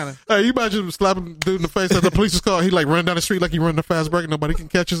 Yeah, he kind of. Hey, you imagine slapping dude in the face as the police is called. He like run down the street like he run the fast break and nobody can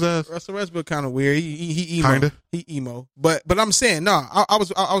catch his ass. Russell Westbrook kind of weird. He emo. Kinda. He emo. But I'm saying no. I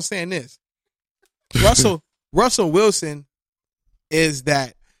was saying this. Russell Wilson is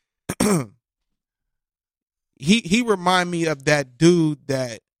that. He remind me of that dude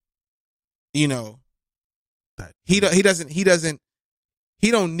that, he don't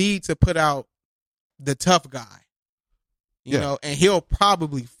need to put out the tough guy, you know, and he'll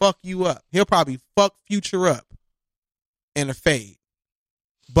probably fuck you up. He'll probably fuck Future up in a fade,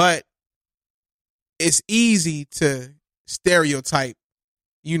 but it's easy to stereotype,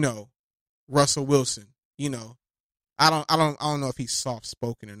 Russell Wilson. I don't know if he's soft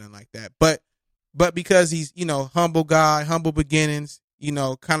spoken or nothing like that, but because he's, humble guy, humble beginnings,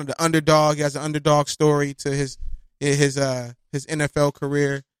 kind of the underdog. He has an underdog story to his NFL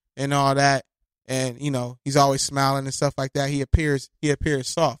career and all that. And, he's always smiling and stuff like that. He appears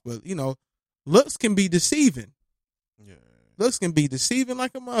soft, but looks can be deceiving. Yeah. Looks can be deceiving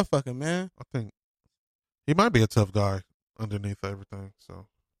like a motherfucker, man. I think he might be a tough guy underneath everything. So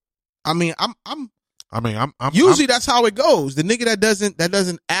I mean, I'm usually that's how it goes. The nigga that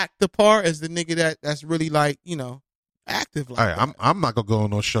doesn't act the part is the nigga that's really like, active like that. I'm not gonna go on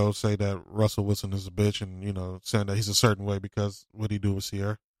no show say that Russell Wilson is a bitch and saying that he's a certain way because what he do with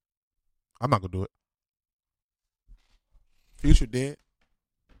Sierra. I'm not gonna do it. Future dead.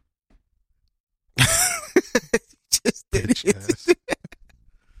 Just did Bitch ass.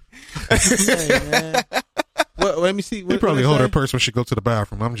 Hey, man. Well, let me see. He probably hold her purse when she go to the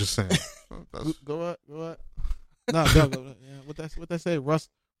bathroom. I'm just saying. Go up. No, go. Yeah, what that say?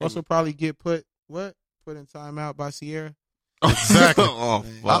 Russell probably get put in timeout by Sierra. Exactly. Oh,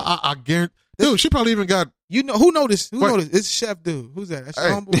 Man. fuck. I guarantee. Dude, she probably even got. Who noticed? Who Wait. noticed? It's Chef dude. Who's that? That's Hey.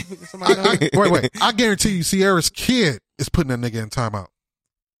 humble. Somebody know? Wait. I guarantee you, Sierra's kid is putting that nigga in timeout.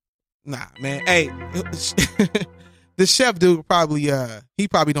 Nah, man. Hey, the chef dude probably he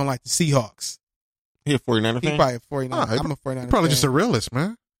probably don't like the Seahawks. He a 49er He fan? probably a 49er. Nah, I'm a 49er. Probably fan. just a realist,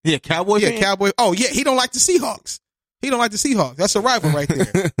 man. He a Cowboy Yeah, fan? Cowboy. Oh yeah, he don't like the Seahawks. He don't like the Seahawks. That's a rival right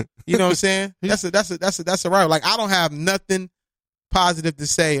there. You know what I'm saying? That's a rival. Like I don't have nothing positive to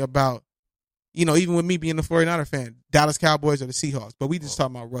say about, you know, even with me being a 49er fan, Dallas Cowboys or the Seahawks. But we just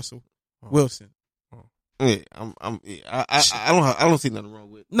talking about Russell Wilson. Yeah, I don't see nothing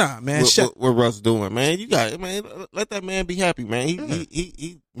wrong with Nah, man. what Russ doing, man. You got it, man. Let that man be happy, man.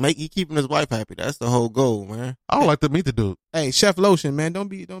 He keeping his wife happy. That's the whole goal, man. I would like to meet the dude. Hey, Chef Lotion, man. Don't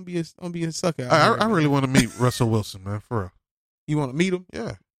be a sucker. I really want to meet Russell Wilson, man, for real. You want to meet him?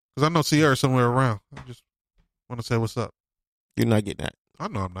 Yeah, because I know Sierra's somewhere around. I just want to say what's up. You're not getting that. I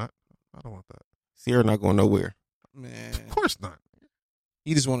know I'm not. I don't want that. Sierra not going nowhere. Man, Of course not.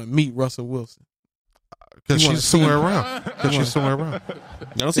 you just want to meet Russell Wilson. Because You wanna she's see somewhere him. around. Because she's somewhere around.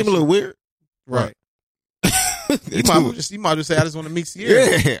 That don't seem a little weird. Right. You might as well say, I just want to meet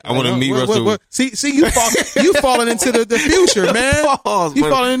Sierra. Yeah, I want to meet Russell. See, you falling into the future, man. Pause, You but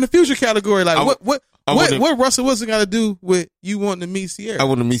falling in the future category. Like, what wanna- Russell Wilson got to do with you wanting to meet Sierra? I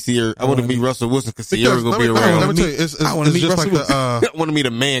want to meet Sierra. I want to meet Russell Wilson because Sierra's gonna be let around. me tell you, it's I wanna meet just like Russell the. I want to meet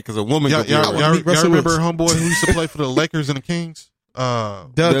a man because a woman gonna be Y'all around. meet Russell remember Wilson. homeboy who used to play for the Lakers and the Kings?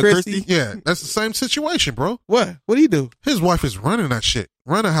 Doug Doug Christie? Christie? Yeah, that's the same situation, bro. What do you do? His wife is running that shit,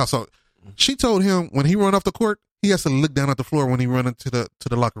 running the house. So she told him when he run off the court, he has to look down at the floor when he run into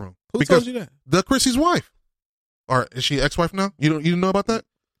the locker room. Who told you that? Doug Christie's wife, or is she ex-wife now? You didn't know about that?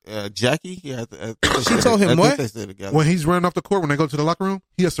 Jackie? Yeah, She told him I what? think they stay together. When he's running off the court, when they go to the locker room,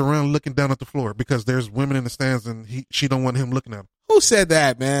 he has to run looking down at the floor because there's women in the stands and she don't want him looking at him. Who said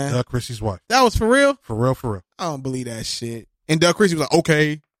that, man? Doug Christie's wife. That was for real? For real. I don't believe that shit. And Doug Christie was like,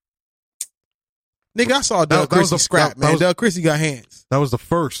 okay. Nigga, I saw Doug Christie scrap, man. Doug Christie got hands. That was the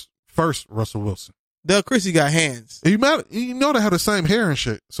first Russell Wilson. Doug Christie got hands. You know they have the same hair and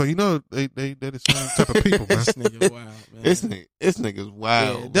shit, so you know they're the same type of people, man. This nigga wild, man. This nigga's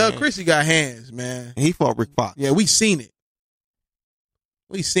wild. Yeah, Doug man. Christie got hands, man. He fought Rick Fox. Yeah, we seen it.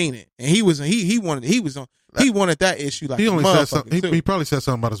 And he wanted that issue like He only said motherfucker, something. too. He probably said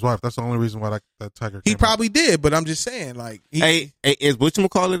something about his wife. That's the only reason why that tiger. He came probably did, but I'm just saying, like, Hey, is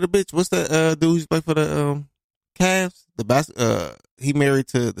whatchamacallit a bitch? What's that dude who's play for the Cavs? He married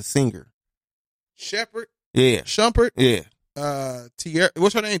to the singer. Shepard, Yeah. Shumpert, Yeah. Tiana,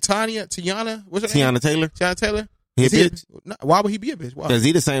 what's her name? Tiana, what's her name? Tiana Taylor. Tiana Taylor. He a Is he bitch? no, why would he be a bitch? Why? Because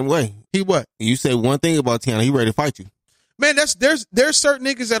he the same way. He what? You say one thing about Tiana, he ready to fight you. Man, there's certain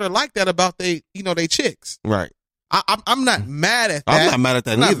niggas that are like that about they chicks. Right. I'm not mad at that. I'm not mad at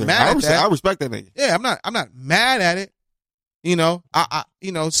that I'm not neither. mad at that. I respect that nigga. Yeah, I'm not mad at it. You know, I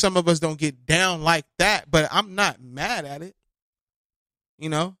some of us don't get down like that, but I'm not mad at it. You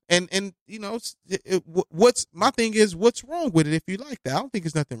know, and you know, what's my thing is what's wrong with it if you like that? I don't think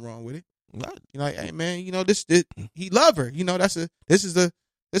there's nothing wrong with it. Right. You know, like, hey man, you know he love her. You know, this is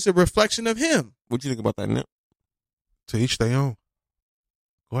a reflection of him. What you think about that, Nip? To each their own.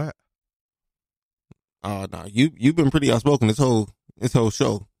 Go ahead. No, you've been pretty outspoken this whole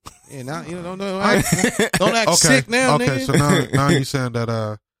show. Yeah, now you know don't act sick now, okay, nigga. so now you saying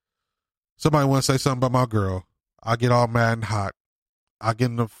that somebody want to say something about my girl. I get all mad and hot. I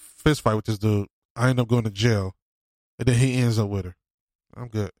get in a fist fight with this dude. I end up going to jail, and then he ends up with her. I'm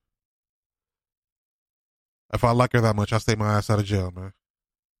good. If I like her that much, I stay my ass out of jail, man.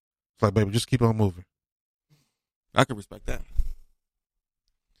 It's like, baby, just keep on moving. I can respect that.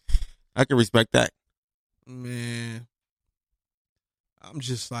 I can respect that. Man, I'm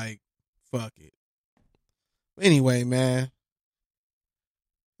just like, fuck it. Anyway, man,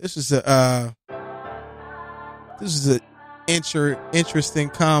 this is a interesting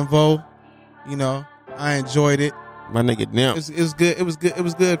convo. You know, I enjoyed it. My nigga Nip. It was good. It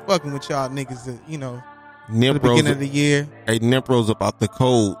was good fucking with y'all niggas. That, you know, at the Nip rose beginning of the year, Hey, Nip rose up out the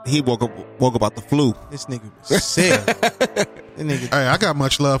cold. He woke up out the flu. this nigga was sick. That nigga, Hey, I got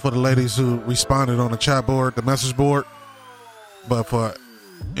much love for the ladies who responded on the chat board, the message board. But for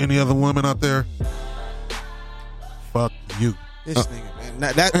any other woman out there, fuck you. this nigga,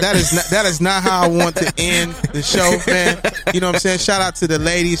 man. That is not how I want to end the show, man. You know what I'm saying? Shout out to the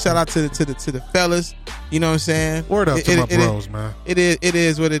ladies. Shout out to the fellas. You know what I'm saying? Word up to my bros, man. It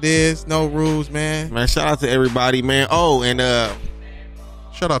is what it is. No rules, man. Man, shout out to everybody, man. Oh, and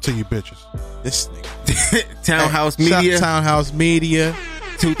Shout out to you bitches. This nigga. Townhouse Shout out Media Townhouse Media.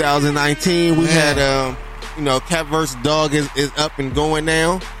 2019. We Man. had Cat vs. Dog is up and going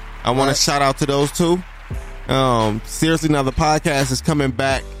now. I want Right. to shout out to those two. Seriously, now the podcast is coming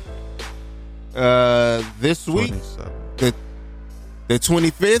back this week. 27. The the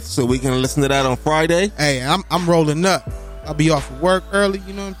 25th, so we can listen to that on Friday. Hey, I'm rolling up. I'll be off of work early,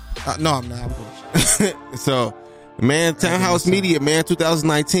 you know. No, I'm not. I'm bullshit. So, man, Townhouse Media, man,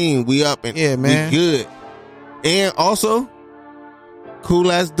 2019, we up and Yeah, man. we good. And also,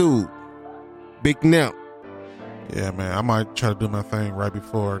 cool ass dude, Big Nip. Yeah, man. I might try to do my thing right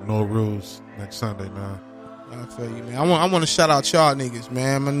before No Rules next Sunday, man. I feel you, man. I want to shout out y'all niggas,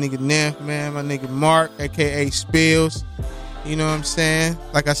 man. My nigga Neff, man. My nigga Mark, aka Spills. You know what I'm saying?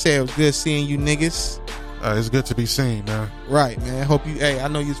 Like I said, it was good seeing you niggas. It's good to be seen, man. Right, man. Hope you. Hey, I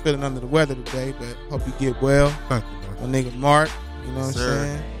know you was feeling under the weather today, but hope you get well. Thank you, man. My nigga Mark. You know what I'm Sir.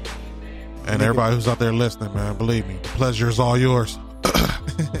 saying? And everybody who's out there listening, man, believe me, the pleasure is all yours.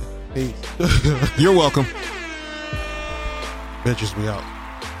 Peace. You're welcome. Bitches, we out.